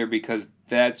go there because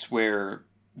that's where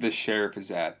the sheriff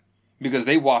is at. Because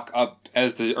they walk up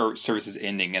as the service is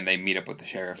ending and they meet up with the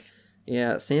sheriff.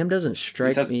 Yeah, Sam doesn't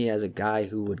strike me as a guy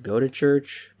who would go to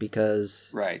church because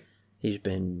right. He's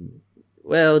been,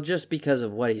 well, just because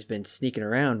of what he's been sneaking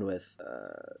around with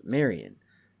Marion.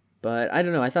 But I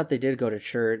don't know, I thought they did go to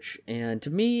church, and to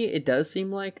me, it does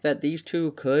seem like that these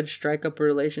two could strike up a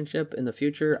relationship in the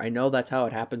future. I know that's how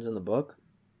it happens in the book,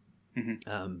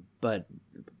 but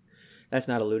that's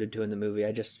not alluded to in the movie.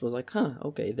 I just was like,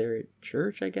 okay, they're at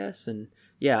church, I guess, and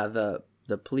yeah, the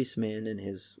policeman and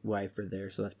his wife are there,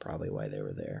 so that's probably why they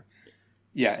were there.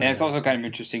 Yeah, and it's also kind of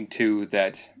interesting, too,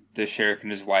 that the sheriff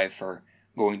and his wife are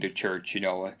going to church,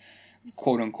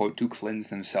 quote unquote, to cleanse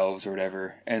themselves or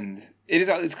whatever. And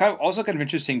it's kind of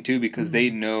interesting, too, because they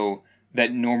know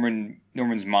that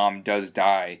Norman's mom does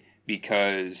die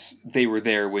because they were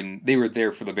there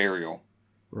for the burial.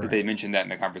 Right. They mentioned that in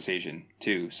the conversation,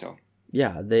 too, so.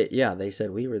 Yeah, they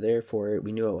said we were there for it.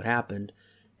 We knew it would happen.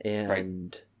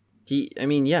 And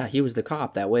right. He was the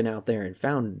cop that went out there and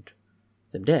found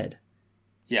them dead.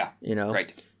 Yeah.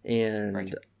 Right.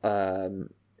 And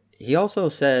he also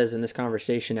says in this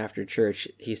conversation after church,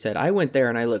 he said, I went there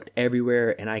and I looked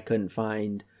everywhere and I couldn't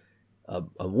find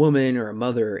a woman or a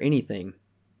mother or anything.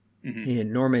 Mm-hmm.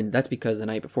 And Norman, that's because the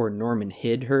night before Norman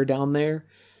hid her down there.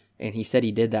 And he said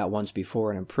he did that once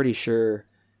before. And I'm pretty sure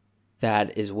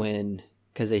that is when,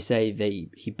 because they say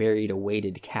he buried a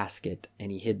weighted casket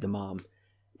and he hid the mom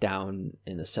down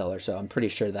in the cellar. So I'm pretty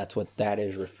sure that's what that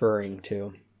is referring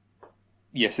to.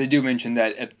 Yes, they do mention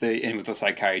that at the end with the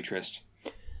psychiatrist,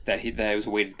 that it was a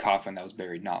weighted coffin that was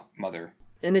buried, not mother.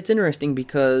 And it's interesting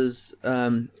because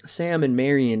Sam and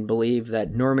Marion believe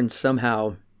that Norman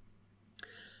somehow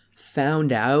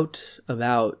found out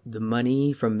about the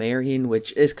money from Marion,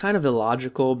 which is kind of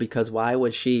illogical because why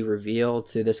would she reveal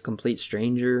to this complete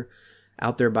stranger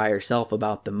out there by herself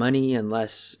about the money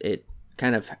unless it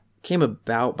kind of came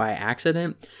about by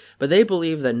accident? But they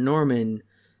believe that Norman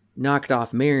knocked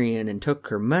off Marion and took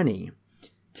her money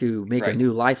to make a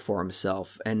new life for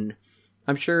himself. And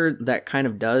I'm sure that kind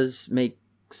of does make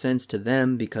sense to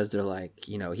them because they're like,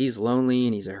 he's lonely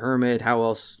and he's a hermit. How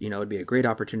else, it'd be a great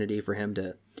opportunity for him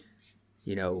to,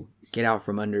 get out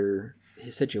from under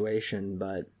his situation.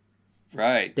 But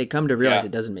they come to realize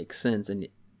it doesn't make sense and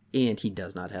he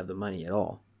does not have the money at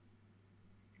all.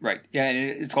 Right. Yeah.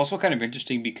 And it's also kind of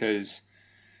interesting because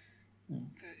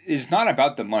it's not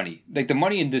about the money. Like, the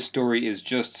money in this story is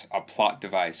just a plot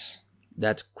device.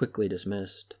 That's quickly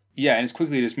dismissed. Yeah, and it's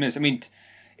quickly dismissed.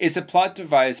 It's a plot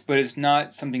device, but it's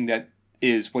not something that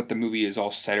is what the movie is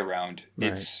all set around.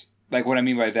 Right. It's, like, what I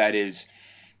mean by that is,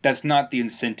 that's not the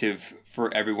incentive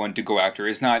for everyone to go after.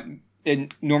 It's not,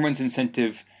 and Norman's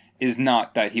incentive is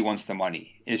not that he wants the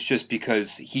money. It's just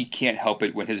because he can't help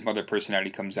it when his mother personality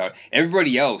comes out.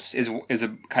 Everybody else is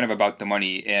kind of about the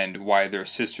money and why their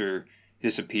sister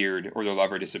disappeared or their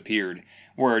lover disappeared,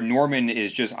 where Norman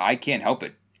is just, I can't help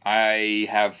it. I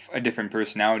have a different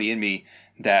personality in me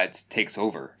that takes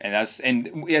over, and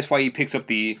that's why he picks up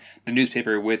the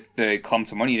newspaper with the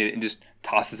clumps of money in it and just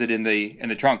tosses it in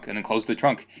the trunk and then closes the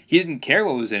trunk. He didn't care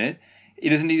what was in it. He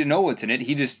doesn't need to know what's in it.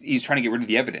 He's trying to get rid of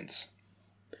the evidence.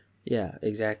 Yeah,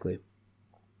 exactly.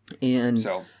 And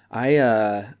so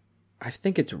I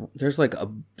think there's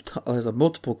a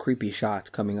multiple creepy shots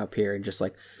coming up here, and just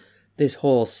like this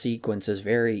whole sequence is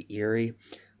very eerie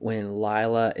when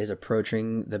Lila is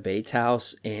approaching the Bates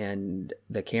house and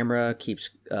the camera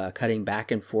keeps cutting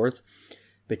back and forth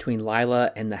between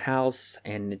Lila and the house,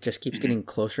 and it just keeps getting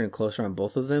closer and closer on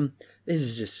both of them. This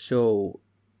is just so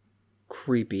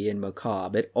creepy and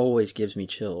macabre. It always gives me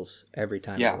chills every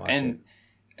time I watch it.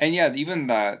 And yeah, even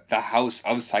the house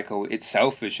of Psycho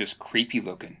itself is just creepy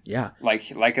looking. Yeah.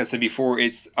 Like I said before,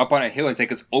 it's up on a hill. It's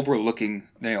like it's overlooking,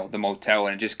 the motel,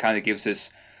 and it just kind of gives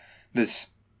this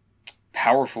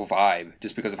powerful vibe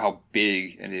just because of how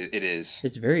big it is.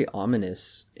 It's very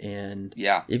ominous, and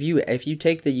yeah. If you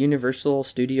take the Universal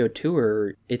Studio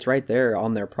tour, it's right there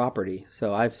on their property.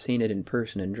 So I've seen it in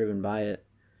person and driven by it.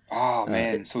 Oh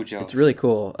man, so jealous. It's really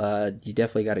cool. You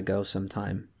definitely got to go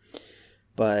sometime.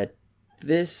 But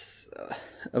this,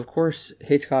 of course,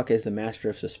 Hitchcock is the master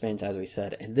of suspense, as we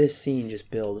said, and this scene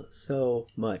just builds so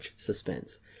much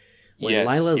suspense. When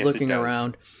Lila's looking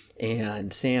around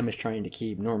and Sam is trying to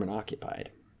keep Norman occupied.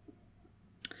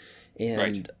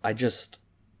 And I just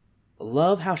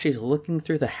love how she's looking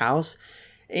through the house,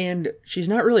 and she's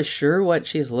not really sure what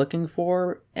she's looking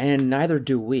for, and neither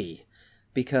do we.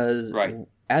 Because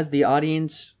as the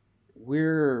audience,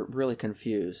 we're really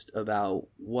confused about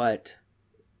what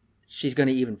she's going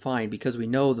to even find, because we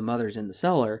know the mother's in the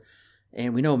cellar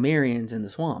and we know Marion's in the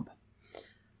swamp.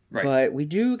 Right. But we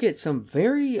do get some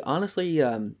very, honestly,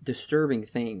 disturbing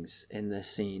things in this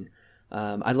scene.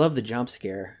 I love the jump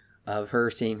scare of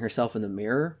her seeing herself in the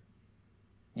mirror.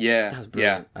 Yeah. That was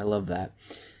brilliant. Yeah. I love that.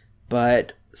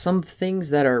 But some things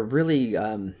that are really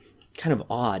kind of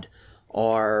odd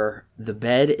are the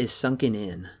bed is sunken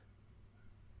in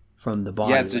from the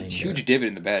body. Yeah, there's a huge divot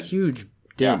in the bed. Huge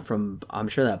dent from, I'm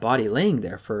sure, that body laying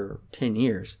there for 10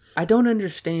 years. I don't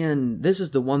understand. This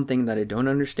is the one thing that I don't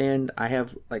understand. I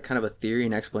have like kind of a theory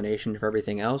and explanation for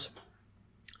everything else.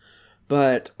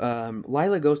 But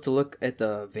Lila goes to look at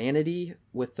the vanity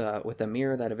with the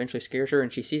mirror that eventually scares her,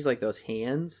 and she sees like those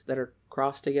hands that are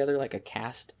crossed together, like a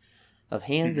cast of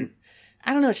hands. And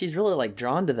I don't know, she's really like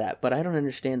drawn to that, but I don't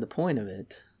understand the point of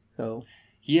it. So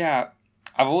yeah,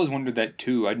 I've always wondered that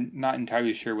too. I'm not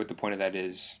entirely sure what the point of that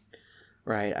is.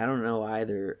 Right, I don't know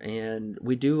either. And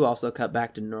we do also cut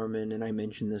back to Norman, and I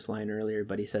mentioned this line earlier,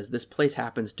 but he says, "This place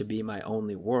happens to be my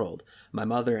only world. My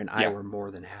mother and I were more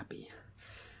than happy."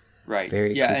 Right. Very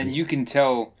creepy. And you can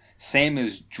tell Sam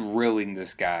is drilling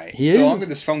this guy. He is. The longer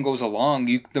this film goes along,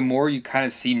 the more you kind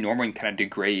of see Norman kind of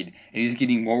degrade, and he's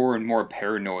getting more and more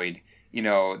paranoid. You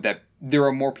know, that there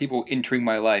are more people entering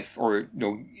my life, or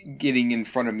getting in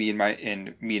front of me in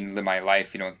my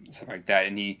life, stuff like that.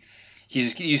 And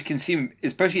you can see him,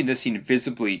 especially in this scene,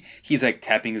 visibly, he's like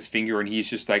tapping his finger and he's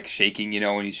just like shaking,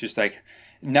 and he's just like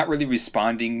not really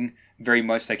responding very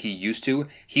much like he used to.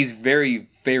 He's very,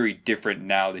 very different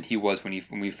now than he was when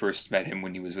we first met him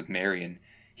when he was with Marion.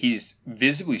 He's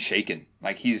visibly shaken,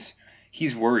 like he's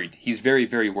worried. He's very,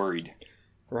 very worried.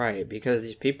 Right, because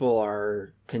these people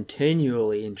are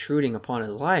continually intruding upon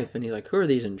his life, and he's like, who are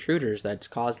these intruders that's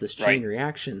caused this chain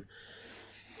reaction?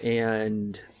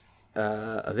 And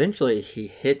eventually he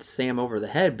hits Sam over the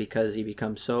head because he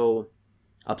becomes so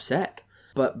upset.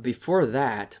 But before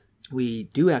that, we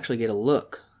do actually get a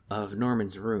look of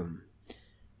Norman's room.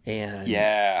 And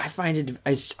I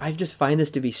just find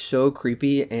this to be so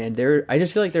creepy, and I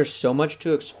just feel like there's so much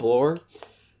to explore,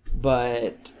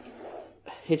 but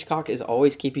Hitchcock is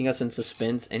always keeping us in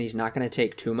suspense, and he's not going to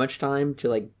take too much time to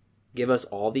like give us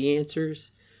all the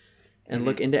answers and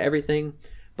look into everything.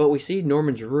 But we see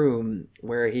Norman's room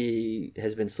where he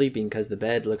has been sleeping, because the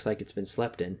bed looks like it's been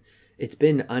slept in. It's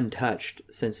been untouched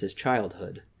since his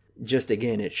childhood. Just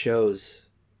again, it shows,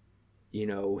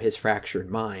 his fractured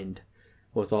mind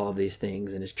with all of these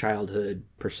things and his childhood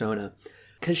persona.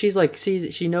 Because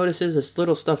she notices this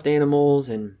little stuffed animals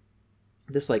and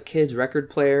this like kid's record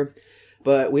player.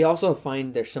 But we also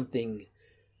find there's something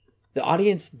the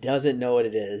audience doesn't know what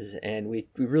it is, and we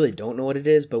really don't know what it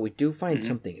is, but we do find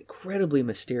something incredibly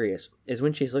mysterious is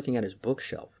when she's looking at his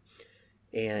bookshelf.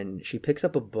 And she picks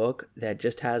up a book that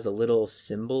just has a little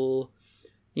symbol,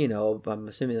 I'm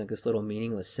assuming like this little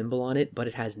meaningless symbol on it, but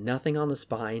it has nothing on the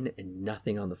spine and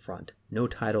nothing on the front. No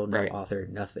title, no author,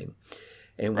 nothing.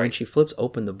 And when she flips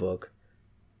open the book,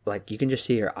 like you can just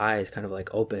see her eyes kind of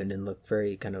like open and look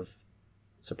very kind of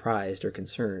surprised or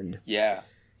concerned. Yeah.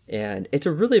 And it's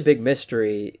a really big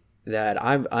mystery that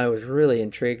I was really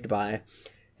intrigued by.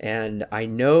 And I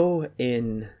know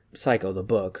in Psycho, the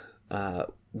book,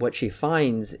 what she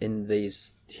finds in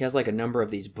these, she has like a number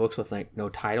of these books with like no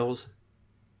titles,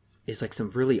 is like some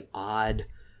really odd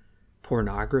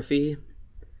pornography.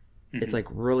 It's like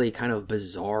really kind of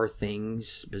bizarre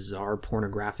things, bizarre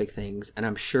pornographic things. And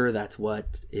I'm sure that's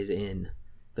what is in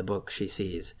the book she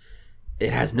sees.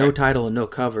 It has no title and no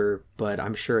cover, but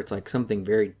I'm sure it's like something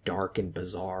very dark and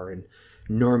bizarre. And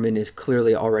Norman is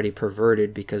clearly already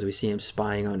perverted because we see him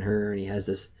spying on her, and he has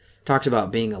this, talks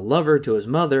about being a lover to his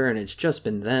mother, and it's just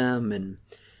been them, and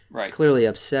clearly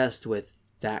obsessed with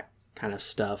that kind of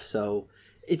stuff. So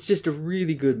it's just a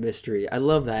really good mystery. I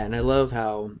love that, and I love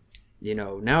how,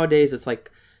 nowadays it's like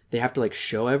they have to like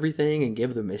show everything and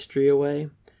give the mystery away.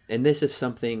 And this is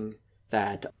something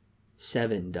that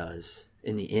Seven does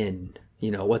in the end.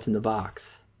 What's in the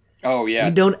box. Oh, yeah.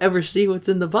 We don't ever see what's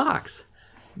in the box.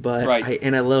 But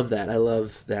I love that. I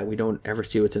love that we don't ever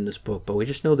see what's in this book, but we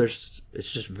just know it's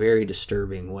just very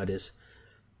disturbing what is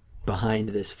behind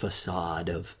this facade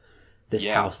of this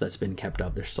house that's been kept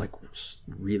up. There's like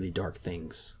really dark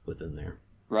things within there.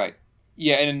 Right.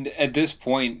 Yeah, and at this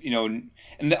point,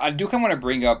 and I do kind of want to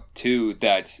bring up too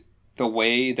that the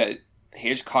way that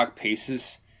Hitchcock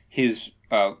paces his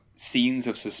scenes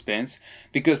of suspense,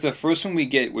 because the first one we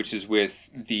get, which is with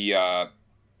the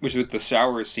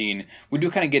shower scene, we do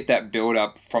kind of get that build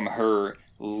up from her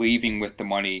leaving with the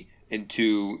money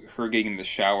into her getting in the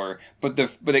shower. But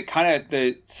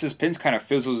the suspense kind of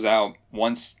fizzles out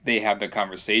once they have the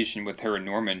conversation with her and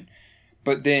Norman.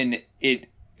 But then it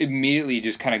immediately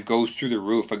just kind of goes through the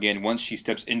roof again once she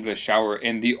steps into the shower,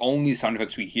 and the only sound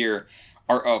effects we hear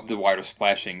are of the water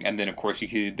splashing, and then of course you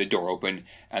hear the door open,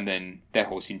 and then that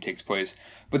whole scene takes place.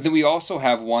 But then we also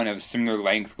have one of similar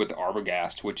length with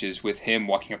Arbogast, which is with him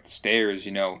walking up the stairs,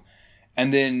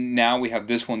 and then now we have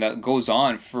this one that goes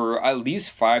on for at least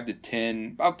 5 to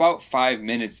 10, about 5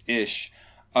 minutes ish,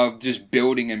 of just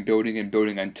building and building and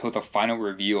building until the final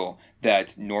reveal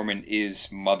that Norman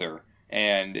is Mother.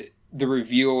 And the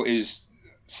reveal is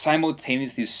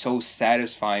simultaneously so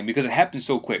satisfying because it happens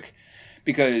so quick.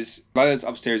 Because Lila's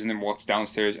upstairs and then walks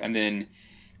downstairs, and then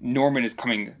Norman is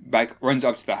coming back, runs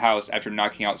up to the house after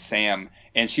knocking out Sam,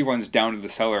 and she runs down to the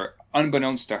cellar,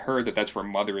 unbeknownst to her that that's where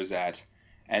Mother is at.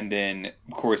 And then,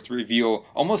 of course, the reveal,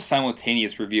 almost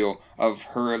simultaneous reveal of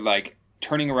her, like,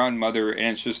 turning around Mother, and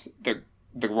it's just the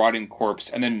rotting corpse,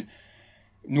 and then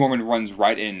Norman runs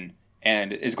right in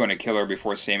and is going to kill her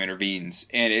before Sam intervenes.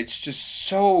 And it's just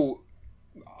so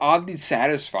oddly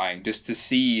satisfying just to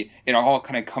see it all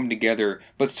kind of come together,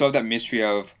 but still have that mystery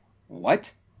of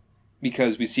what?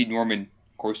 Because we see Norman,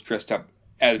 of course, dressed up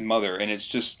as Mother, and it's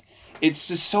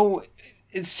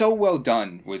so well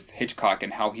done with Hitchcock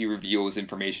and how he reveals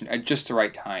information at just the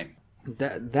right time.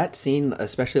 That scene,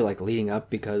 especially like leading up,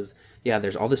 because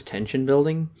there's all this tension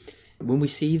building. When we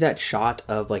see that shot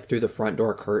of like through the front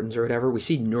door curtains or whatever, we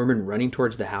see Norman running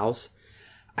towards the house.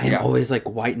 I am always like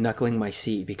white knuckling my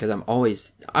seat because I'm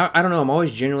always, I don't know, I'm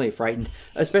always genuinely frightened,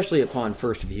 especially upon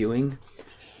first viewing.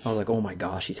 I was like, oh my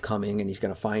gosh, he's coming and he's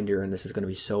going to find her and this is going to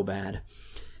be so bad.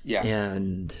 Yeah.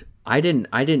 And I didn't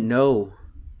know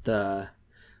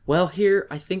here,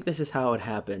 I think this is how it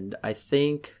happened. I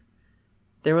think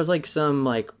there was like some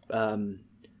like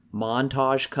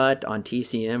montage cut on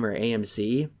TCM or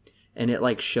AMC, and it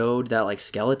like showed that like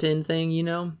skeleton thing,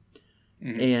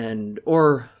 Mm-hmm. And,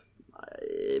 or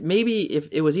maybe if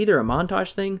it was either a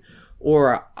montage thing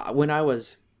or when I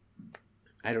was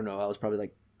probably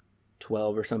like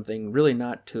 12 or something, really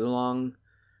not too long.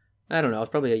 I don't know. I was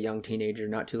probably a young teenager,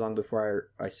 not too long before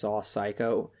I saw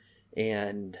Psycho,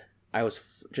 and I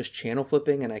was just channel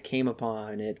flipping and I came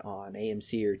upon it on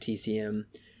AMC or TCM,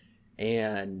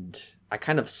 and I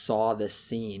kind of saw this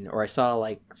scene, or I saw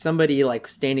like somebody like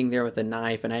standing there with a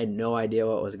knife, and I had no idea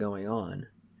what was going on.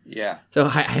 Yeah. So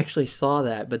I actually saw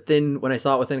that, but then when I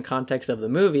saw it within context of the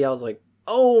movie, I was like,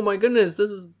 "Oh my goodness, this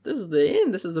is the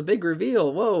end. This is a big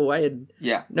reveal." Whoa! I had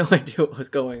no idea what was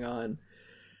going on.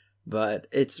 But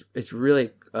it's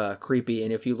really creepy,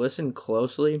 and if you listen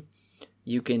closely,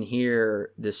 you can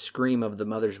hear the scream of the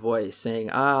mother's voice saying,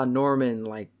 Norman,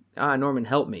 Norman,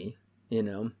 help me,"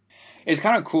 It's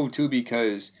kind of cool, too,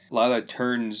 because Lila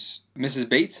turns Mrs.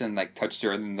 Bates and, like, touched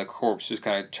her, and then the corpse just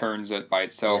kind of turns it by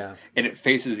itself, and it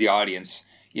faces the audience,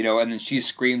 and then she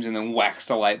screams and then whacks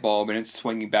the light bulb, and it's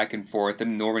swinging back and forth,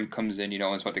 and Norman comes in,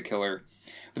 and is about to kill her.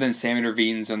 But then Sam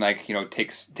intervenes and, like,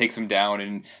 takes him down,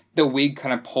 and the wig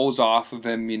kind of pulls off of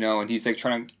him, and he's, like,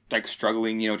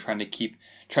 struggling, trying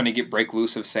to break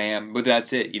loose of Sam. But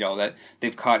that's it, that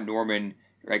they've caught Norman,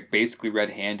 like, basically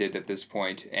red-handed at this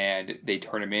point, and they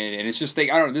turn him in, and it's just like,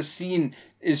 I don't know, this scene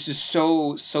is just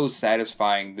so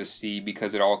satisfying to see,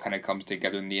 because it all kind of comes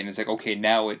together in the end. It's like, okay,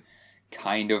 now it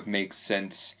kind of makes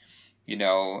sense,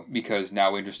 because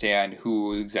now we understand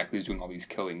who exactly is doing all these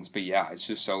killings. But yeah, it's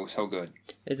just so good.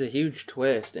 It's a huge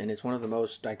twist, and it's one of the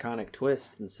most iconic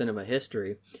twists in cinema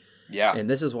history. Yeah. And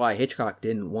this is why Hitchcock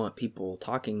didn't want people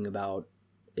talking about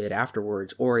it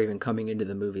afterwards, or even coming into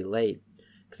the movie late,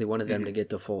 because he wanted them to get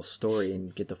the full story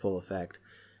and get the full effect.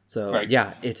 So,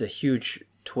 it's a huge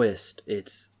twist.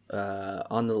 It's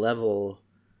on the level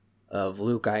of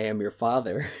Luke, I am your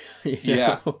father.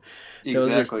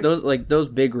 Exactly. Those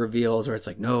big reveals where it's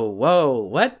like, no, whoa,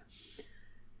 what?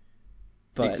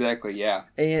 But, exactly, yeah.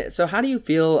 And so how do you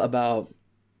feel about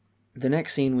the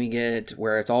next scene we get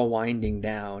where it's all winding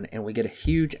down and we get a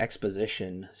huge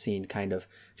exposition scene, kind of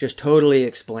just totally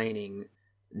explaining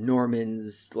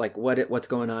Norman's, like, what's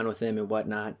going on with him and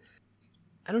whatnot?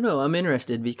 I don't know. I'm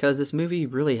interested because this movie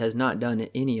really has not done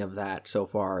any of that so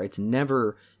far. It's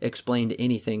never explained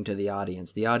anything to the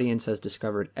audience. The audience has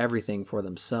discovered everything for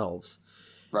themselves.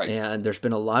 Right. And there's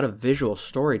been a lot of visual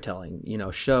storytelling,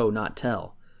 show, not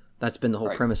tell. That's been the whole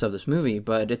premise of this movie.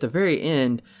 But at the very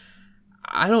end,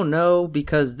 I don't know,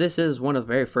 because this is one of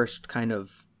the very first kind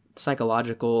of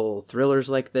psychological thrillers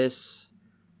like this,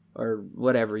 or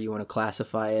whatever you want to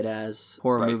classify it as,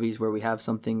 horror movies where we have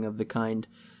something of the kind.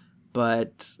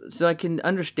 But so I can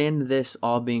understand this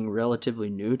all being relatively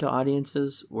new to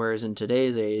audiences, whereas in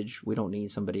today's age, we don't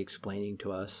need somebody explaining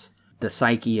to us the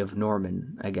psyche of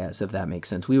Norman, I guess, if that makes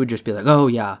sense. We would just be like, oh,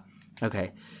 yeah,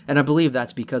 okay. And I believe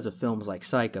that's because of films like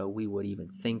Psycho, we would even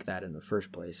think that in the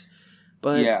first place.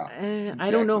 But Yeah,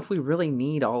 I don't know exactly. if we really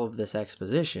need all of this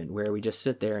exposition where we just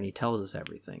sit there and he tells us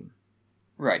everything.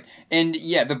 Right. And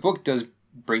yeah, the book does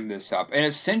bring this up. And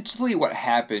essentially what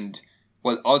happened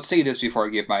was, I'll say this before I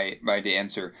give my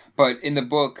answer, but in the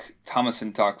book,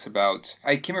 Thomason talks about,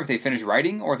 I can't remember if they finished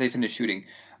writing or if they finished shooting,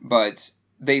 but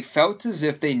they felt as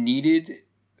if they needed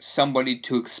somebody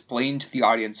to explain to the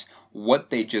audience what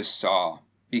they just saw.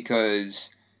 Because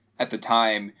at the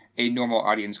time, a normal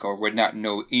audience goer would not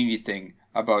know anything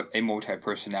about a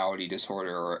multi-personality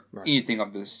disorder or anything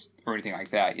of this or anything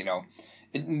like that, you know.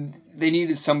 They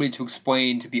needed somebody to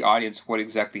explain to the audience what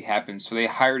exactly happened, so they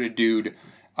hired a dude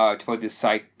to play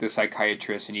the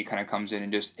psychiatrist, and he kind of comes in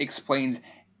and just explains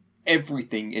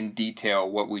everything in detail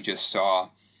what we just saw.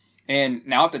 And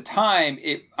now at the time,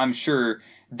 I'm sure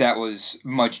that was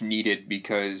much needed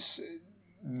because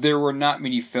there were not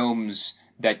many films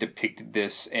that depicted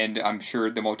this, and I'm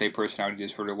sure the multi-personality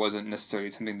disorder wasn't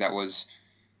necessarily something that was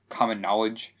common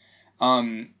knowledge.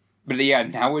 But yeah,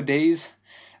 nowadays,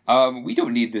 we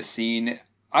don't need this scene.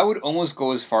 I would almost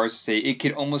go as far as to say it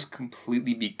could almost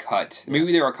completely be cut.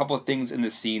 Maybe there are a couple of things in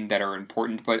the scene that are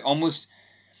important, but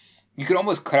you could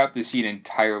almost cut out the scene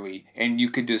entirely, and you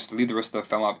could just leave the rest of the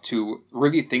film up to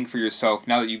really think for yourself.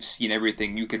 Now that you've seen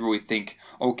everything, you could really think,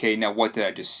 okay, now what did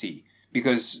I just see?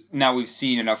 Because now we've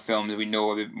seen enough films that we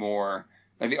know a bit more.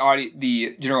 Like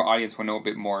the general audience will know a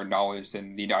bit more knowledge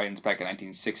than the audience back in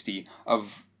 1960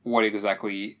 of what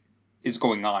exactly is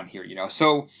going on here, you know.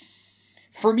 So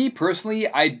for me personally,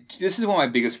 this is one of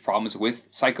my biggest problems with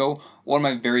Psycho. One of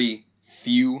my very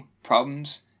few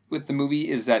problems with the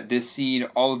movie is that this scene,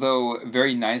 although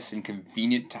very nice and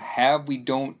convenient to have, we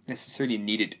don't necessarily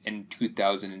need it in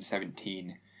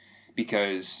 2017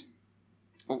 because,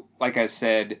 like I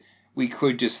said, we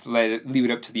could just leave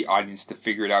it up to the audience to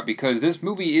figure it out, because this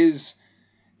movie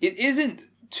isn't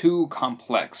too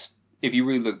complex if you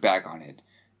really look back on it.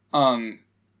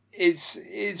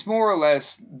 It's more or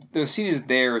less, the scene is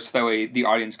there so that way the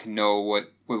audience can know what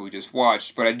we just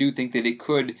watched, but I do think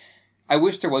that I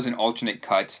wish there was an alternate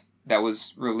cut that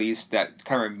was released that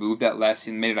kind of removed that last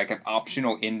scene and made it like an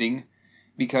optional ending,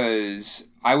 because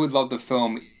I would love the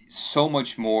film so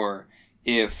much more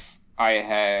if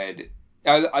I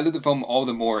love the film all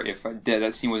the more if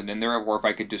that scene wasn't in there, or if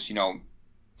I could just,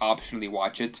 optionally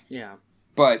watch it. Yeah.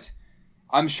 But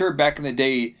I'm sure back in the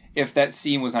day, if that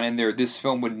scene was not in there, this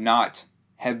film would not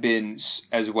have been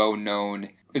as well known.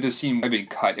 If the scene had been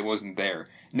cut, it wasn't there.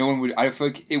 No one would. I feel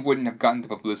like it wouldn't have gotten the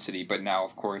publicity. But now,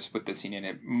 of course, with the scene in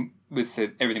it, with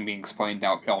everything being explained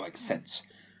now, it all makes sense.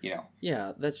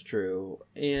 Yeah, that's true.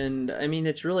 And I mean,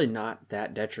 it's really not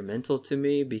that detrimental to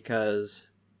me because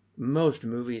most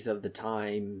movies of the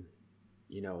time,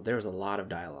 there was a lot of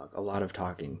dialogue, a lot of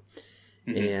talking,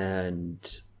 and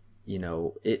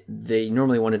they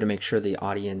normally wanted to make sure the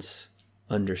audience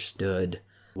understood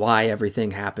why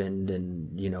everything happened,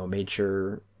 and made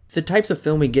sure the types of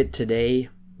film we get today,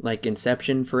 like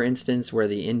Inception, for instance, where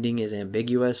the ending is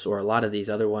ambiguous, or a lot of these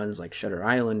other ones like Shutter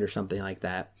Island or something like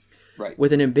that, right?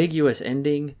 With an ambiguous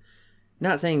ending.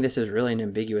 Not saying this is really an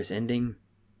ambiguous ending,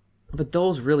 but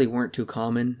those really weren't too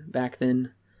common back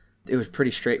then. It was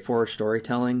pretty straightforward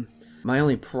storytelling. My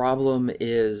only problem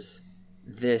is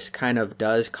this kind of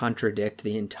does contradict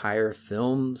the entire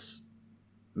film's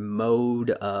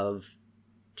mode of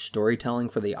storytelling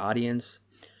for the audience,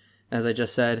 as I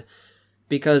just said,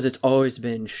 because it's always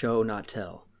been show, not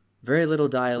tell. Very little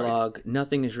dialogue, right.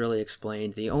 Nothing is really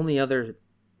explained.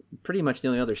 Pretty much the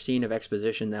only other scene of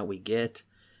exposition that we get,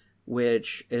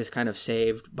 which is kind of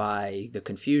saved by the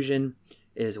confusion,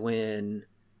 is when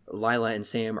Lila and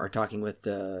Sam are talking with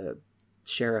the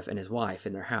sheriff and his wife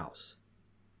in their house.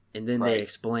 And then they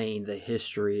explain the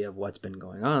history of what's been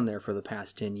going on there for the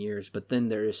past 10 years, but then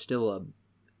there is still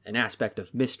an aspect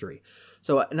of mystery.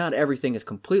 So not everything is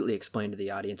completely explained to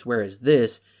the audience, whereas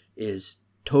this is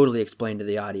totally explained to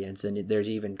the audience, and there's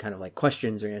even kind of like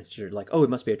questions or answers like, oh, it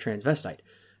must be a transvestite.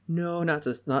 No, not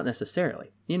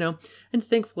necessarily, And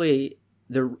thankfully,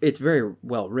 it's very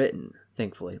well written,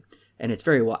 thankfully, and it's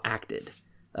very well acted.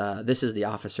 This is the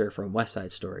officer from West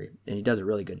Side Story, and he does a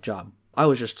really good job. I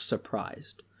was just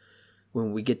surprised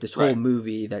when we get this whole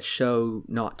movie that's show,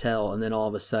 not tell, and then all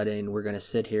of a sudden we're going to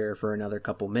sit here for another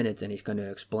couple minutes and he's going to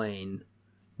explain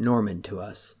Norman to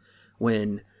us,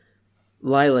 when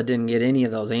Lila didn't get any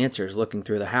of those answers looking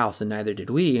through the house, and neither did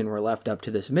we, and we're left up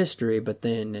to this mystery, but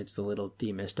then it's a little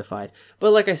demystified.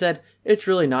 But like I said, it's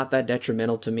really not that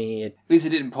detrimental to me. At least it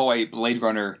didn't pull a Blade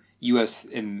Runner U.S.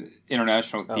 and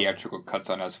international theatrical cuts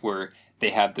on us where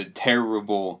they had the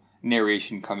terrible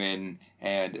narration come in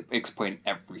and explain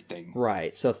everything.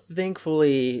 Right. So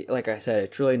thankfully, like I said,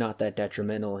 it's really not that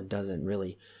detrimental and doesn't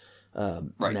really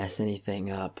mess anything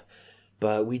up.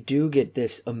 But we do get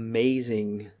this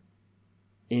amazing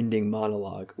ending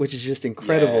monologue, which is just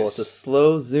incredible. Yes. It's a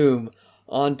slow zoom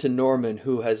onto Norman,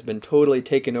 who has been totally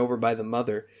taken over by the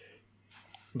mother.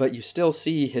 But you still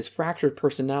see his fractured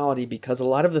personality because a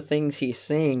lot of the things he's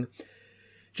saying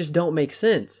just don't make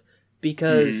sense.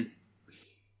 Because,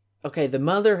 okay, the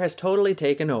mother has totally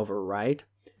taken over, right?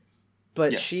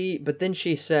 But but then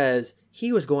she says,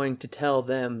 he was going to tell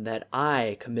them that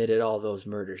I committed all those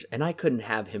murders, and I couldn't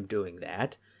have him doing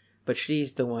that. But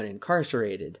she's the one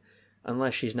incarcerated,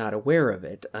 unless she's not aware of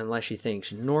it, unless she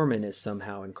thinks Norman is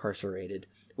somehow incarcerated,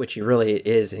 which he really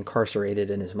is incarcerated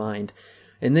in his mind.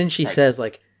 And then she says,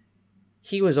 like,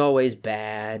 he was always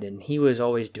bad, and he was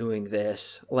always doing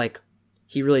this. Like,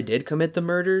 he really did commit the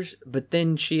murders, but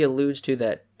then she alludes to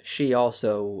that she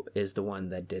also is the one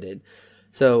that did it.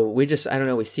 So we just, I don't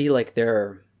know, we see like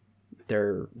the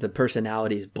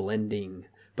personalities blending,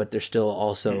 but they're still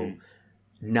also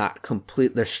not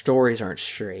complete. Their stories aren't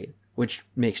straight, which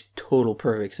makes total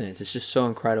perfect sense. It's just so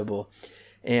incredible.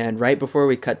 And right before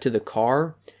we cut to the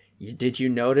car, did you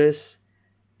notice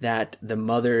that the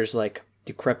mother's like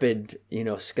decrepit,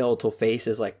 skeletal face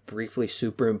is like briefly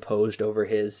superimposed over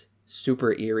his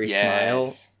super eerie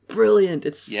smile? Brilliant.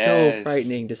 It's so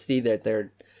frightening to see that they've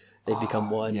become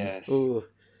one. Yes. Ooh.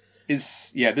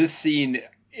 This scene,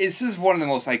 this is one of the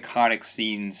most iconic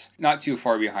scenes, not too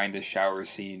far behind the shower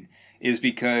scene, is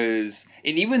because,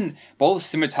 and even both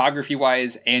cinematography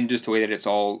wise and just the way that it's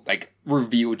all like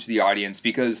revealed to the audience,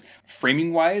 because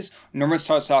framing wise, Norman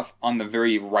starts off on the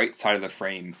very right side of the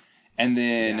frame, and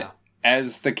then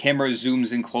as the camera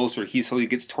zooms in closer, he slowly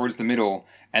gets towards the middle,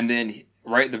 and then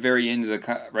right at the very end,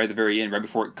 right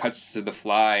before it cuts to the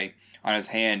fly on his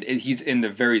hand, he's in the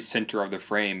very center of the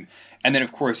frame. And then,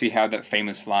 of course, we have that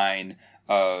famous line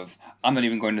of, I'm not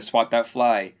even going to swat that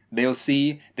fly. They'll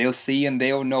see, and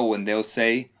they'll know, and they'll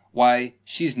say, why,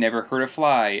 she's never hurt a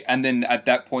fly. And then at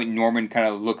that point, Norman kind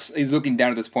of he's looking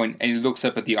down at this point, and he looks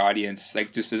up at the audience,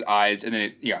 like just his eyes, and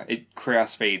then it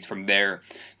crossfades from there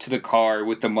to the car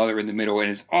with the mother in the middle,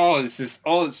 and it's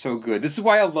so good. This is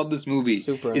why I love this movie.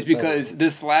 Super is because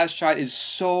this last shot is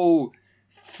so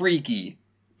freaky,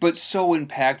 but so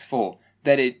impactful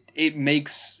that it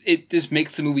just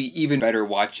makes the movie even better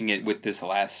watching it with this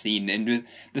last scene. And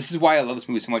this is why I love this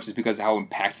movie so much, is because of how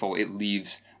impactful it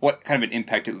leaves, what kind of an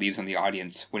impact it leaves on the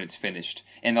audience when it's finished.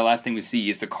 And the last thing we see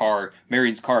is the car,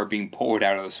 Marion's car, being pulled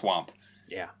out of the swamp.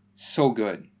 Yeah. So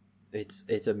good.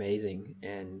 It's amazing.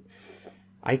 And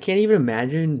I can't even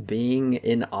imagine being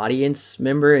an audience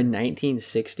member in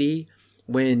 1960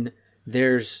 when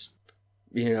there's,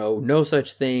 no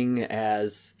such thing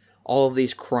as all of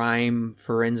these crime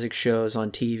forensic shows on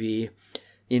TV.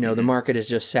 The market is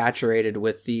just saturated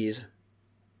with these,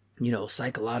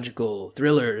 psychological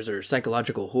thrillers or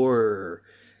psychological horror.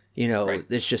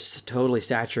 It's just totally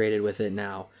saturated with it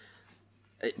now.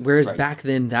 Whereas back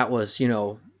then that was,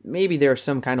 maybe there were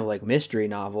some kind of like mystery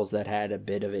novels that had a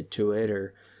bit of it to it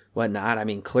or whatnot. I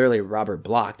mean, clearly Robert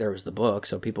Bloch, there was the book,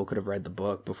 so people could have read the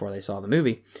book before they saw the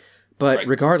movie. But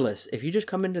regardless, if you just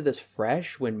come into this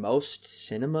fresh, when most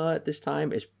cinema at this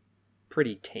time is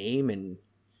pretty tame and,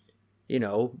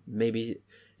 maybe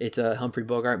it's a Humphrey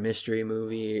Bogart mystery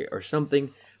movie or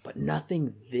something, but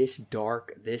nothing this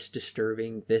dark, this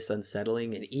disturbing, this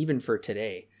unsettling, and even for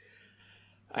today.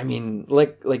 I mean,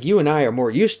 like you and I are more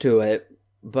used to it,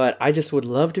 but I just would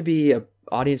love to be an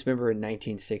audience member in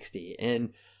 1960.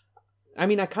 And I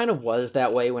mean, I kind of was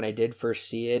that way when I did first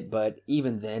see it, but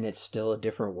even then it's still a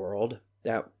different world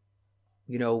that,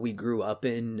 we grew up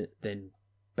in than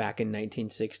back in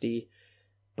 1960.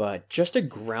 But just a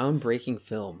groundbreaking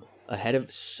film,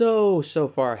 so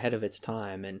far ahead of its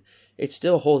time, and it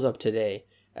still holds up today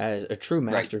as a true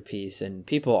masterpiece, and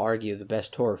people argue the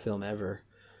best horror film ever.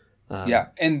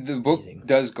 And the book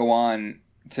does go on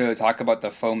to talk about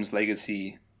the film's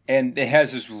legacy. And it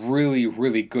has this really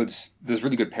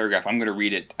good paragraph. I'm going to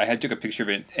read it. I took a picture of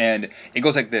it, and it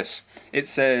goes like this. It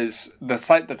says, the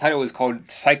title is called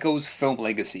Psycho's Film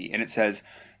Legacy, and it says,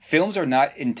 films are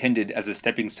not intended as a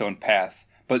stepping stone path,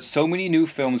 but so many new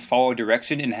films follow a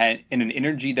direction and an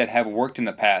energy that have worked in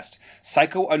the past.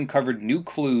 Psycho uncovered new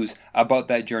clues about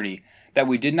that journey, that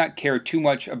we did not care too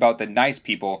much about the nice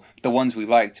people, the ones we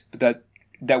liked, but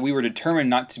that we were determined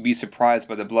not to be surprised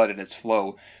by the blood and its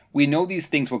flow. We know these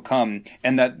things will come,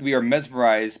 and that we are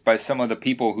mesmerized by some of the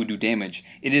people who do damage.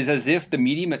 It is as if the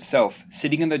medium itself,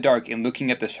 sitting in the dark and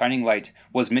looking at the shining light,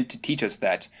 was meant to teach us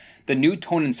that. The new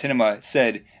tone in cinema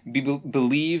said,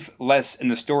 believe less in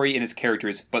the story and its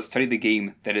characters, but study the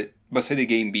game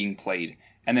being played.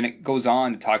 And then it goes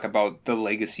on to talk about the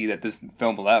legacy that this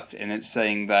film left, and it's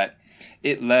saying that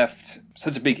it left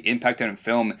such a big impact on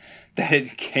film that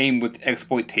it came with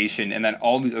exploitation, and then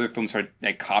all these other films started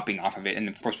like copying off of it. And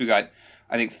of course, we got,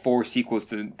 I think, 4 sequels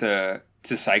to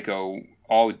Psycho,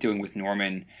 all dealing with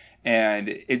Norman. And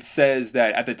it says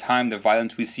that at the time, the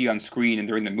violence we see on screen and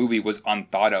during the movie was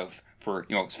unthought of for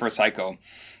Psycho.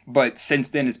 But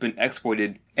since then, it's been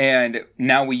exploited, and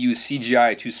now we use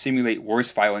CGI to simulate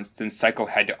worse violence than Psycho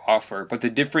had to offer. But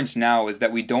the difference now is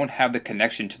that we don't have the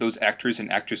connection to those actors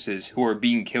and actresses who are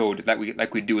being killed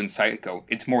like we do in Psycho.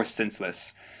 It's more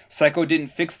senseless. Psycho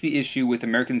didn't fix the issue with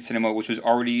American cinema, which was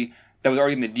already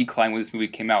in the decline when this movie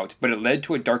came out, but it led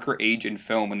to a darker age in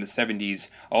film in the 70s,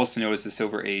 also known as the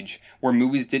Silver Age, where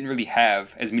movies didn't really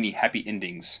have as many happy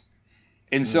endings.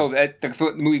 And so that the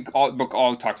book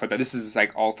all talks about that. This is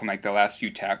like all from like the last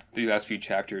few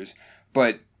chapters.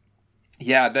 But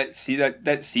yeah, that sequence,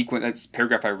 that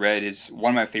paragraph I read is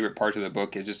one of my favorite parts of the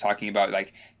book. Is just talking about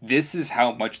like this is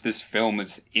how much this film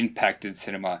has impacted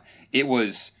cinema. It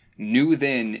was new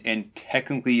then, and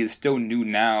technically is still new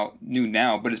now,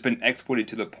 but it's been exploited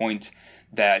to the point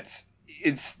that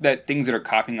things that are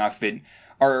copying off it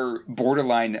are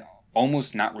borderline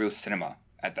almost not real cinema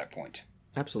at that point.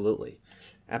 Absolutely.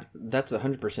 That's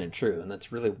 100% true, and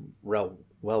that's really well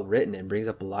written and brings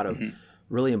up a lot of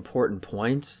really important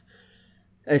points.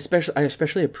 I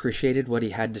especially appreciated what he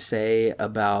had to say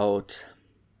about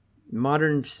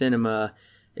modern cinema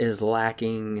is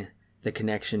lacking the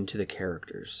connection to the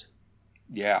characters.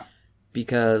 Yeah.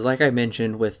 Because, like I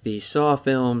mentioned, with the Saw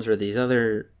films or these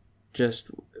other just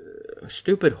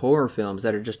stupid horror films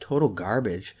that are just total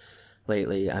garbage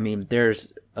lately, I mean,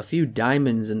 there's a few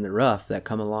diamonds in the rough that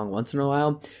come along once in a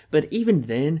while, but even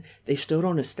then, they still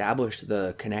don't establish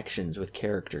the connections with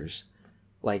characters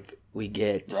like we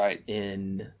get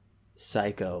in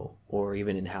Psycho or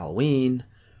even in Halloween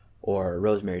or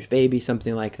Rosemary's Baby,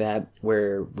 something like that,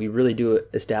 where we really do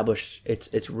establish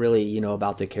it's really,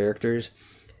 about the characters.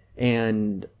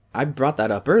 And I brought that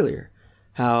up earlier,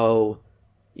 how,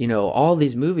 all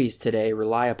these movies today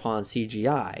rely upon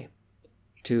CGI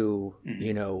to,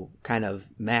 kind of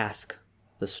mask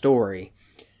the story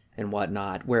and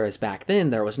whatnot. Whereas back then,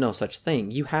 there was no such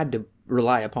thing. You had to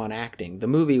rely upon acting. The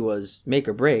movie was make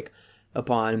or break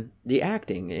upon the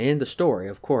acting and the story,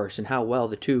 of course, and how well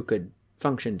the two could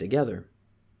function together.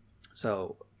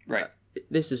 So,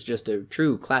 this is just a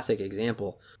true classic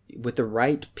example. With the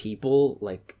right people,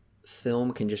 like,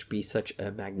 film can just be such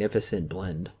a magnificent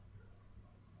blend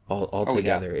all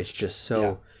together. It's just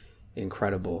so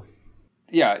incredible.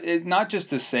 Yeah, it's not just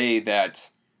to say that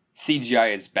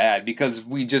CGI is bad, because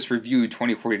we just reviewed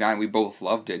 2049. We both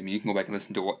loved it. I mean, you can go back and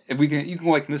listen to you can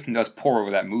go back and listen to us pour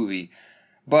over that movie.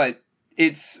 But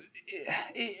it's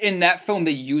in that film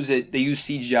they use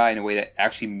CGI in a way that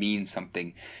actually means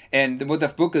something. And what the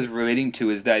book is relating to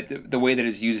is that the way that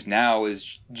it's used now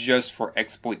is just for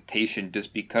exploitation,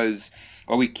 just because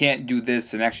we can't do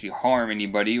this and actually harm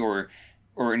anybody or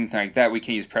anything like that. We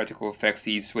can't use practical effects.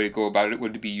 The easiest way to go about it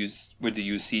would to use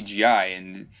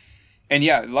CGI. And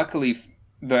yeah, luckily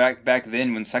back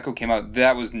then when Psycho came out,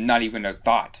 that was not even a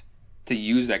thought to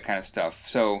use that kind of stuff.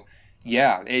 So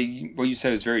yeah, what you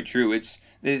said is very true. It's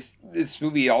this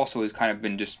movie also has kind of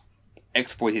been just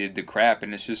exploited the crap,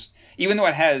 and it's just, even though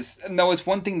it's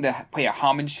one thing to pay a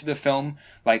homage to the film,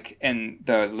 like in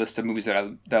the list of movies that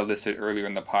I listed earlier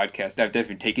in the podcast, I've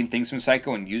definitely taken things from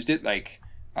Psycho and used it, like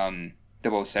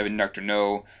 007, Dr.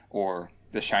 No, or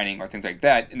The Shining, or things like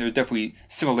that. And there's definitely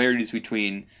similarities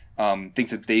between things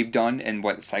that they've done and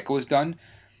what Psycho has done.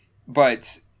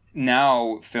 But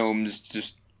now films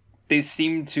just, they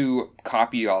seem to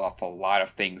copy off a lot of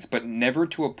things, but never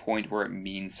to a point where it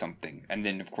means something. And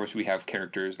then, of course, we have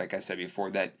characters, like I said before,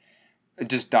 that it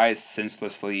just dies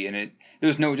senselessly, and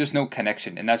there's no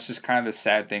connection. And that's just kind of the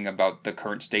sad thing about the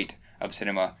current state of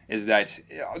cinema, is that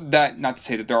not to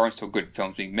say that there aren't still good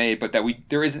films being made, but that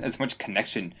there isn't as much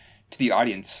connection to the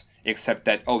audience, except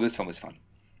that, this film is fun,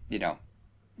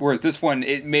 Whereas this one,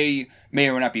 it may or may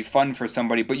not be fun for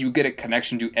somebody, but you get a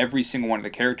connection to every single one of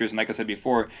the characters. And like I said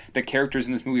before, the characters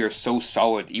in this movie are so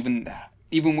solid, even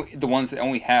the ones that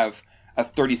only have a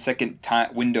 30-second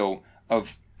window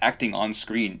of acting on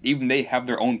screen, even they have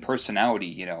their own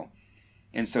personality,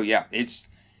 And so, yeah,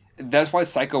 that's why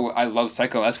I love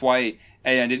Psycho. That's why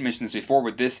and I didn't mention this before,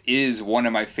 but this is one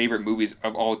of my favorite movies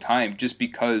of all time, just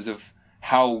because of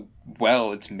how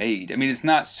well it's made. I mean, it's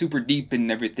not super deep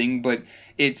and everything, but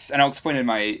and I'll explain in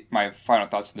my final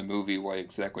thoughts of the movie what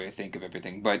exactly I think of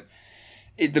everything, but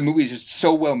the movie is just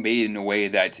so well made in a way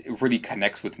that it really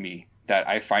connects with me, that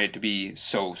I find it to be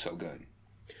so, so good.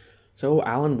 So,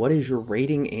 Alan, what is your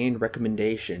rating and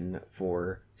recommendation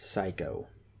for Psycho?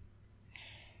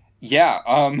 Yeah,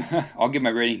 I'll give my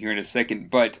rating here in a second,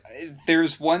 but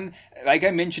there's one, like I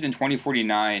mentioned in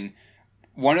 2049,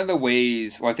 one of the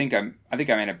ways, well, I think I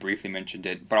might have briefly mentioned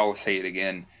it, but I'll say it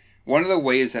again. One of the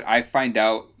ways that I find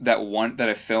out that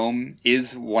a film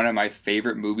is one of my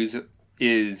favorite movies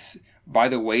is by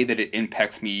the way that it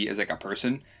impacts me as like a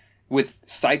person. With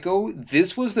Psycho,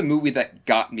 this was the movie that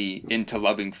got me into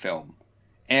loving film.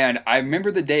 And I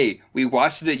remember the day we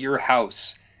watched it at your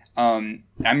house. I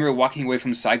remember walking away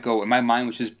from Psycho and my mind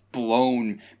was just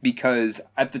blown, because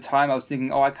at the time I was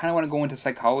thinking, oh, I kind of want to go into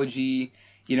psychology.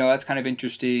 You know, that's kind of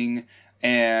interesting.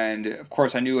 And of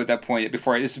course, I knew at that point,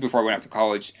 this is before I went off to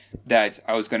college, that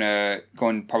I was probably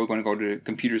going to go to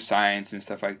computer science and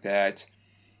stuff like that.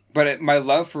 But my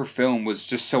love for film was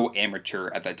just so amateur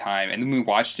at that time. And then when we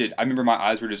watched it, I remember my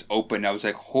eyes were just open. I was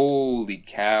like, holy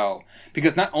cow.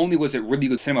 Because not only was it really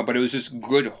good cinema, but it was just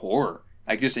good horror,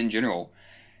 like just in general.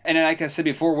 And then, like I said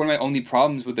before, one of my only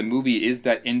problems with the movie is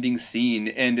that ending scene.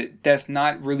 And that's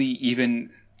not really even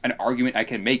an argument I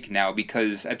can make now,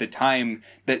 because at the time,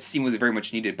 that scene was very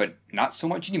much needed, but not so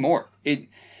much anymore.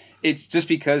 It's just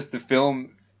because the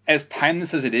film, as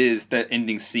timeless as it is, that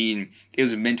ending scene, it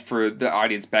was meant for the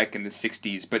audience back in the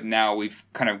 60s, but now we've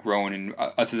kind of grown, and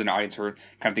us as an audience are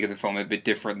kind of think of the film a bit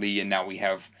differently, and now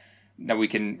we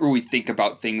can really think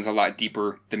about things a lot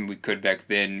deeper than we could back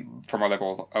then from our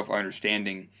level of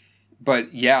understanding.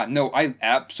 But yeah, no, I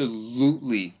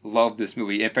absolutely love this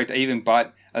movie. In fact, I even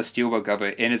bought a steelbook of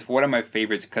it, and it's one of my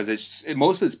favorites because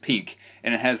most of it's pink,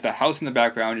 and it has the house in the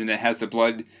background, and it has the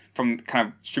blood from kind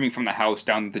of streaming from the house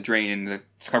down the drain, and the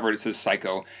cover it says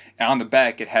Psycho, and on the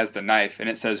back it has the knife, and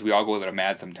it says we all go a little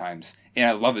mad sometimes, and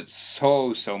I love it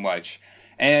so much.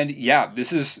 And yeah,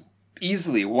 this is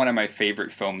easily one of my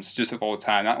favorite films just of all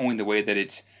time. Not only the way that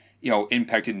it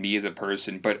impacted me as a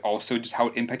person, but also just how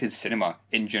it impacted cinema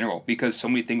in general, because so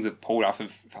many things have pulled off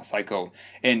of Psycho,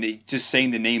 and just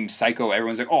saying the name Psycho,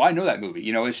 everyone's like, oh, I know that movie.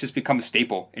 It's just become a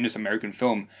staple in just American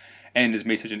film, and has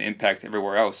made such an impact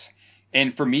everywhere else.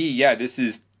 And for me, yeah, this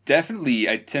is definitely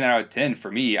a 10 out of 10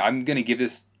 for me. I'm going to give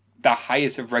this the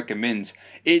highest of recommends.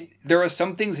 There are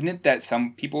some things in it that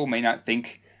some people may not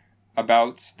think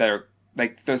about, that are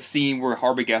like the scene where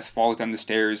Harvey Guest falls down the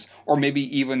stairs, or maybe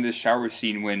even the shower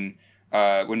scene when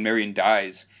Marion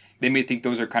dies. They may think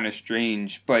those are kind of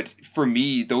strange, but for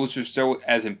me, those are so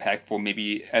as impactful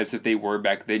maybe as if they were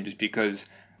back then, just because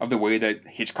of the way that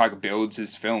Hitchcock builds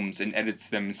his films and edits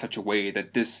them in such a way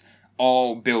that this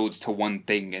all builds to one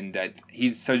thing, and that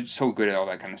he's so good at all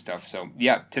that kind of stuff. So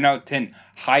yeah, 10 out of 10,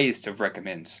 highest of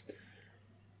recommends.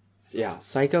 Yeah,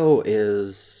 Psycho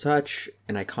is such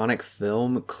an iconic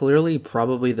film, clearly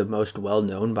probably the most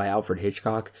well-known by Alfred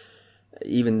Hitchcock,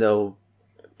 even though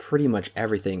pretty much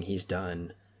everything he's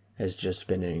done has just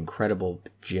been an incredible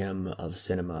gem of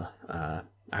cinema.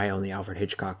 I own the Alfred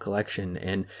Hitchcock collection,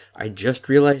 and I just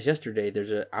realized yesterday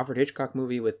there's an Alfred Hitchcock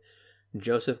movie with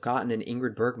Joseph Cotten and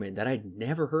Ingrid Bergman that I'd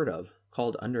never heard of,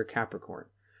 called Under Capricorn.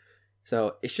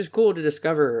 So it's just cool to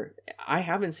discover. I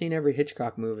haven't seen every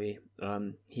Hitchcock movie.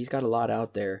 He's got a lot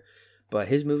out there, but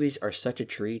his movies are such a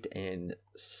treat, and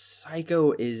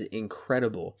Psycho is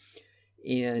incredible.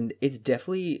 And it's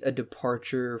definitely a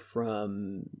departure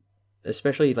from,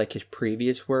 especially like his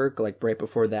previous work, like right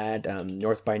before that,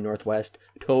 North by Northwest,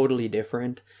 totally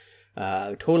different.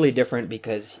 Totally different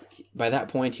because by that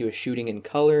point he was shooting in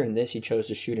color, and this he chose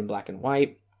to shoot in black and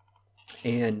white.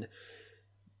 And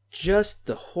just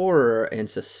the horror and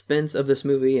suspense of this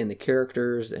movie and the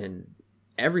characters and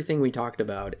everything we talked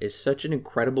about is such an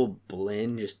incredible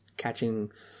blend, just catching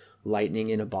lightning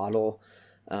in a bottle.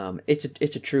 It's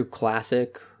a true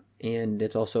classic, and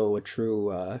it's also a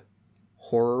true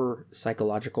horror,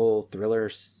 psychological thriller,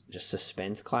 just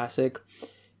suspense classic.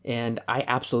 And I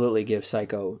absolutely give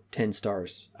Psycho 10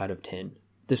 stars out of 10.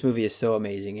 This movie is so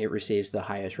amazing. It receives the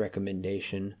highest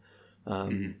recommendation.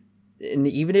 And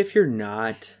even if you're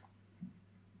not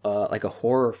like a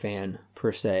horror fan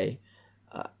per se,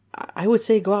 I would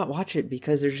say go out and watch it,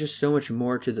 because there's just so much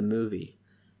more to the movie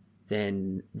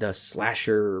than the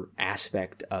slasher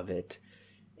aspect of it.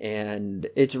 And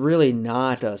it's really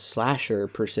not a slasher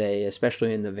per se,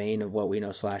 especially in the vein of what we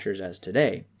know slashers as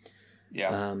today.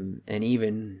 Yeah. And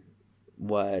even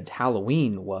what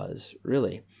Halloween was,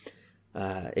 really.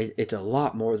 It's a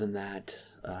lot more than that.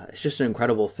 It's just an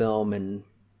incredible film, and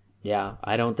yeah,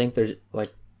 I don't think there's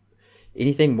like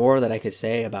anything more that I could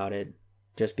say about it,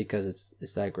 just because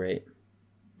it's that great.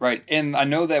 Right, and I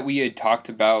know that we had talked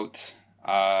about.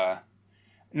 I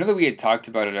know that we had talked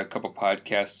about it a couple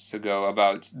podcasts ago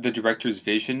about the director's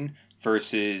vision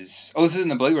versus. Oh, this is in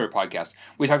the Blade Runner podcast.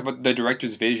 We talked about the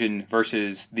director's vision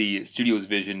versus the studio's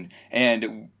vision,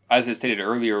 and as I stated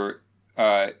earlier,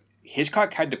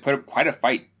 Hitchcock had to put up quite a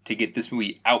fight to get this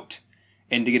movie out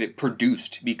and to get it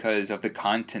produced because of the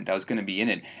content that was going to be in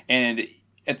it. And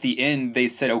at the end, they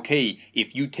said, "Okay,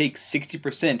 if you take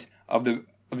 60% of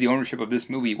the ownership of this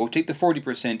movie, we'll take the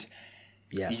 40%."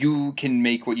 Yes. You can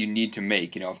make what you need to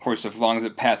make, of course, as long as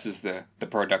it passes the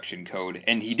production code.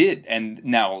 And he did. And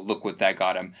now look what that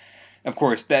got him. Of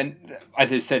course, then,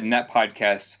 as I said in that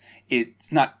podcast,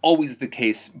 it's not always the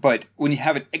case, but when you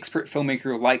have an expert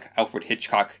filmmaker like Alfred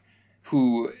Hitchcock,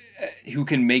 who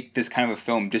can make this kind of a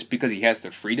film just because he has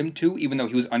the freedom to, even though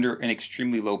he was under an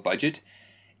extremely low budget,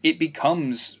 it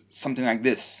becomes something like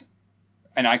this,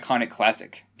 an iconic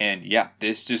classic. And yeah,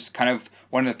 this just kind of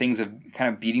one of the things of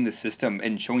kind of beating the system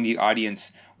and showing the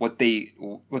audience what they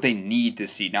need to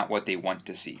see, not what they want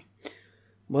to see.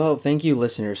 Well, thank you,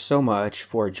 listeners, so much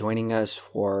for joining us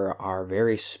for our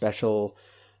very special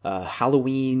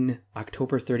Halloween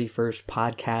October 31st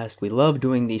podcast. We love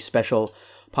doing these special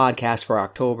podcasts for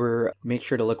October. Make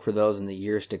sure to look for those in the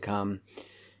years to come.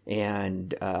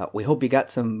 And we hope you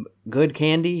got some good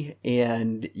candy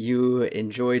and you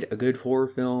enjoyed a good horror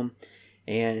film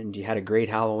and you had a great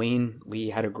Halloween. We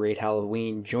had a great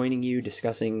Halloween joining you,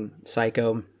 discussing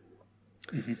Psycho.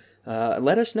 Mm-hmm.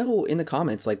 Let us know in the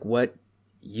comments like what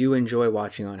you enjoy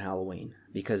watching on Halloween,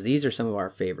 because these are some of our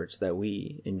favorites that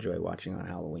we enjoy watching on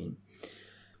Halloween.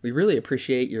 We really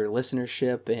appreciate your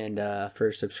listenership and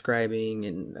for subscribing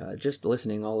and just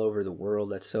listening all over the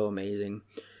world. That's so amazing.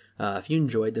 If you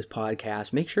enjoyed this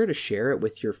podcast, make sure to share it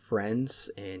with your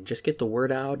friends and just get the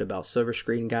word out about Silver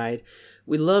Screen Guide.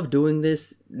 We love doing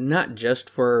this, not just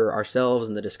for ourselves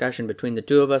and the discussion between the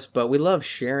two of us, but we love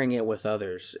sharing it with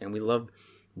others, and we love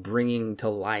bringing to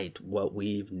light what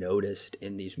we've noticed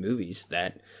in these movies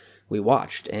that we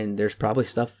watched. And there's probably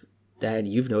stuff that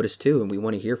you've noticed too, and we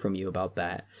want to hear from you about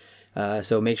that.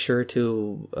 So make sure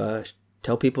to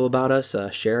tell people about us,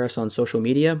 share us on social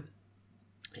media,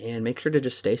 and make sure to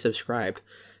just stay subscribed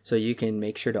so you can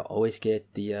make sure to always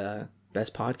get the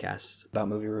best podcasts about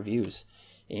movie reviews.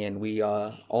 And we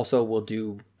also will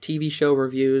do TV show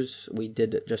reviews. We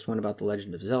did just one about The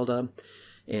Legend of Zelda.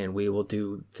 And we will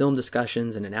do film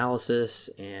discussions and analysis,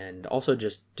 and also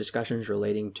just discussions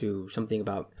relating to something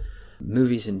about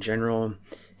movies in general.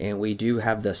 And we do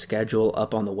have the schedule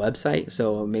up on the website,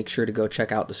 so make sure to go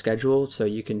check out the schedule so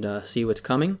you can see what's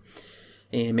coming.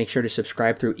 And make sure to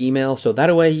subscribe through email, so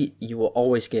that way you will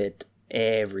always get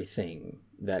everything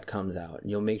that comes out.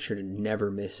 You'll make sure to never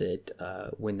miss it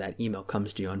when that email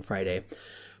comes to you on Friday.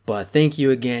 But thank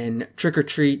you again. Trick or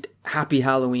treat. Happy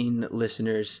Halloween,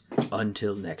 listeners.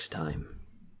 Until next time.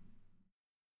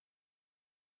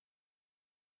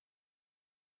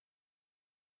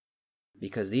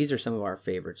 Because these are some of our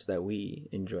favorites that we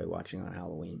enjoy watching on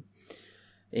Halloween.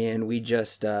 And we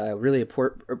just really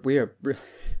we are